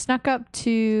what? I've snuck up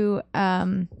to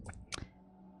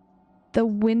the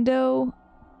window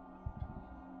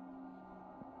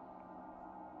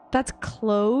that's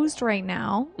closed right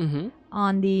now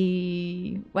on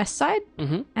the west side.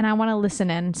 Mm-hmm. And I want to listen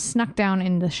in, snuck down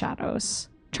in the shadows,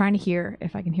 trying to hear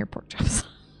if I can hear pork chops.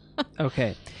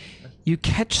 Okay. You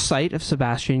catch sight of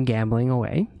Sebastian gambling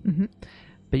away,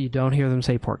 but you don't hear them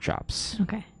say pork chops.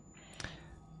 Okay.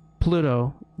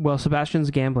 Pluto, while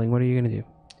Sebastian's gambling, what are you going to do?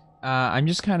 I'm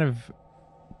just kind of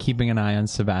keeping an eye on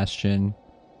Sebastian.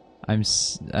 I'm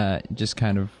just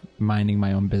kind of minding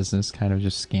my own business, kind of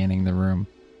just scanning the room.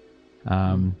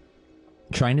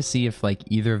 Trying to see if like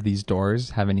either of these doors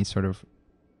have any sort of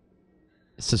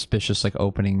suspicious like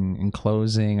opening and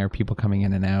closing, or people coming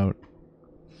in and out.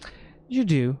 You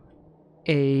do.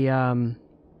 A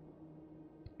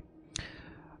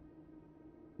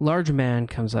large man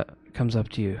comes up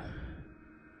to you.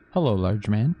 Hello, large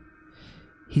man.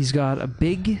 He's got a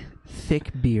big,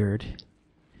 thick beard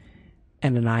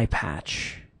and an eye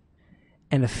patch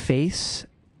and a face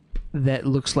that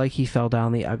looks like he fell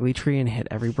down the ugly tree and hit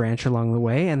every branch along the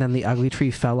way, and then the ugly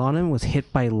tree fell on him, was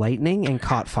hit by lightning, and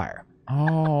caught fire.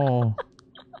 Oh,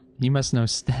 you must know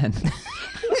Sten.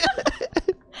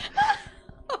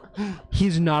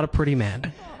 He's not a pretty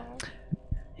man.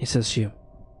 He says to you,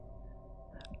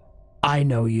 "I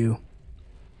know you."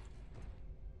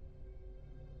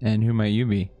 And who might you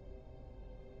be?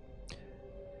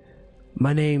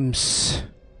 "My name's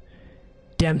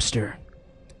Dempster.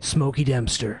 Smokey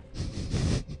Dempster."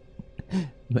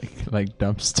 like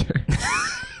dumpster.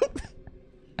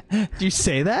 Do you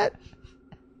say that?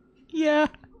 Yeah.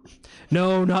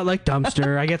 No, not like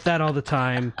dumpster. I get that all the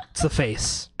time. It's the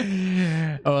face.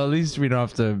 Oh, at least we don't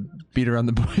have to beat around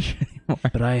the bush anymore.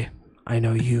 But I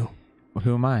know you.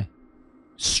 Who am I?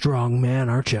 Strong man,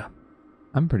 aren't you?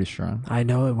 I'm pretty strong. I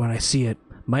know it when I see it.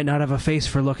 Might not have a face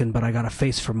for looking, but I got a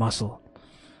face for muscle.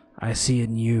 I see it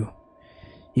in you.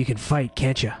 You can fight,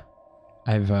 can't you?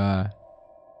 I've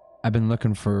been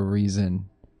looking for a reason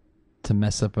to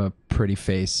mess up a pretty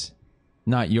face.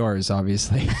 Not yours,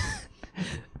 obviously.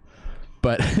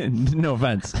 But no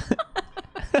offense.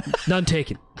 None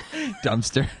taken.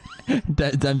 Dumpster.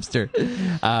 Dumpster.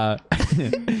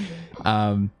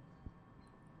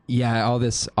 Yeah,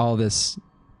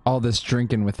 all this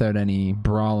drinking without any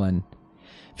brawling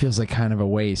feels like kind of a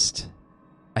waste.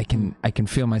 I can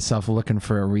feel myself looking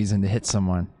for a reason to hit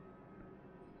someone.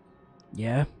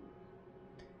 Yeah?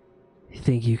 You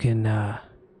think you can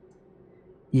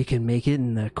make it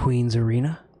in the Queen's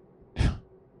Arena?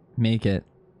 Make it.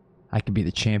 I could be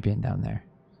the champion down there.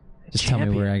 Just tell me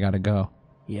where I gotta go.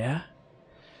 Yeah?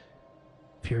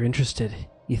 If you're interested,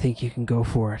 you think you can go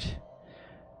for it.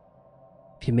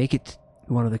 If you make it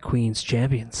one of the Queen's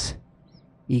champions,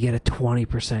 you get a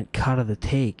 20% cut of the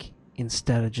take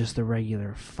instead of just the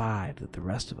regular 5 that the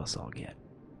rest of us all get.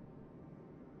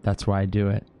 That's why I do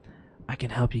it. I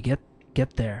can help you get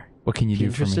there. What can you do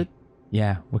for interested? me?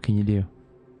 Yeah, what can you do?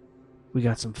 We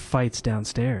got some fights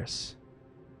downstairs.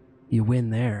 You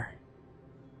win there.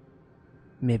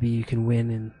 Maybe you can win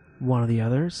in one of the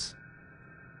others.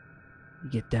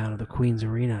 You get down to the Queen's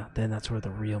Arena, then that's where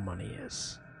the real money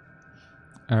is.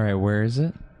 All right, where is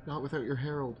it? Not without your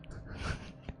herald.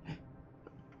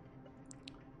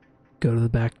 Go to the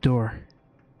back door.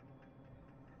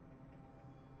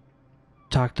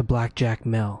 Talk to Blackjack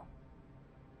Mel.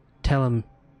 Tell him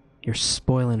you're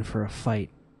spoiling for a fight.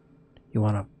 You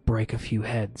want to break a few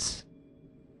heads.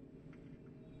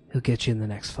 He'll get you in the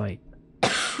next fight.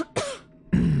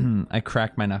 I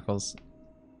crack my knuckles.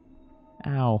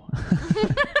 Ow.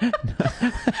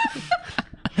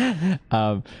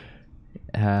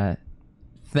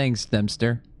 Thanks,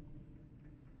 Dempster.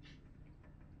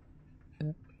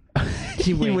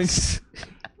 He winks.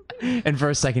 And for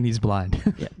a second, he's blind.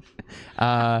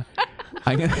 Yeah.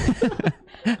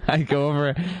 I go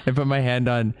over and put my hand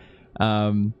on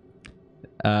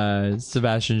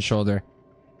Sebastian's shoulder.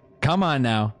 Come on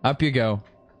now, up you go.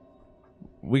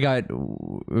 We got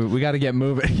to get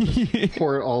moving.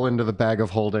 Pour it all into the bag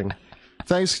of holding.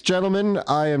 Thanks, gentlemen.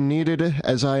 I am needed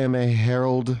as I am a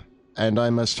herald, and I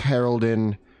must herald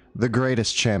in the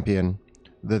greatest champion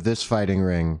that this fighting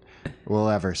ring will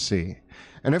ever see.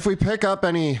 And if we pick up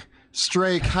any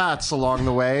stray cats along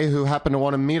the way who happen to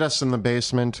want to meet us in the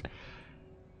basement,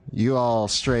 you all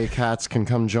stray cats can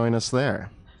come join us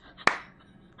there.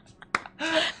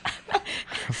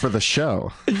 For the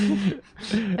show.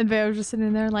 And Veo was just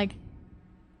sitting there like,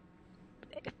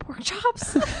 pork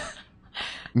chops.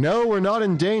 No, we're not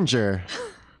in danger.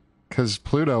 Because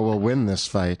Pluto will win this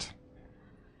fight.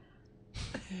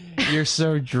 You're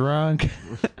so drunk.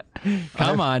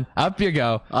 Come on, up you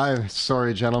go. I'm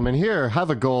sorry, gentlemen. Here, have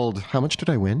a gold. How much did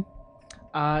I win?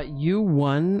 You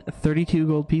won 32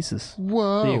 gold pieces.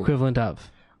 Whoa. The equivalent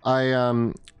of.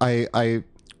 I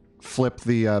flipped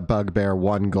the bugbear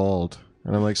 1 gold.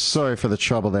 And I'm like, sorry for the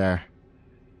trouble there.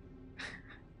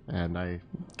 And I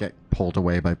get pulled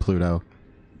away by Pluto.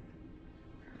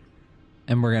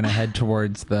 And we're gonna head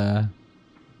towards the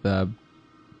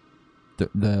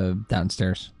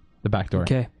downstairs, the back door.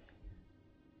 Okay.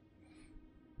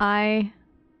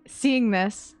 Seeing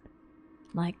this,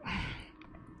 like,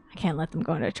 I can't let them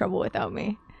go into trouble without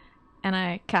me. And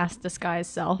I cast Disguise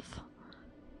Self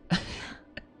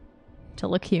to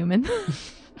look human.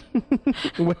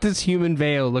 What does human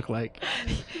Veo look like?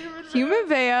 Human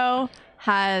Veo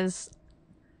has...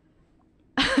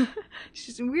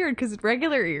 She's weird because it's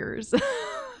regular ears.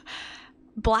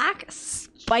 Black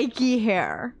spiky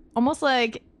hair. Almost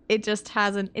like it just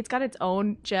hasn't... It's got its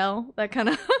own gel that kind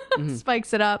of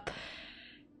spikes it up.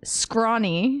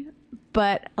 Scrawny,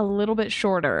 but a little bit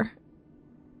shorter.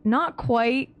 Not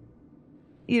quite,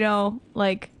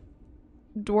 like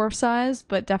dwarf size,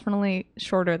 but definitely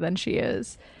shorter than she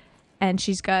is. And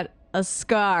she's got a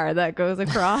scar that goes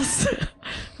across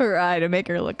her eye to make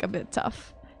her look a bit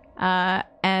tough.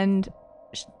 And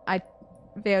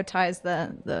Veo ties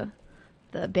the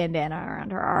bandana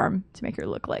around her arm to make her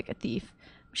look like a thief.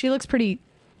 She looks pretty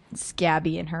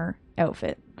scabby in her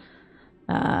outfit.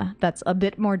 That's a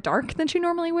bit more dark than she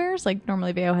normally wears. Like,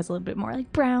 normally Veo has a little bit more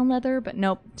like brown leather, but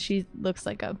nope, she looks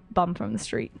like a bum from the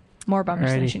street. More bums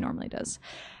than she normally does.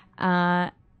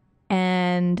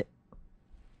 and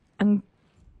I'm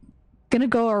gonna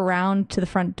go around to the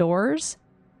front doors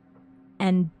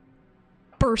and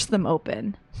burst them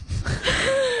open.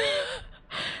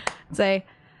 Say,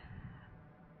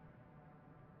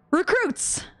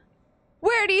 recruits,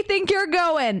 where do you think you're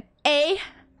going? Eh?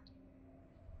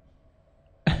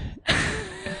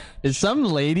 Is some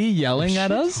lady yelling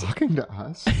at us? Talking to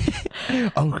us?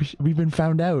 Oh, we've been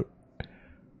found out.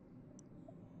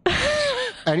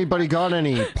 Anybody got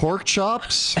any pork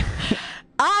chops?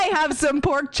 I have some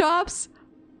pork chops.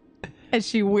 And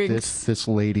she winks. This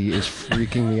lady is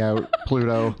freaking me out,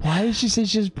 Pluto. Why did she say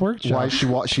she has pork chops?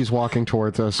 Why is she's walking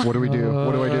towards us? What do we do?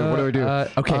 What do I do? What do I do?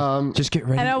 Okay, just get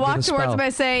ready. And I with walk a towards spell. him and I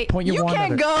say, Point your you wand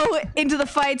can't at go into the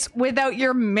fights without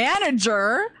your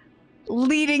manager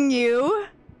leading you.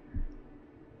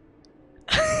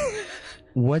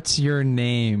 What's your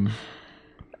name?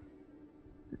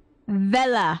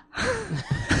 Vela.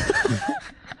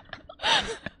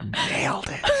 Nailed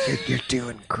it. You're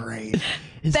doing great.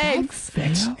 Is Thanks.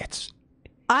 That It's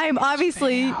I'm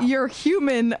obviously your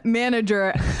human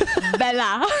manager,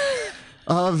 Vela.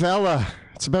 Vela.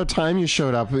 It's about time you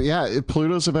showed up. Yeah,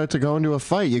 Pluto's about to go into a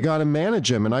fight. You got to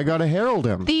manage him, and I got to herald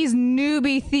him. These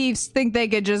newbie thieves think they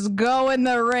could just go in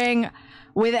the ring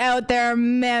without their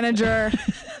manager.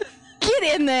 Get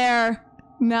in there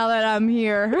now that I'm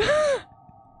here.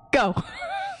 Go.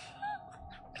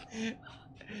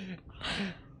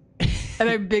 And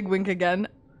I big wink again.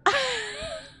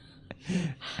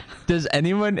 is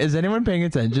anyone paying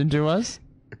attention to us?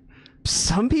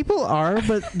 Some people are,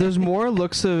 but there's more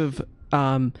looks of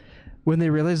when they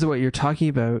realize that what you're talking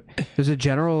about. There's a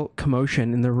general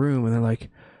commotion in the room, and they're like,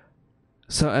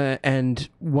 so. And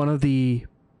one of the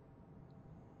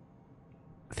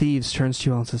thieves turns to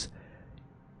you all and says,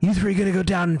 "You three gonna go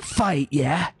down and fight,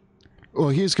 yeah?" Well,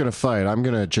 he's going to fight. I'm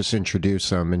going to just introduce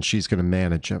him, and she's going to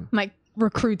manage him. My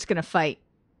recruit's gonna fight.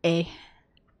 Eh?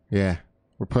 Yeah.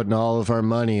 We're putting all of our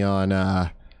money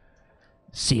on,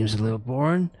 Seems a little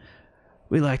boring.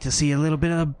 We like to see a little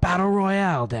bit of a battle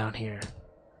royale down here.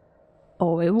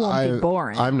 Oh, it won't be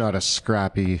boring. I'm not a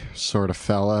scrappy sort of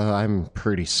fella. I'm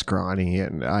pretty scrawny,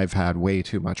 and I've had way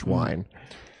too much wine.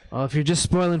 Well, if you're just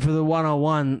spoiling for the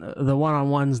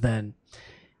one-on-ones, then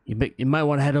you might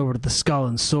want to head over to the Skull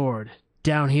and Sword.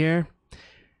 Down here,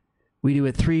 we do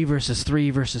it 3 versus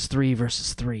 3 versus 3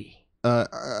 versus 3.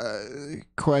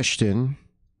 Question.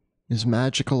 Is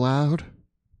magic allowed?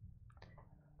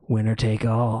 Winner take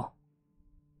all.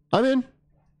 I'm in.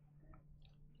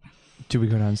 Do we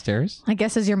go downstairs? I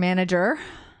guess as your manager,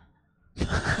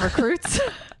 recruits,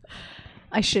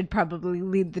 I should probably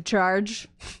lead the charge.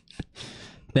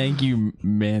 Thank you,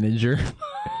 manager.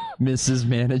 Mrs.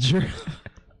 Manager.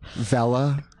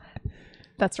 Vela.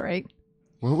 That's right.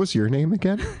 What was your name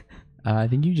again? I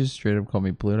think you just straight up called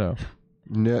me Pluto.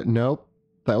 Nope.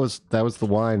 That was the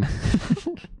wine.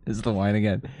 This is the wine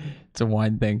again. It's a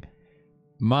wine thing.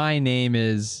 My name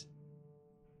is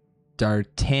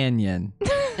D'Artagnan.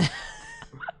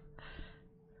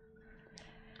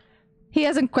 He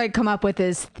hasn't quite come up with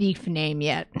his thief name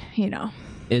yet, you know.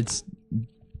 It's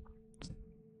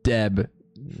Deb.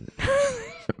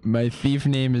 My thief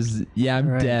name is I'm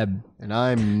Right. Deb. And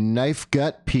I'm Knife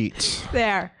Gut Pete.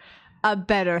 There. A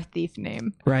better thief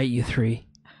name. Right, you three.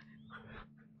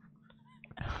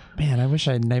 Man, I wish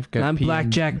I had knife gut. I'm Pete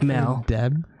Blackjack and Mel.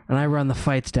 Deb. And I run the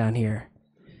fights down here.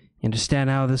 You understand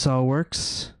how this all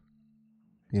works?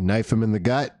 You knife him in the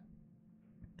gut,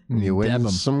 and you Deb win 'em.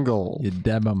 some gold. You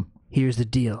Deb 'em. Here's the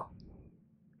deal.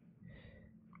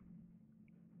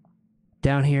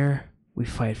 Down here, we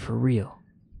fight for real.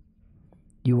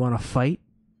 You want to fight?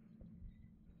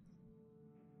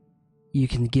 You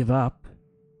can give up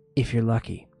if you're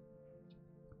lucky.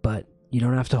 But you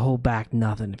don't have to hold back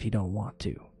nothing if you don't want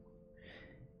to.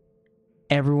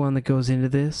 Everyone that goes into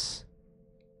this,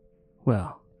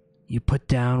 well, you put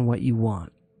down what you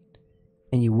want.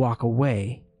 And you walk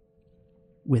away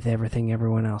with everything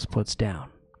everyone else puts down.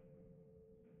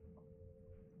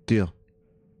 Deal.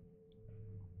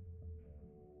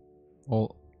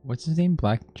 Well, what's his name?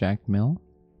 Blackjack Mill?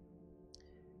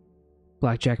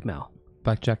 Blackjack Mel.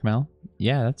 Blackjack Mel?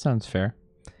 Yeah, that sounds fair.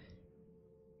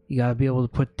 You gotta be able to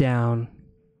put down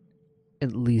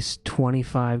at least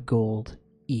 25 gold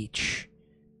each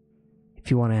if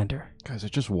you want to enter. Guys, I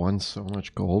just won so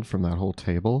much gold from that whole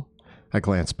table. I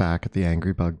glance back at the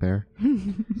angry bugbear.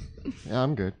 Yeah,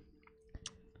 I'm good.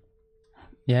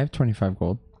 Yeah, I have 25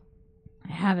 gold.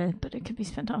 I have it, but it could be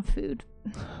spent on food.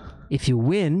 If you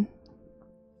win,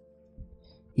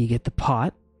 you get the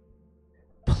pot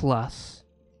plus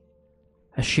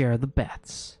a share of the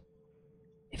bets.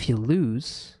 If you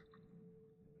lose,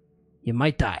 you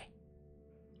might die.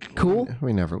 Cool.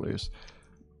 We never lose.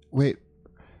 Wait.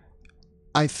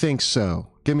 I think so.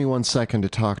 Give me 1 second to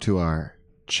talk to our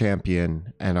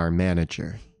champion and our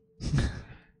manager.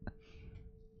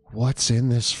 What's in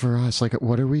this for us? Like,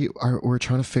 what are we're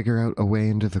trying to figure out a way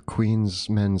into the Queen's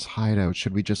men's hideout.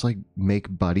 Should we just, like,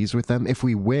 make buddies with them? If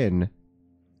we win...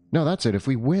 No, that's it. If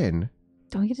we win...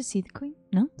 Don't we get to see the queen?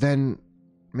 No? Then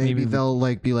maybe they'll,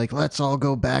 like, be like, let's all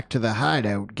go back to the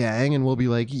hideout, gang. And we'll be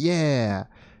like, yeah.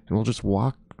 And we'll just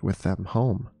walk with them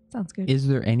home. Sounds good. Is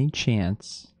there any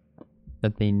chance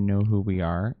that they know who we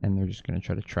are and they're just going to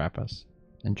try to trap us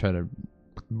and try to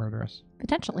murder us?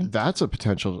 Potentially. That's a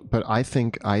potential, but I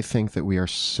think that we are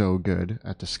so good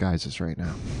at disguises right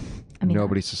now. I mean,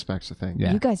 nobody suspects a thing.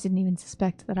 Yeah. You guys didn't even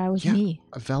suspect that I was me.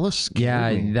 Vela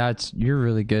scared me. You're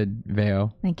really good,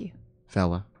 Veo. Thank you.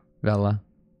 Vela.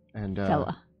 And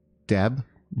Fella. Deb.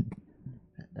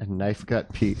 And Knife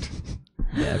Gut Pete.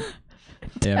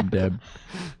 Deb.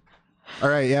 All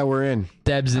right, yeah, we're in.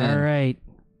 Deb's in. All right.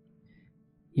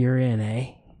 You're in,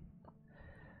 eh?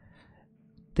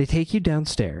 They take you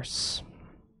downstairs.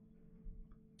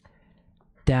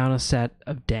 Down a set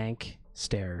of dank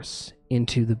stairs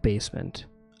into the basement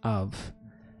of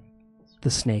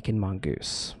the Snake and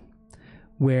Mongoose,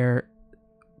 where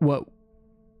what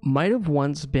might have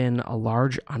once been a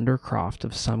large undercroft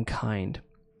of some kind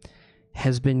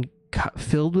has been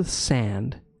filled with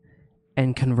sand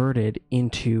and converted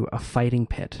into a fighting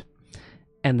pit.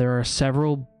 And there are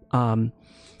several...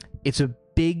 it's a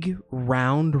big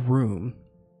round room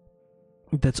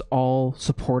that's all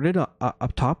supported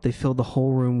up top. They fill the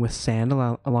whole room with sand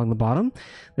along the bottom.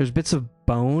 There's bits of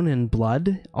bone and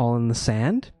blood all in the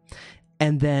sand.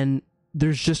 And then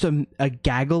there's just a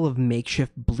gaggle of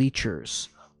makeshift bleachers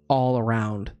all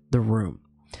around the room.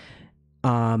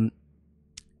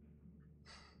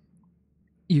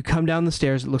 You come down the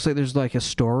stairs. It looks like there's like a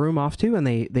storeroom off to, and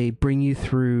they bring you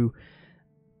through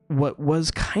what was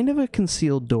kind of a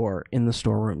concealed door in the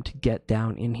storeroom to get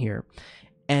down in here.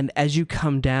 And as you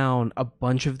come down, a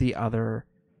bunch of the other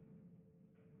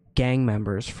gang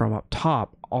members from up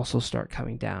top also start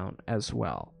coming down as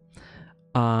well.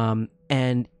 And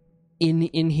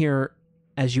in here,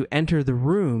 as you enter the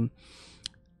room,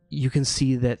 you can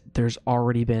see that there's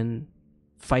already been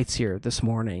fights here this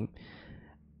morning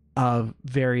of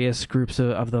various groups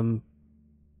of them.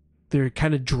 They're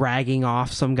kind of dragging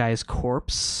off some guy's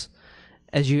corpse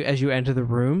as you enter the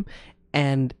room,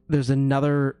 and there's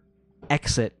another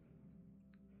exit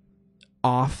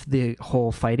off the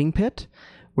whole fighting pit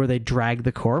where they drag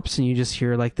the corpse, and you just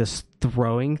hear like this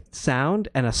throwing sound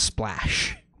and a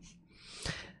splash.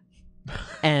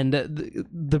 And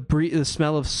the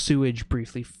smell of sewage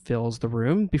briefly fills the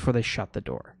room before they shut the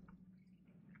door.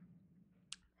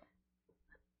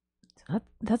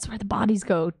 That's where the bodies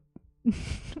go.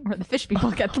 Where the fish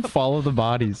people get them. Follow the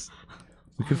bodies.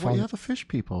 We could Why the fish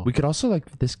people? We could also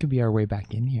this could be our way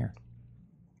back in here.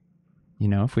 You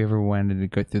know, if we ever wanted to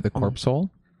go through the corpse hole.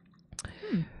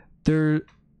 There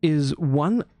is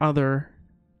one other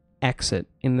exit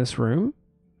in this room.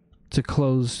 It's a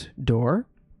closed door.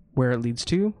 Where it leads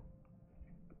to,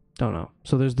 don't know.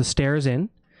 So there's the stairs in.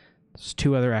 There's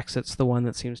two other exits. The one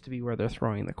that seems to be where they're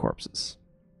throwing the corpses.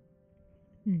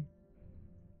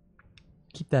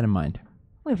 Keep that in mind.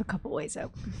 We have a couple ways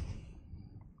out.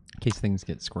 In case things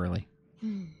get squirrely.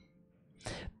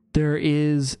 There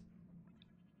is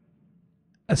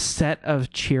a set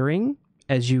of cheering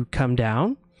as you come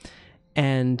down,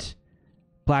 and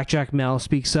Blackjack Mel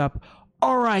speaks up.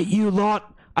 All right, you lot.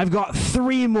 I've got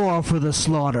 3 more for the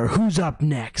slaughter. Who's up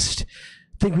next?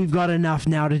 Think we've got enough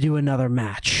now to do another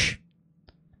match.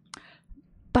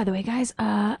 By the way, guys,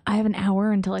 I have an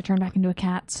hour until I turn back into a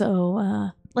cat,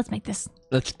 so let's make this.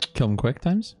 Let's kill them quick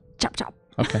times. Chop, chop.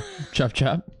 Okay. Chop,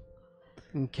 chop.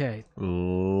 Okay.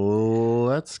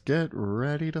 Let's get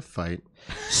ready to fight.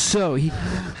 So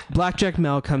Blackjack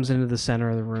Mel comes into the center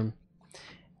of the room,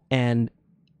 and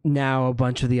now a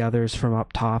bunch of the others from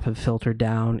up top have filtered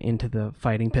down into the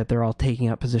fighting pit. They're all taking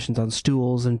up positions on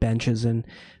stools and benches and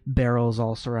barrels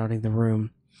all surrounding the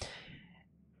room.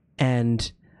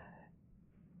 And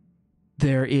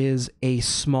there is a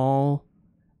small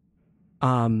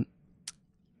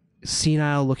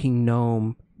senile-looking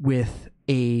gnome with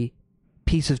a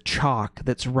piece of chalk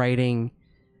that's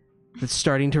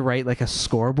starting to write like a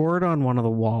scoreboard on one of the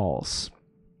walls.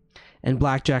 And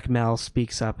Blackjack Mel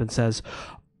speaks up and says,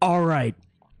 all right,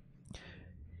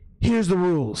 here's the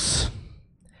rules.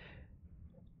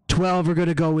 12 are going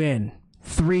to go in.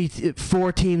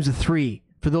 4 teams of 3.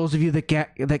 For those of you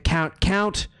that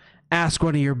count, ask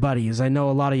one of your buddies. I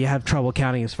know a lot of you have trouble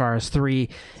counting as far as 3.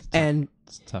 And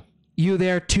it's tough. You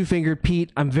there, Two-Fingered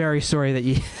Pete. I'm very sorry that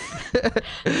you...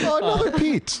 Oh, another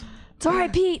Pete. It's all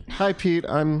right, Pete. Hi, Pete.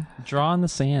 Draw in the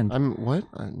sand. I'm what?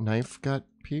 Knife Gut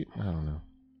Pete? I don't know.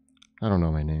 I don't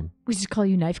know my name. We just call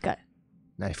you Knife Gut.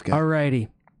 Knife Gut. Alrighty.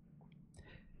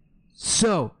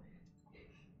 So,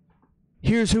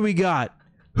 here's who we got.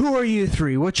 Who are you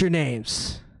three? What's your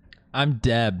names? I'm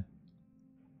Deb.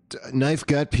 Knife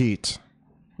Gut Pete.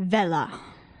 Vela.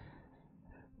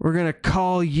 We're going to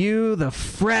call you the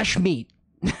Fresh Meat.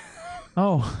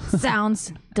 Oh,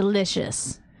 Sounds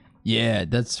delicious. yeah,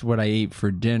 that's what I ate for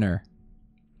dinner.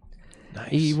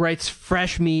 He writes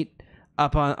Fresh Meat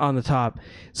up on the top.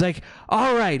 It's like,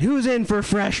 all right, who's in for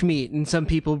Fresh Meat? And some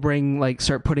people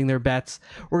start putting their bets.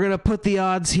 We're going to put the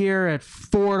odds here at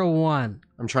 4-1.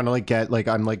 I'm trying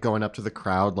to I'm going up to the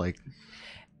crowd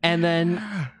And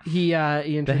then he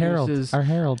introduces Our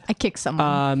Herald. I kick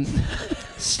someone.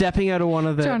 stepping out of one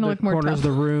of the Trying to look more corners of tough.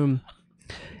 the room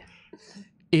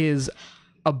is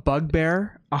a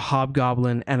bugbear, a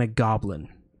hobgoblin, and a goblin.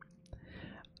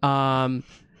 Uh-oh.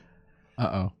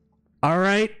 All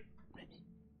right,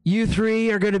 you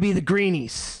three are going to be the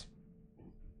greenies.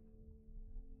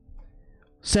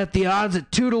 Set the odds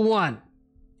at 2-1.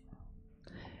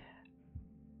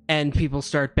 And people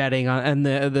start betting on, and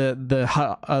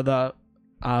the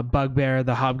bugbear,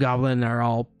 the hobgoblin are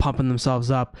all pumping themselves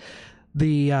up.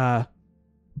 The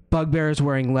bugbear is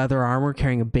wearing leather armor,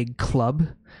 carrying a big club.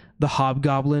 The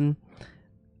hobgoblin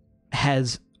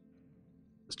has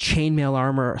chainmail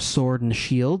armor, a sword, and a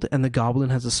shield, and the goblin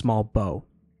has a small bow.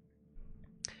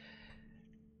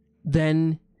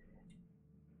 Then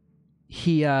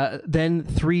three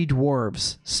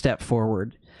dwarves step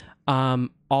forward, all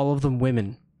of them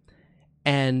women,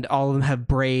 and all of them have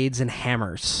braids and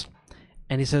hammers.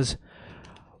 And he says,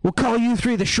 "We'll call you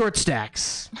three the short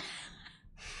stacks."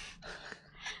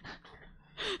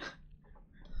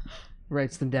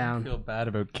 Writes them I down. feel bad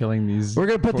about killing these. We're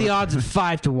gonna put the odds at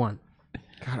 5-1.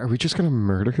 God, are we just gonna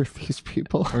murder these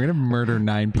people? We're gonna murder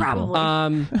 9 people.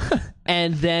 Probably.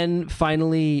 And then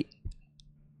finally,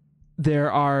 there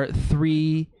are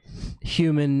three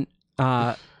human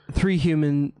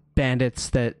bandits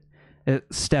that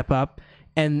step up,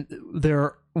 and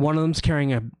one of them's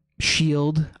carrying a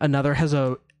shield, another has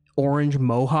a orange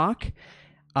mohawk,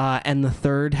 and the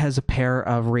third has a pair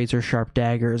of razor sharp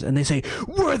daggers, and they say,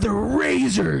 "We're the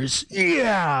Razors,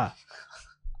 yeah!"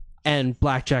 And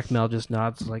Blackjack Mel just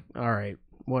nods like, all right,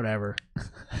 whatever.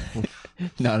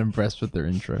 Not impressed with their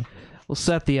intro. We'll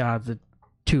set the odds at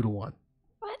 2-1.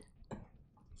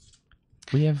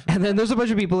 We have And then there's a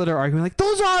bunch of people that are arguing like,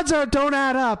 those odds don't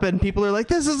add up, and people are like,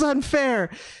 this is unfair.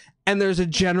 And there's a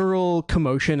general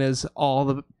commotion as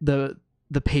all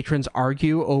the patrons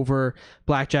argue over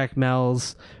Blackjack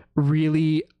Mel's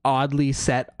really oddly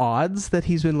set odds that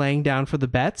he's been laying down for the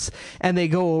bets, and they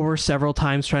go over several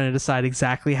times trying to decide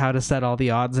exactly how to set all the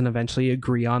odds and eventually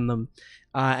agree on them,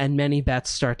 and many bets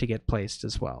start to get placed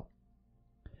as well.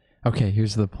 Okay,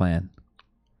 here's the plan.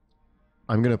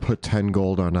 I'm gonna put 10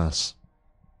 gold on us.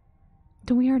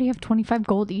 Do we already have 25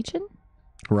 gold each in?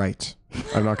 Right.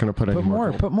 I'm not gonna put any Put more. more.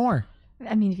 gold. Put more.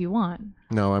 I mean, if you want.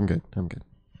 No, I'm good.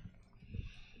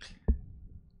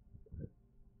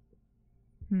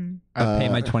 I pay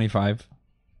my 25.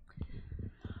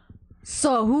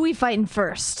 So, who we fighting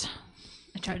first?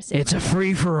 I try to say It's a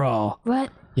free-for-all.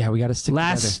 What? Yeah, we got to stick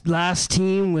Last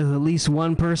team with at least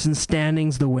one person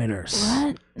standing's the winners.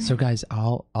 What? together. So, guys,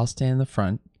 I'll stand in the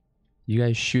front. You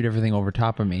guys shoot everything over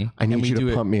top of me. I need and we you do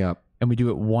to it, pump me up. And we do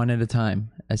it one at a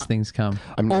time as things come.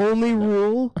 Only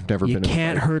rule, I've never you been in a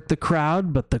can't fight. hurt the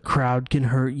crowd, but the crowd can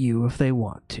hurt you if they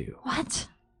want to. What?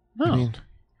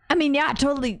 I mean, Yeah,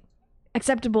 totally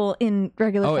acceptable in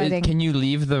regular fighting. Can you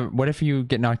leave the... What if you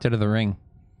get knocked out of the ring?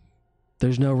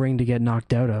 There's no ring to get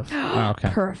knocked out of. Oh, okay.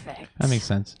 Perfect. That makes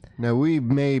sense. now we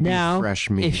may be Now, fresh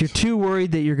meat. if you're too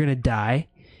worried that you're going to die,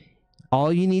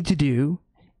 all you need to do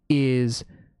is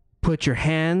put your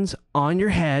hands on your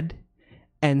head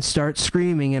and start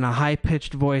screaming in a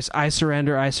high-pitched voice, I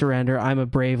surrender, I'm a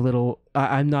brave little...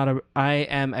 I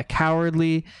am a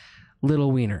cowardly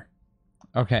little wiener.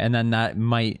 Okay, and then that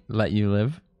might let you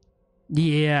live?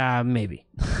 Yeah, maybe.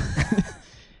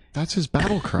 That's his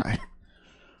battle cry.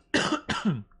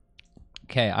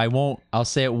 Okay, I'll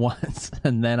say it once,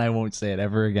 and then I won't say it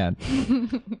ever again.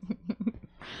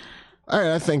 All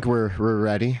right, I think we're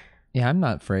ready. Yeah, I'm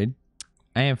not afraid.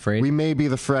 I am afraid. We may be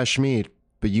the fresh meat,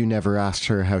 but you never asked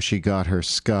her how she got her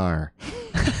scar.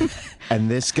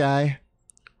 And this guy,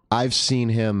 I've seen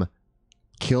him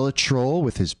kill a troll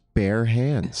with his bare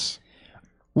hands.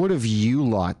 What have you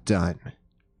lot done?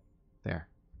 There.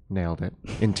 Nailed it.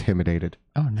 Intimidated.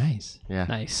 Oh, nice. Yeah.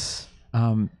 Nice.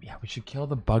 Yeah, we should kill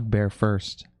the bugbear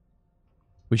first.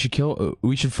 We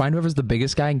should find whoever's the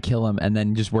biggest guy and kill him, and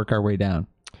then just work our way down.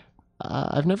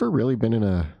 I've never really been in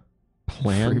a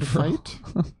planned fight,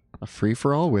 a free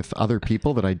for all with other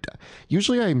people that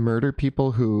usually I murder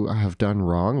people who have done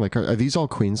wrong. Like, are these all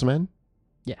Queensmen?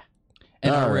 Yeah.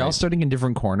 And are we all right. starting in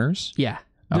different corners? Yeah.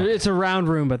 Oh. It's a round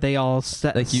room, but they all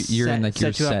set Like you're in like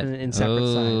your set you set. up in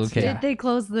separate sides. Okay. Yeah. Did they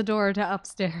close the door to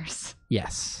upstairs?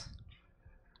 Yes.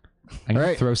 I'm gonna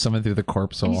Alright. throw someone through the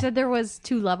corpse And hole. you said there was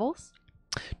 2 levels?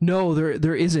 No,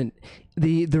 there isn't.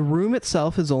 The room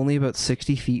itself is only about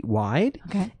 60 feet wide,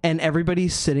 Okay. and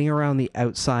everybody's sitting around the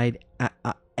outside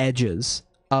edges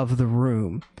of the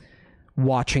room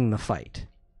watching the fight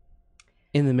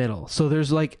in the middle. So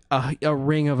there's like a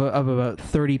ring of about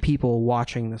 30 people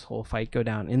watching this whole fight go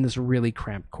down in this really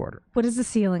cramped quarter. What does the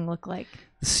ceiling look like?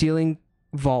 The ceiling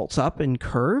vaults up and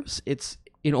curves. It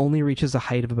only reaches a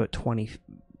height of about 20,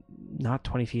 not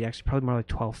 20 feet, actually probably more like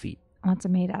 12 feet. What's it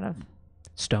made out of?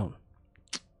 Stone.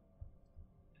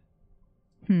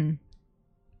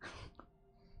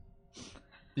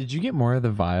 Did you get more of the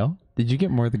vial? Did you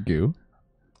get more of the goo?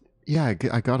 Yeah,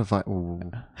 I got a fight. Ooh.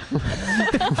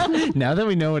 Now that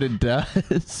we know what it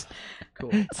does, Cool.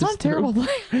 It's not a terrible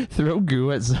plan. throw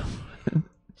goo at someone.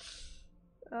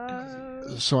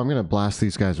 So I'm gonna blast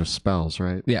these guys with spells,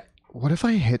 right? Yeah. What if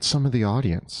I hit some of the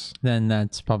audience? Then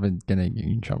that's probably gonna get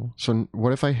you in trouble. So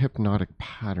what if I hypnotic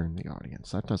pattern the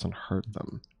audience? That doesn't hurt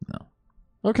them. No.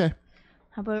 Okay.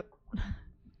 How about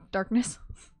darkness?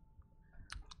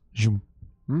 Zoom.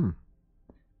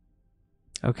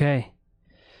 Okay.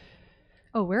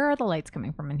 Oh, where are the lights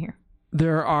coming from in here?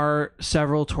 There are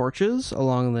several torches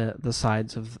along the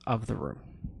sides of the room.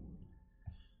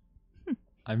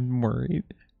 I'm worried.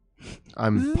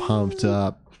 I'm pumped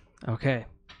up. Okay.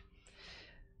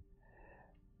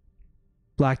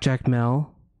 Blackjack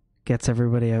Mel gets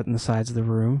everybody out in the sides of the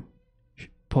room,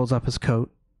 pulls up his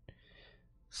coat,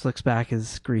 slicks back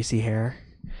his greasy hair,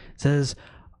 says,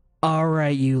 "All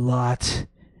right, you lot.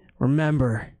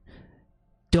 Remember,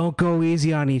 don't go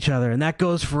easy on each other, and that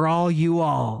goes for all you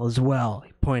all as well."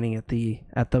 Pointing at the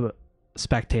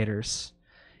spectators.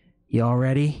 You all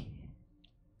ready?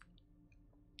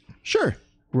 Sure.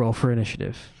 Roll for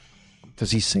initiative.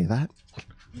 Does he say that?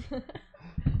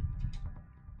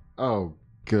 Oh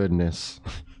goodness.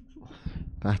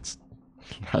 That's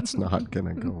not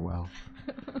gonna go well.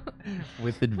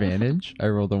 With advantage, I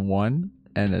rolled a 1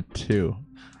 and a 2.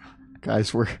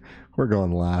 Guys, we're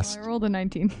going Well, last. I rolled a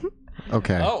 19.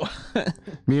 Okay. Oh,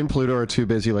 Me and Pluto are too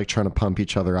busy like trying to pump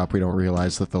each other up. We don't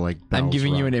realize that the like I'm bells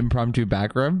giving you rung. an impromptu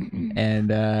back rub,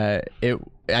 and I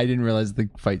didn't realize the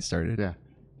fight started. Yeah.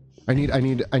 I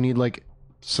need like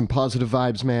some positive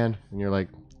vibes, man. And you're like,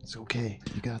 it's okay.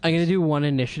 You got I'm going to do one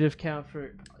initiative count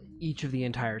for each of the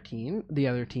entire team, the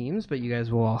other teams, but you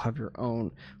guys will all have your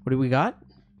own. What do we got?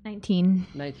 19.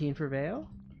 19 for Vale?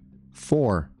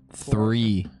 4.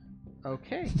 3.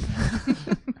 Okay.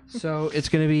 So it's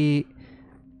going to be...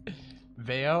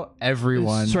 Veo,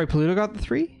 everyone. Sorry, Pluto got the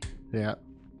 3? Yeah.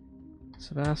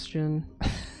 Sebastian.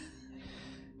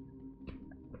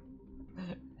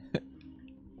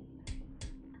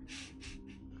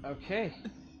 Okay.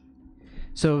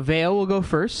 So Vale will go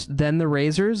first, then the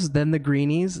Razors, then the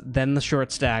Greenies, then the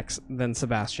Short Stacks, then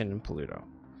Sebastian and Pluto.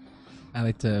 I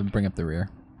like to bring up the rear.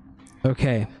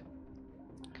 Okay.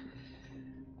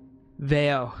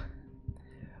 Vale,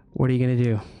 what are you going to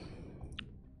do?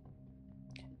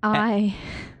 Sorry,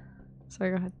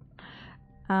 go ahead.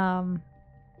 I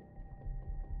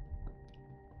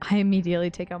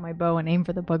immediately take out my bow and aim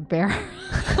for the bugbear.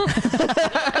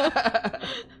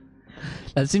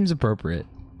 That seems appropriate.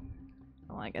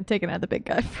 I'm like, I'm taking out the big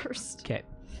guy first. Okay.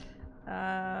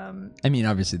 I mean,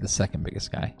 obviously the second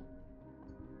biggest guy.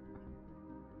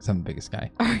 'Cause I'm the biggest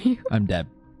guy. Are you? I'm Deb.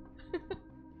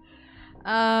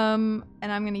 And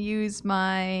I'm gonna use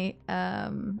my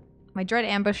my Dread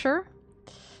Ambusher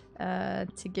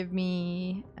to give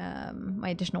me my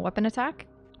additional weapon attack.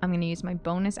 I'm gonna use my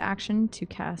bonus action to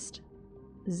cast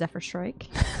Zephyr Strike.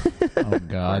 Oh Of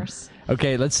God. course.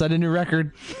 Okay, let's set a new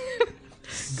record.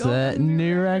 Set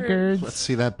new records. Let's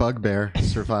see that bugbear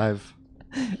survive.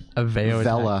 A Veo attack.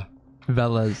 Vela.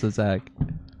 Vela's attack.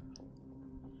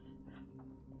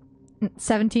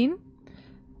 17.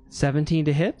 17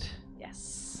 to hit?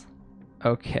 Yes.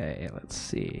 Okay, let's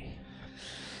see.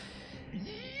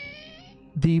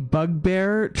 The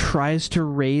bugbear tries to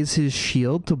raise his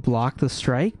shield to block the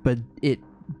strike, but it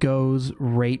goes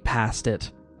right past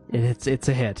it. It's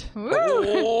a hit.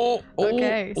 Woo!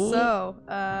 Okay, so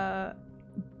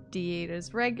D8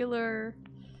 is regular,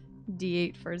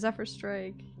 D8 for Zephyr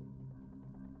Strike,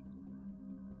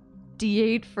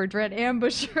 D8 for Dread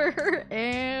Ambusher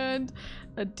and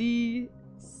a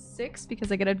D6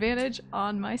 because I get advantage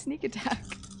on my sneak attack.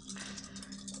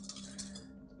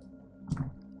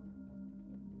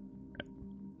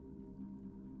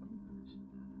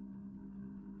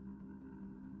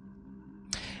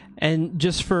 And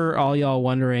just for all y'all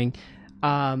wondering,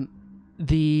 I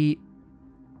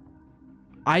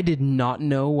did not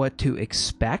know what to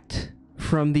expect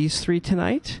from these three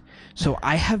tonight, so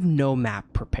I have no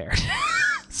map prepared.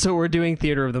 So we're doing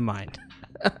Theater of the Mind.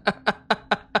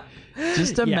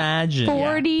 Just imagine.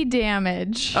 40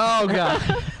 damage. Oh god.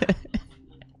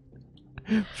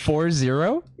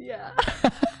 4-0? Yeah.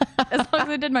 As long as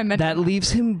I did my mental. That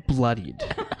leaves him bloodied,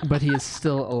 but he is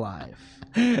still alive.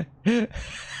 Do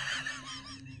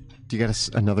you get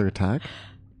another attack?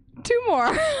 2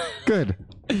 more. Good.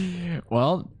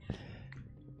 Well,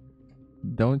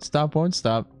 don't stop, won't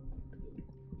stop.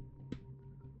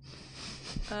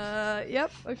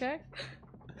 Yep, okay.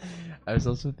 I was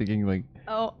also thinking like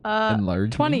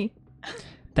Enlarge 20.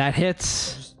 That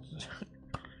hits.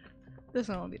 This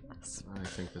one will be less. I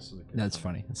think this is a good That's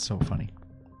funny. It's so funny.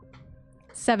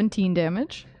 17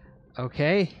 damage.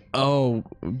 Okay. Oh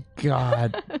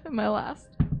God. My last.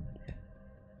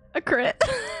 A crit.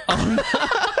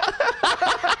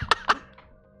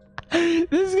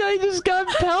 This guy just got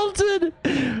pelted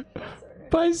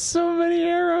by so many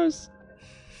arrows.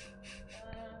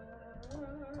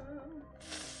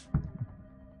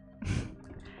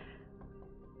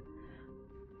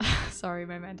 Sorry,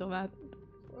 my mental math.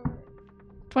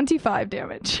 25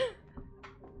 damage.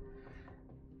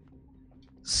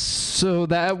 So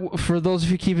that, for those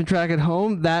of you keeping track at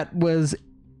home, that was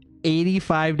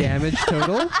 85 damage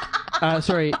total.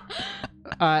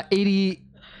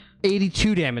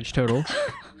 82 damage total.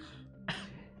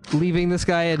 Leaving this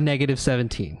guy at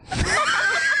 -17.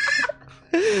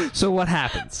 So what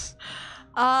happens?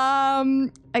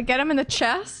 I get him in the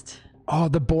chest. Oh,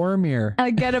 the Boromir.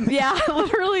 I get him. Yeah,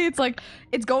 literally, it's like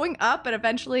it's going up, and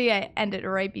eventually I end it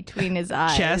right between his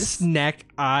eyes. Chest, neck,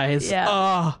 eyes. Yeah.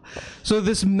 Oh. So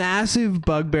this massive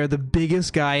bugbear, the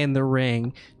biggest guy in the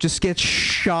ring, just gets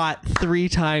shot 3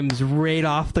 times right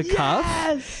off the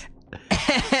cuff.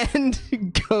 And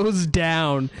goes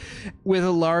down with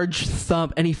a large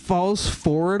thump, and he falls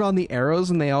forward on the arrows,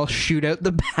 and they all shoot out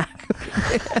the back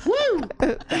of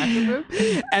him.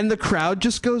 And the crowd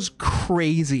just goes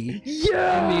crazy.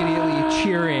 Yeah! Immediately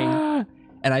cheering.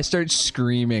 And I start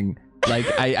screaming. Like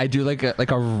I do like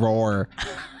a roar.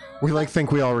 We like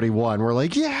think we already won. We're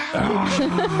like, yeah.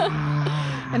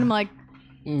 And I'm like,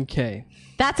 Okay.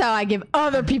 that's how I give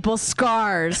other people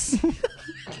scars.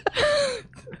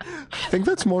 I think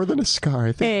that's more than a scar.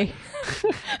 I think. Hey.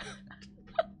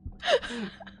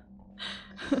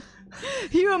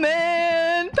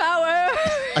 Human power.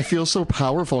 I feel so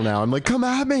powerful now. I'm like, come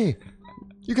at me.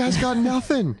 You guys got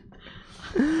nothing.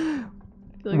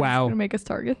 Wow. Gonna make us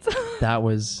targets. That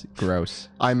was gross.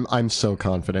 I'm so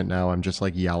confident now. I'm just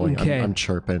like yelling. Okay. I'm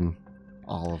chirping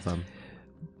all of them.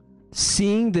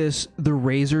 Seeing this, the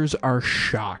Razors are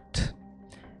shocked.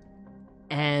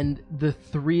 And the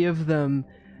 3 of them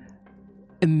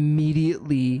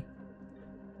immediately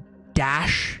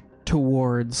dash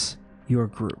towards your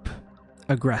group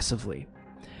aggressively.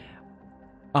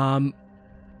 The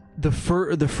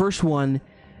first one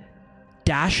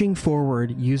dashing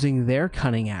forward using their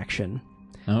cunning action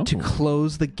to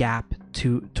close the gap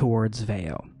towards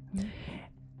Veo.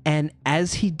 And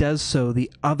as he does so,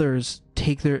 the others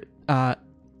take out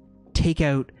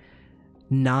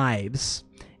knives,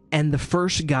 and the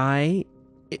first guy,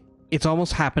 it's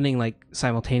almost happening like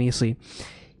simultaneously.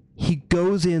 He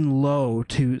goes in low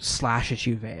to slash at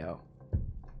you, Veo,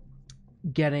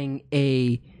 getting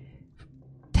a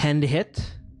 10 to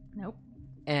hit. Nope.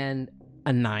 And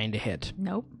a 9 to hit.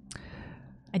 Nope.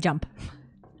 I jump.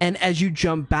 And as you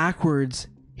jump backwards,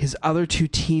 his other 2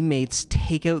 teammates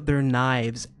take out their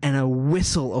knives, and a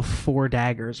whistle of 4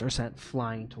 daggers are sent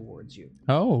flying towards you.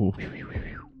 Oh.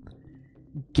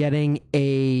 Getting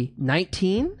a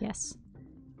 19, Yes.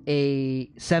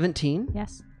 a 17,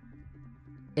 Yes.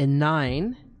 a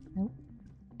 9, Nope.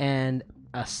 and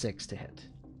a 6 to hit.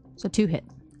 So 2 hit.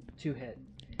 2 hit.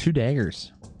 2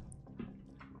 daggers.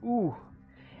 Ooh.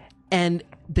 And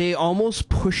they almost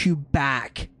push you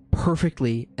back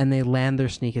perfectly, and they land their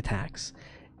sneak attacks,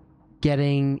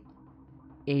 getting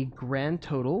a grand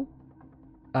total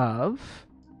of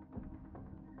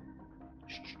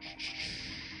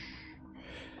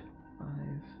 5.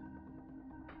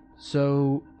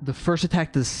 So the first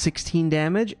attack does 16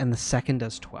 damage, and the second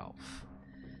does 12.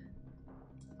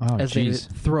 Oh, As jeez.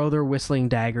 they throw their whistling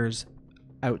daggers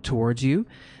out towards you.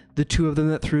 The two of them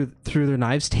that threw their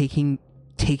knives taking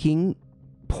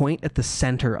point at the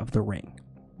center of the ring.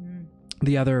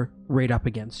 The other right up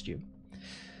against you.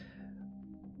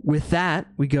 With that,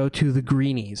 we go to the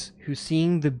greenies, who,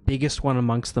 seeing the biggest one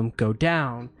amongst them go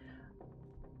down,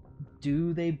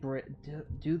 do they break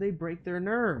their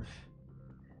nerve?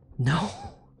 No,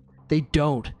 they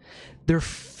don't. They're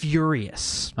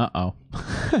furious. Uh-oh.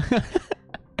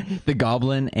 The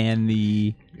goblin and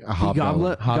the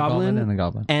Hobgoblin. hobgoblin and the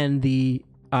goblin. And the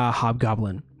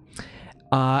hobgoblin.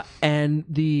 And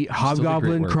the Still a great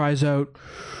hobgoblin word. cries out,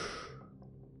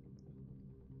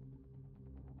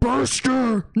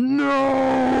 "Buster,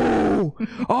 no!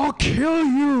 I'll kill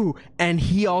you!" And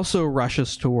he also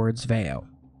rushes towards Veo.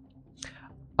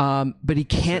 But he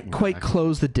can't quite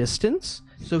close the distance,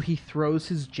 so he throws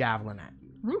his javelin at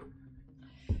you.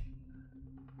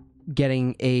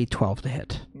 Getting a 12 to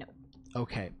hit. No.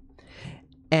 Okay.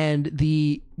 And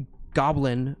the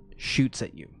goblin shoots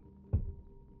at you.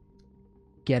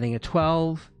 Getting a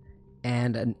 12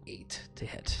 and an 8 to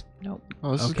hit. Nope.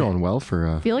 Oh, this is Okay. going well for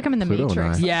I feel like I'm in the Pluto and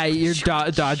Matrix. I. Yeah, you're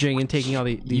dodging and taking all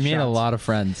these You made a shots. lot of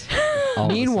friends. all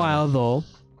of a Meanwhile, though,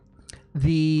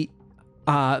 the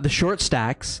short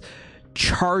stacks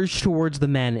charge towards the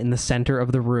men in the center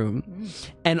of the room,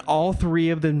 and all three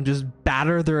of them just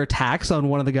batter their attacks on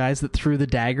one of the guys that threw the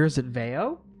daggers at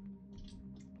Veo.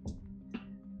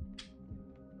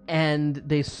 And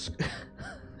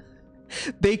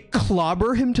they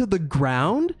clobber him to the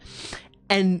ground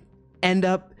and end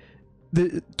up,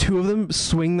 the two of them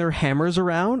swing their hammers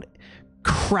around,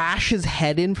 crash his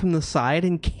head in from the side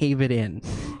and cave it in,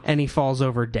 and he falls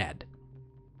over dead.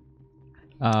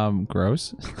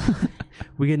 Gross.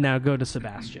 We can now go to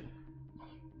Sebastian.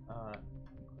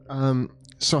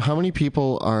 So how many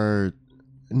people are...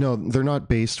 No, they're not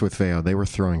based with Veo. They were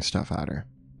throwing stuff at her.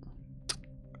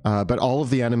 But all of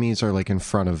the enemies are like in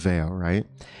front of Veo, right?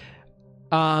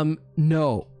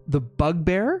 No, the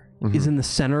bugbear is in the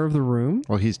center of the room.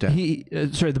 Well, he's dead.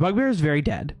 The bugbear is very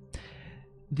dead.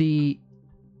 The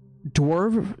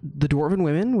dwarven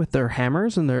women with their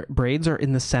hammers and their braids are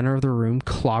in the center of the room,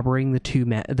 clobbering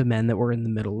the men that were in the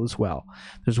middle as well.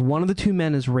 There's one of the two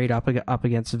men is right up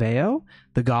against Veo.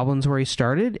 The goblin's where he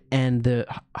started, and the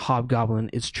hobgoblin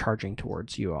is charging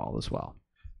towards you all as well.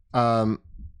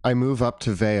 I move up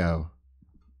to Veo,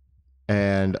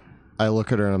 and I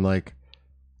look at her and I'm like,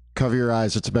 "Cover your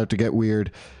eyes, it's about to get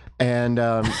weird." And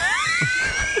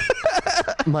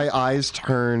my eyes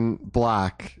turn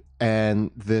black,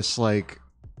 and this like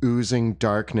oozing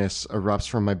darkness erupts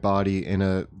from my body in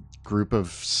a group of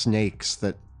snakes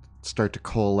that start to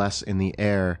coalesce in the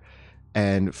air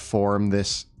and form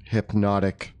this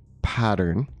hypnotic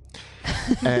pattern.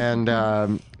 And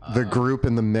the group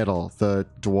in the middle, the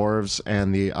dwarves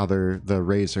and the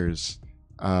razors,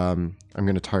 I'm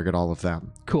going to target all of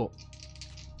them. Cool.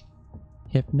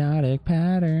 Hypnotic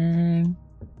pattern.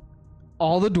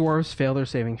 All the dwarves fail their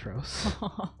saving throws.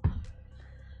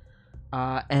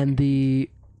 And the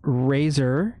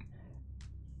razor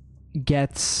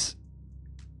gets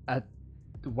a...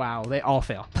 Wow, they all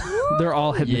fail. They're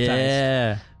all hypnotized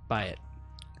Yeah. by it.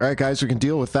 All right, guys, we can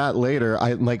deal with that later.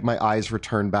 My eyes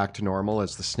return back to normal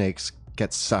as the snakes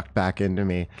get sucked back into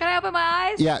me. Can I open my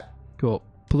eyes? Yeah. Cool.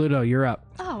 Pluto, you're up.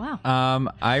 Oh,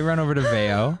 wow. I run over to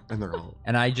Veo And they're all...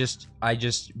 and I just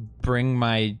bring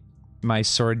my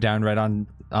sword down right on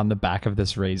the back of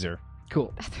this razor.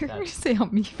 Cool. I thought you were going to say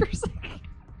on me for a second.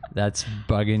 That's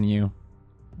bugging you.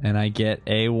 And I get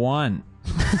a 1.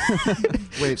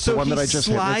 Wait, So the one he that I just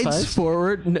slides hypnotized?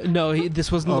 forward. No,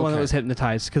 this wasn't the one that Okay. was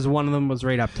hypnotized, because one of them was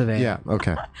right up to there. Yeah,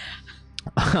 okay.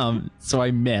 So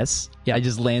I miss. Yeah. I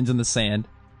just lands in the sand.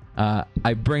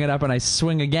 I bring it up and I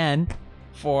swing again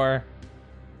for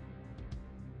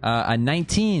a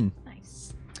 19.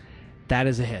 Nice. That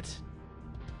is a hit.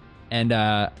 And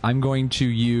I'm going to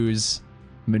use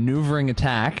maneuvering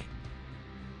attack.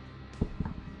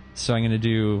 So I'm going to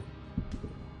do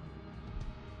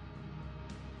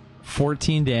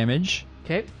 14 damage.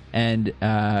 Okay. And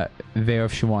Veo,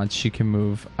 if she wants, she can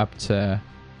move up to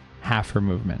half her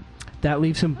movement. That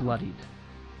leaves him bloodied.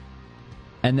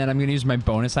 And then I'm going to use my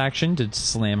bonus action to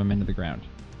slam him into the ground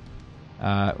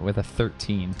with a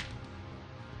 13.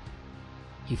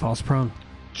 He falls prone.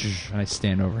 And I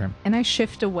stand over him. And I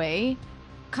shift away,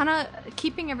 kind of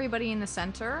keeping everybody in the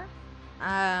center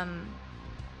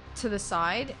to the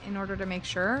side in order to make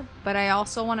sure. But I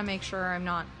also want to make sure I'm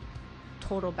not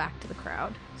total back to the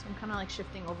crowd. So I'm kind of like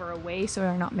shifting over away so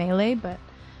I'm not melee, but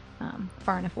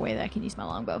far enough away that I can use my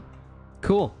longbow.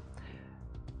 Cool.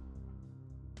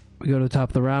 We go to the top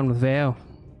of the round with Veo.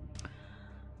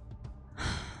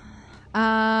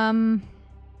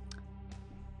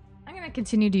 gonna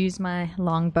continue to use my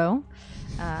longbow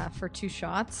for 2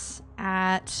 shots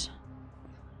at.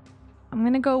 I'm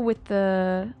gonna go with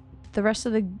the rest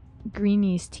of the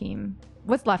Greenies team.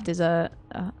 What's left is a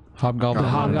Hobgoblin. The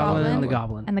hobgoblin and the Hobgoblin.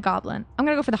 goblin. and the goblin. I'm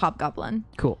gonna go for the hobgoblin.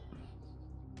 Cool.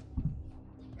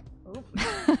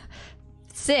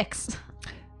 6.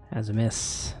 As a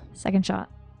miss. Second shot.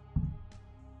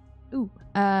 Ooh,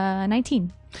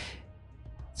 19.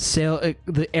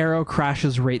 The arrow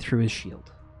crashes right through his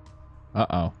shield.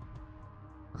 Uh-oh.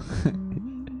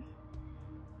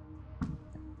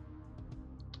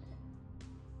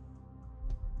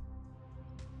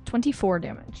 24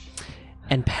 damage.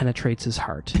 And penetrates his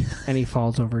heart. And he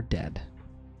falls over dead.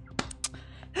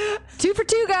 2 for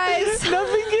 2, guys.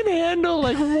 Nothing can handle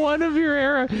like one of your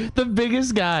arrows. The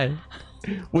biggest guy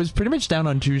was pretty much down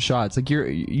on 2 shots. Like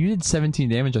you did 17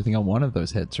 damage, I think, on one of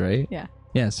those hits, right? Yeah.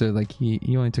 Yeah, so like he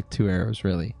only took 2 arrows,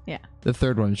 really. Yeah. The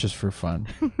third one was just for fun.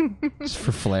 Just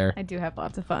for flair. I do have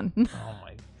lots of fun. Oh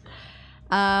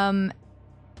my.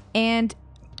 And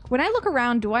when I look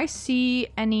around, do I see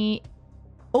any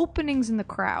openings in the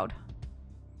crowd?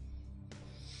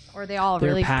 Or are they all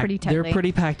really pretty tightly? They're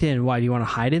pretty packed in. Why, do you want to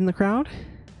hide in the crowd?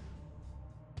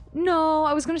 No,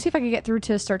 I was going to see if I could get through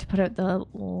to start to put out the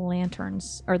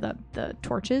lanterns or the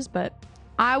torches, but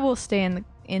I will stay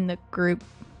in the group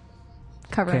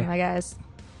covering Okay. my guys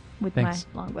with Thanks.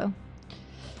 my longbow.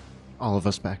 All of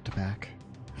us back to back.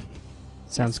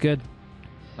 Sounds good.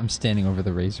 I'm standing over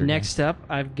the razor. guy. Next up,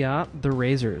 I've got the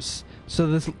razors. So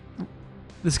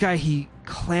this guy, he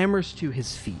clambers to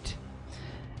his feet.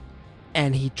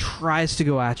 And he tries to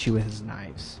go at you with his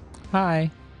knives.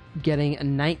 Hi. Getting a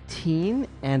 19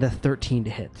 and a 13 to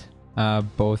hit.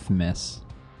 Both miss.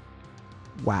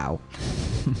 Wow.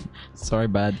 Sorry,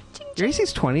 bud. Your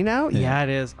AC's 20 now? Yeah. Yeah, it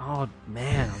is. Oh,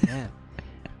 man. Oh, man.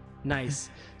 Nice.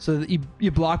 So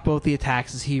you block both the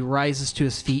attacks as he rises to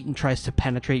his feet and tries to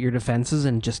penetrate your defenses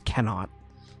and just cannot.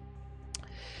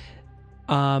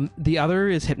 The other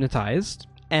is hypnotized,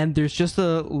 and there's just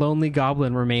a lonely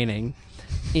goblin remaining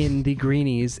in the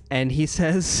greenies, and he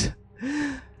says,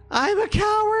 I'm a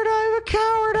coward, I'm a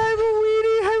coward, I'm a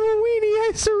weenie,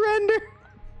 I surrender.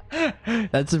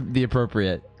 That's the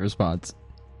appropriate response.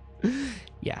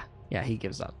 Yeah, he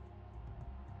gives up.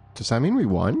 Does that mean we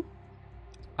won?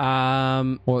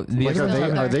 Well, the Like,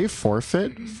 other are they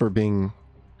forfeit for being?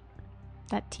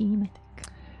 That team, I think.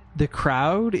 The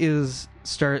crowd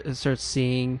starts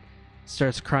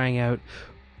crying out,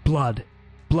 blood,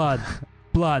 blood,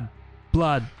 blood,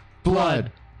 blood,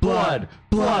 blood, blood,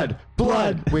 blood,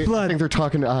 blood, Wait, I blood. think they're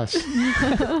talking to us.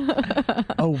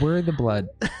 Oh, we're the blood.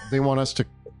 They want us to.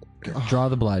 Draw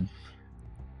the blood.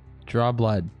 Draw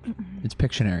blood. It's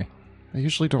Pictionary. I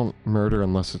usually don't murder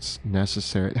unless it's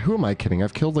necessary. Who am I kidding?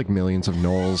 I've killed like millions of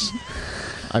gnolls.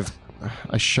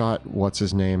 I shot what's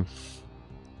his name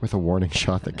with a warning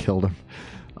shot that killed him.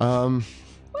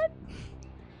 What?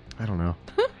 I don't know.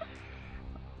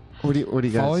 What do you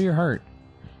guys? Follow your heart.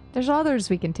 There's others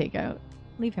we can take out.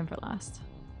 Leave him for last.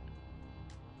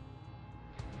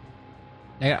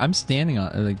 I'm standing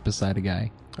on like beside a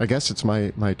guy. I guess it's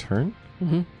my turn.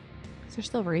 Mm-hmm. There's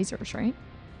still razors, right?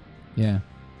 Yeah.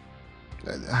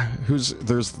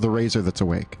 There's the razor that's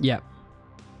awake. Yeah.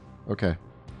 Okay.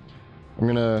 I'm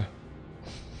gonna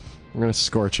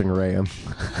scorching ray him.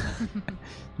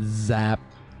 Zap.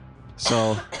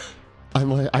 So I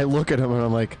look at him and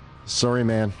I'm like, sorry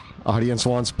man, audience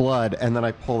wants blood, and then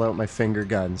I pull out my finger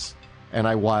guns and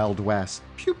I Wild West.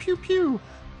 Pew pew pew.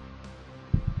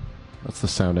 That's the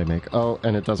sound I make. Oh,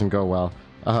 and it doesn't go well.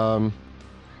 I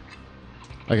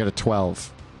got a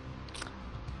 12.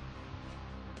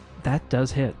 That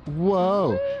does hit.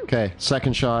 Whoa. Okay,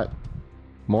 second shot,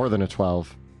 more than a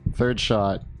 12. Third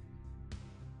shot,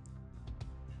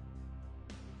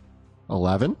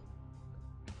 11.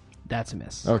 That's a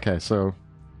miss. Okay, so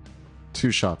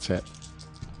 2 shots hit.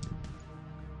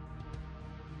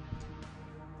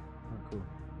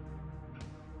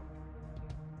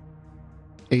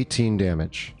 18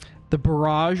 damage. The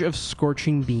barrage of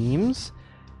scorching beams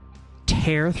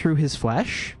tear through his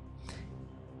flesh,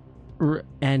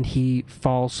 and he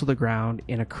falls to the ground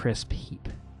in a crisp heap.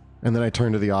 And then I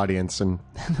turn to the audience and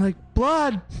Like,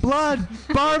 blood, blood,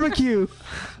 barbecue.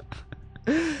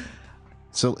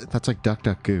 so that's like Duck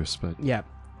Duck Goose, but Yeah.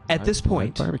 At this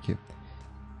point, barbecue.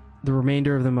 the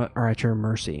remainder of them are at your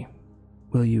mercy.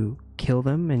 Will you kill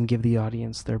them and give the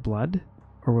audience their blood,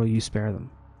 or will you spare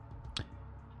them?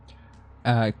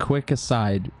 Quick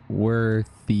aside, we're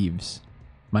thieves.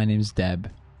 My name's Deb.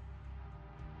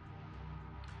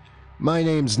 My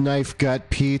name's Knife Gut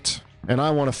Pete, and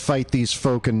I want to fight these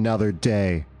folk another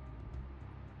day.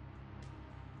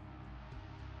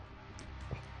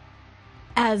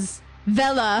 as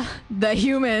Vela, the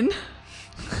human,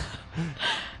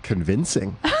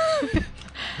 Convincing.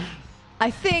 I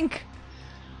think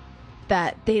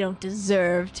that they don't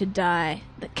deserve to die.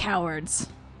 The cowards.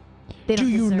 They don't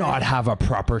Do you deserve- not have a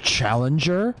proper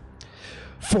challenger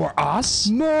for us?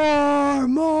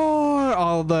 More!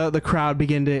 All the crowd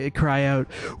begin to cry out,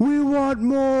 "We want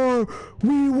more!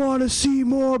 We want to see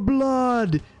more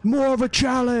blood! More of a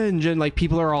challenge!" And like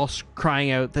people are all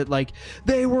crying out that like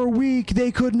they were weak,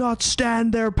 they could not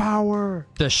stand their power.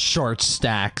 The short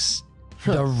stacks,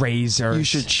 the razors. You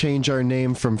should change our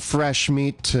name from Fresh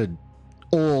Meat to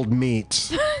Old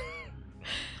Meat.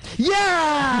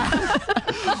 Yeah!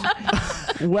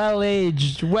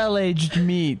 well-aged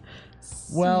meat.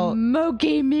 Well,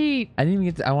 smoky meat. I didn't even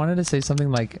get to, I wanted to say something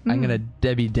like, I'm going to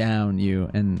Debbie down you,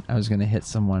 and I was going to hit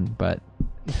someone, but...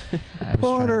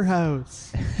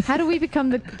 Porterhouse. How do we become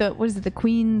the what is it, the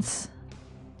queen's...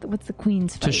 What's the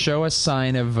queen's fight? To show a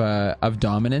sign of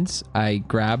dominance, I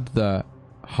grab the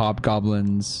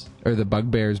hobgoblin's, or the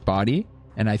bugbear's body,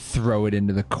 and I throw it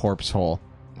into the corpse hole.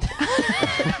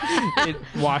 It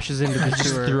washes into the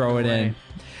sewer. Throw it in.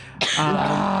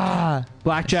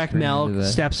 Blackjack Straight Melk into the-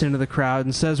 steps into the crowd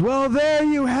and says, "Well, there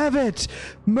you have it.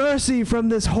 Mercy from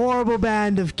this horrible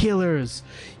band of killers.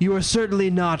 You are certainly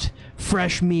not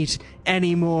fresh meat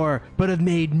anymore, but have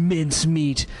made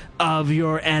mincemeat of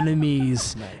your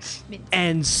enemies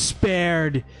and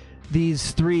spared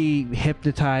these 3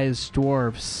 hypnotized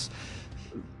dwarfs.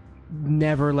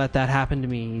 Never let that happen to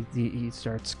me," he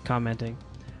starts commenting.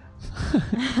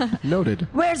 Noted.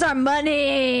 Where's our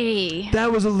money?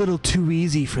 That was a little too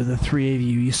easy for the 3 of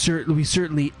you. We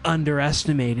certainly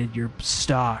underestimated your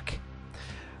stock.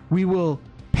 We will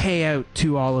pay out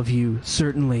to all of you,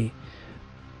 certainly.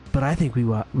 But I think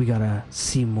we gotta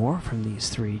see more from these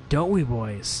 3, don't we,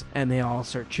 boys? And they all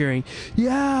start cheering,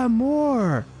 "Yeah,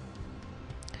 more!"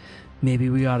 Maybe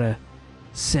we oughta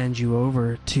send you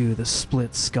over to the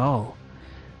Split Skull.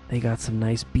 They got some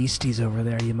nice beasties over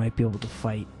there you might be able to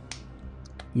fight.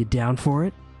 You down for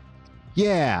it?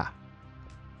 Yeah,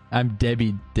 I'm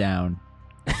Debbie down.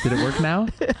 Did it work now?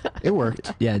 it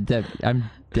worked. Yeah, Deb. I'm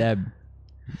Deb.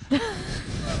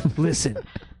 Listen,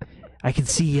 I can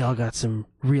see y'all got some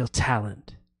real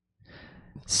talent.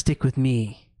 Stick with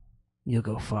me. You'll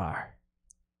go far.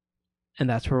 And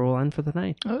that's where we'll end for the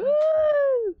night.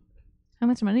 Ooh. How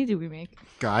much money do we make?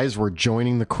 Guys, we're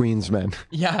joining the Queen's Men.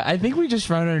 Yeah, I think we just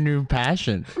found our new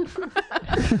passion.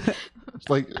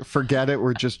 Like, forget it.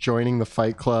 We're just joining the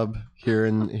Fight Club here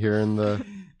in the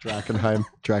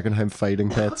Drakkenheim fighting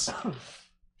pits.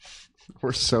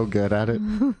 We're so good at it.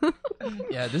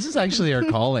 Yeah, this is actually our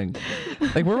calling.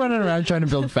 Like, we're running around trying to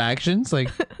build factions. Like,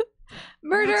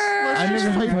 Murder! I just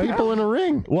fight people in a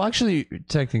ring. well, actually,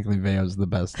 technically, Veo's the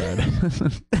best at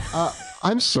it.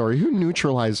 I'm sorry. Who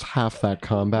neutralized half that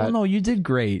combat? Well, no, you did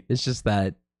great. It's just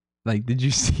that, like, did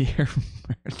you see her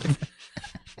murder?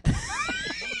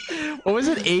 What was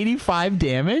it? 85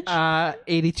 damage?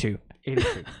 82.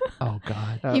 Oh,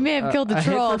 God. You may have killed the a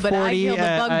hit troll, for but I killed the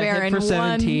a bugbear hit in for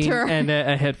 17, one turn. and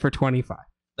a hit for 25.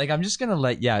 Like, I'm just gonna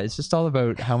it's just all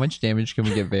about how much damage can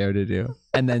we get Veo to do,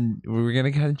 and then we're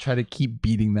gonna kind of try to keep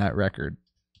beating that record.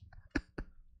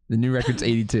 The new record's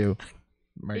 82.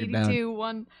 Mark it down. 82,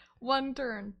 one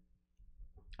turn.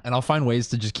 And I'll find ways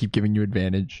to just keep giving you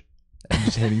advantage and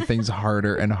just hitting things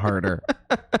harder and harder.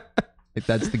 Like,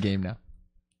 that's the game now.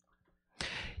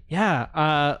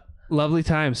 Yeah, lovely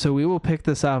time. So we will pick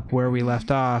this up where we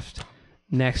left off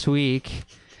next week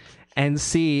and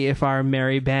see if our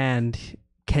merry band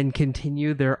can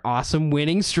continue their awesome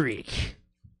winning streak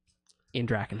in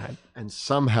Drakkenheim. And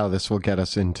somehow this will get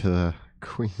us into the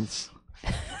Queen's.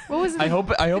 What was it? I hope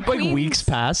like Queens. weeks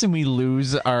pass and we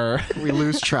lose our. We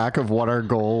lose track of what our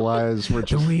goal was. We're The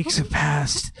just weeks have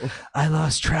passed. I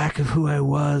lost track of who I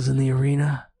was in the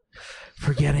arena,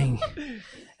 forgetting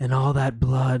in all that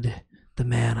blood the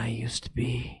man I used to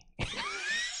be.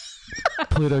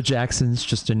 Pluto Jackson's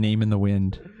just a name in the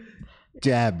wind.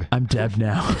 Deb. I'm Deb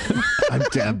now. I'm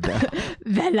Deb.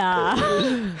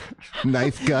 Vela.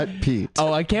 Knife Gut Pete.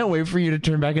 Oh, I can't wait for you to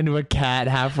turn back into a cat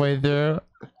halfway through.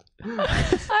 I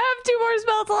have 2 more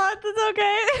spell slots. It's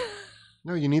okay.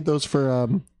 No, you need those for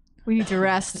We need to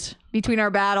rest between our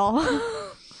battle.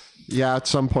 yeah, at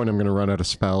some point I'm gonna run out of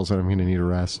spells and I'm gonna need a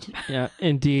rest. Yeah,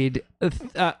 indeed.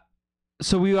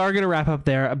 So we are going to wrap up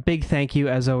there. A big thank you,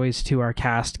 as always, to our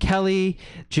cast, Kelly,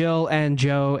 Jill, and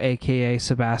Joe, a.k.a.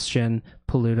 Sebastian,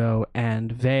 Paluto,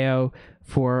 and Veo,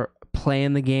 for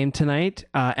playing the game tonight.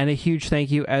 And a huge thank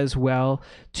you as well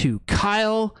to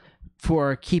Kyle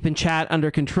for keeping chat under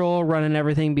control, running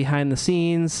everything behind the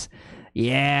scenes.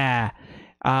 Yeah.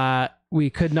 We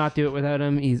could not do it without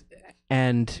him.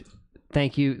 And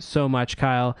thank you so much,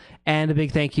 Kyle. And a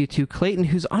big thank you to Clayton,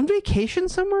 who's on vacation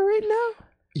somewhere right now.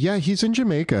 Yeah, he's in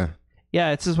Jamaica.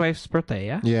 Yeah, it's his wife's birthday,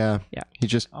 yeah? Yeah. Yeah. He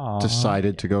just Aw.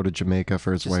 decided to go to Jamaica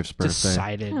for his Just wife's birthday.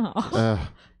 Decided. Oh.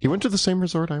 He went to the same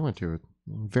resort I went to.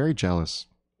 I'm very jealous.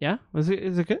 Yeah? Is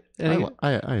it good?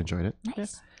 I enjoyed it.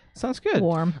 Nice. Sounds good.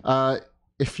 Warm.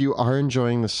 If you are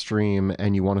enjoying the stream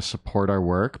and you want to support our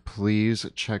work, please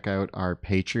check out our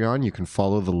Patreon. You can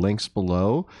follow the links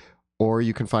below, or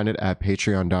you can find it at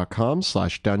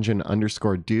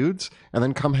patreon.com/dungeon_dudes, and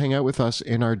then come hang out with us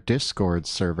in our Discord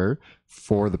server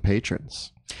for the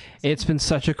patrons. It's been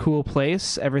such a cool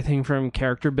place. Everything from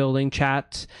character building,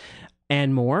 chat,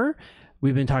 and more.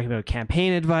 We've been talking about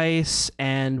campaign advice,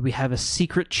 and we have a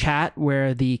secret chat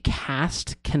where the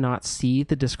cast cannot see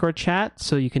the Discord chat,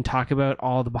 so you can talk about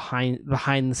all the behind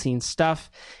the scenes stuff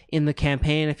in the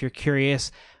campaign. If you're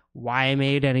curious why I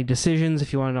made any decisions,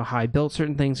 if you want to know how I built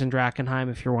certain things in Drakkenheim,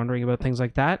 if you're wondering about things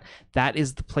like that, that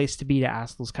is the place to be to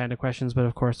ask those kind of questions. But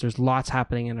of course, there's lots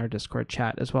happening in our Discord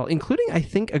chat as well, including, I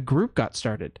think, a group got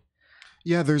started.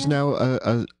 Yeah, there's now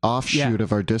a offshoot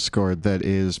of our Discord that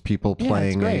is people Yeah, it's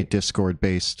playing a great.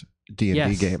 Discord-based D&D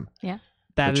Yes. game.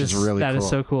 That Which is really that is cool.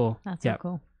 so cool. That's Yeah. so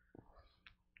cool.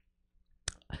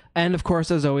 And of course,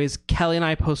 as always, Kelly and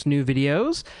I post new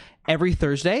videos every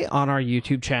Thursday on our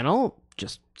YouTube channel,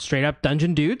 just straight up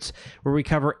Dungeon Dudes, where we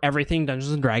cover everything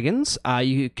Dungeons and Dragons.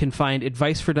 You can find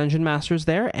advice for Dungeon Masters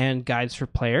there and guides for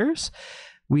players.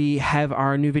 We have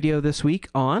our new video this week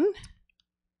on...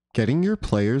 Getting your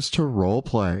players to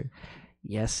roleplay.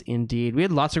 Yes, indeed. We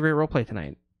had lots of great roleplay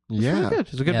tonight. It was Yeah. really good.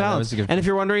 It was a good Yeah, that balance. was a good- And if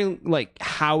you're wondering like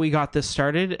how we got this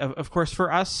started, of course,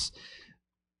 for us,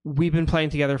 we've been playing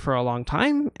together for a long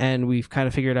time, and we've kind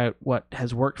of figured out what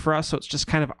has worked for us. So it's just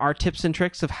kind of our tips and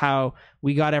tricks of how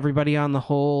we got everybody on the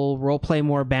whole roleplay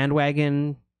more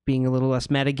bandwagon, being a little less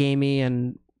metagamey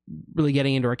and really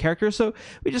getting into our characters. So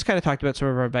we just kind of talked about some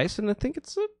of our advice, and I think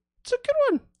it's a good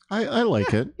one. I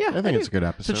like it. yeah, I I think do. it's a good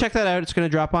episode. So check that out. It's going to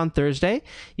drop on Thursday.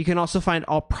 You can also find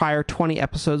all prior 20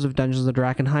 episodes of Dungeons of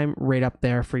Drakkenheim right up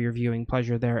there for your viewing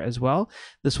pleasure there as well.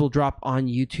 This will drop on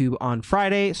YouTube on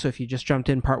Friday. So if you just jumped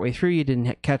in partway through, you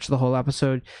didn't catch the whole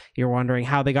episode, you're wondering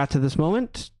how they got to this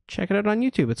moment, check it out on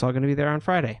YouTube. It's all going to be there on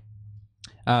Friday.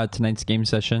 Tonight's game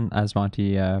session, as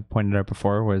Monty pointed out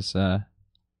before, was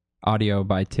audio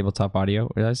by Tabletop Audio.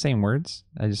 Was I saying words?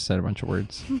 I just said a bunch of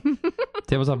words.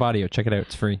 Tabletop Audio. Check it out.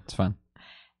 It's free. It's fun.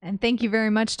 And thank you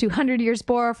very much to 100 Years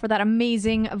Bora for that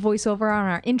amazing voiceover on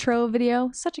our intro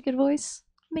video. Such a good voice.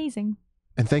 Amazing.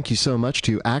 And thank you so much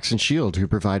to Axe and Shield, who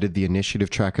provided the initiative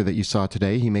tracker that you saw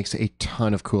today. He makes a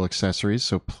ton of cool accessories,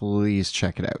 so please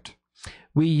check it out.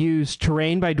 We use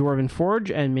Terrain by Dwarven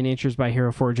Forge and Miniatures by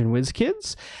Hero Forge and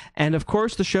WizKids. And of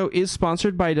course, the show is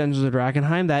sponsored by Dungeons of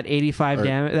Drakkenheim. That 80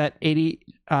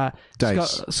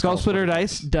 Dice. Skull Splitter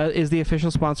Dice is the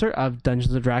official sponsor of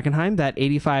Dungeons of Drakkenheim. That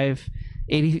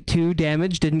 82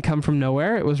 damage didn't come from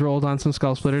nowhere. It was rolled on some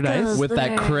Skull Splitter Dice. With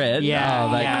that crit. Yeah,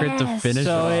 Oh, that yeah. crit to finish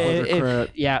So it off.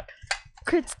 yeah,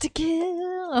 Crits to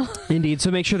kill. indeed. So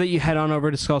make sure that you head on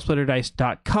over to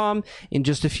skullsplitterdice.com. In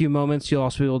just a few moments, you'll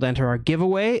also be able to enter our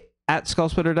giveaway at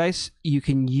Skullsplitter Dice. You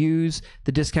can use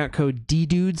the discount code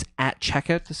DDUDES at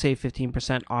checkout to save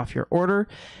 15% off your order.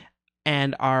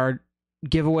 And our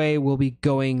giveaway will be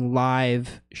going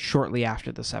live shortly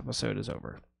after this episode is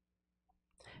over.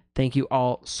 Thank you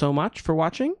all so much for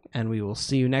watching, and we will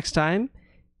see you next time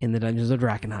in the Dungeons of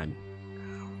Drakkenheim.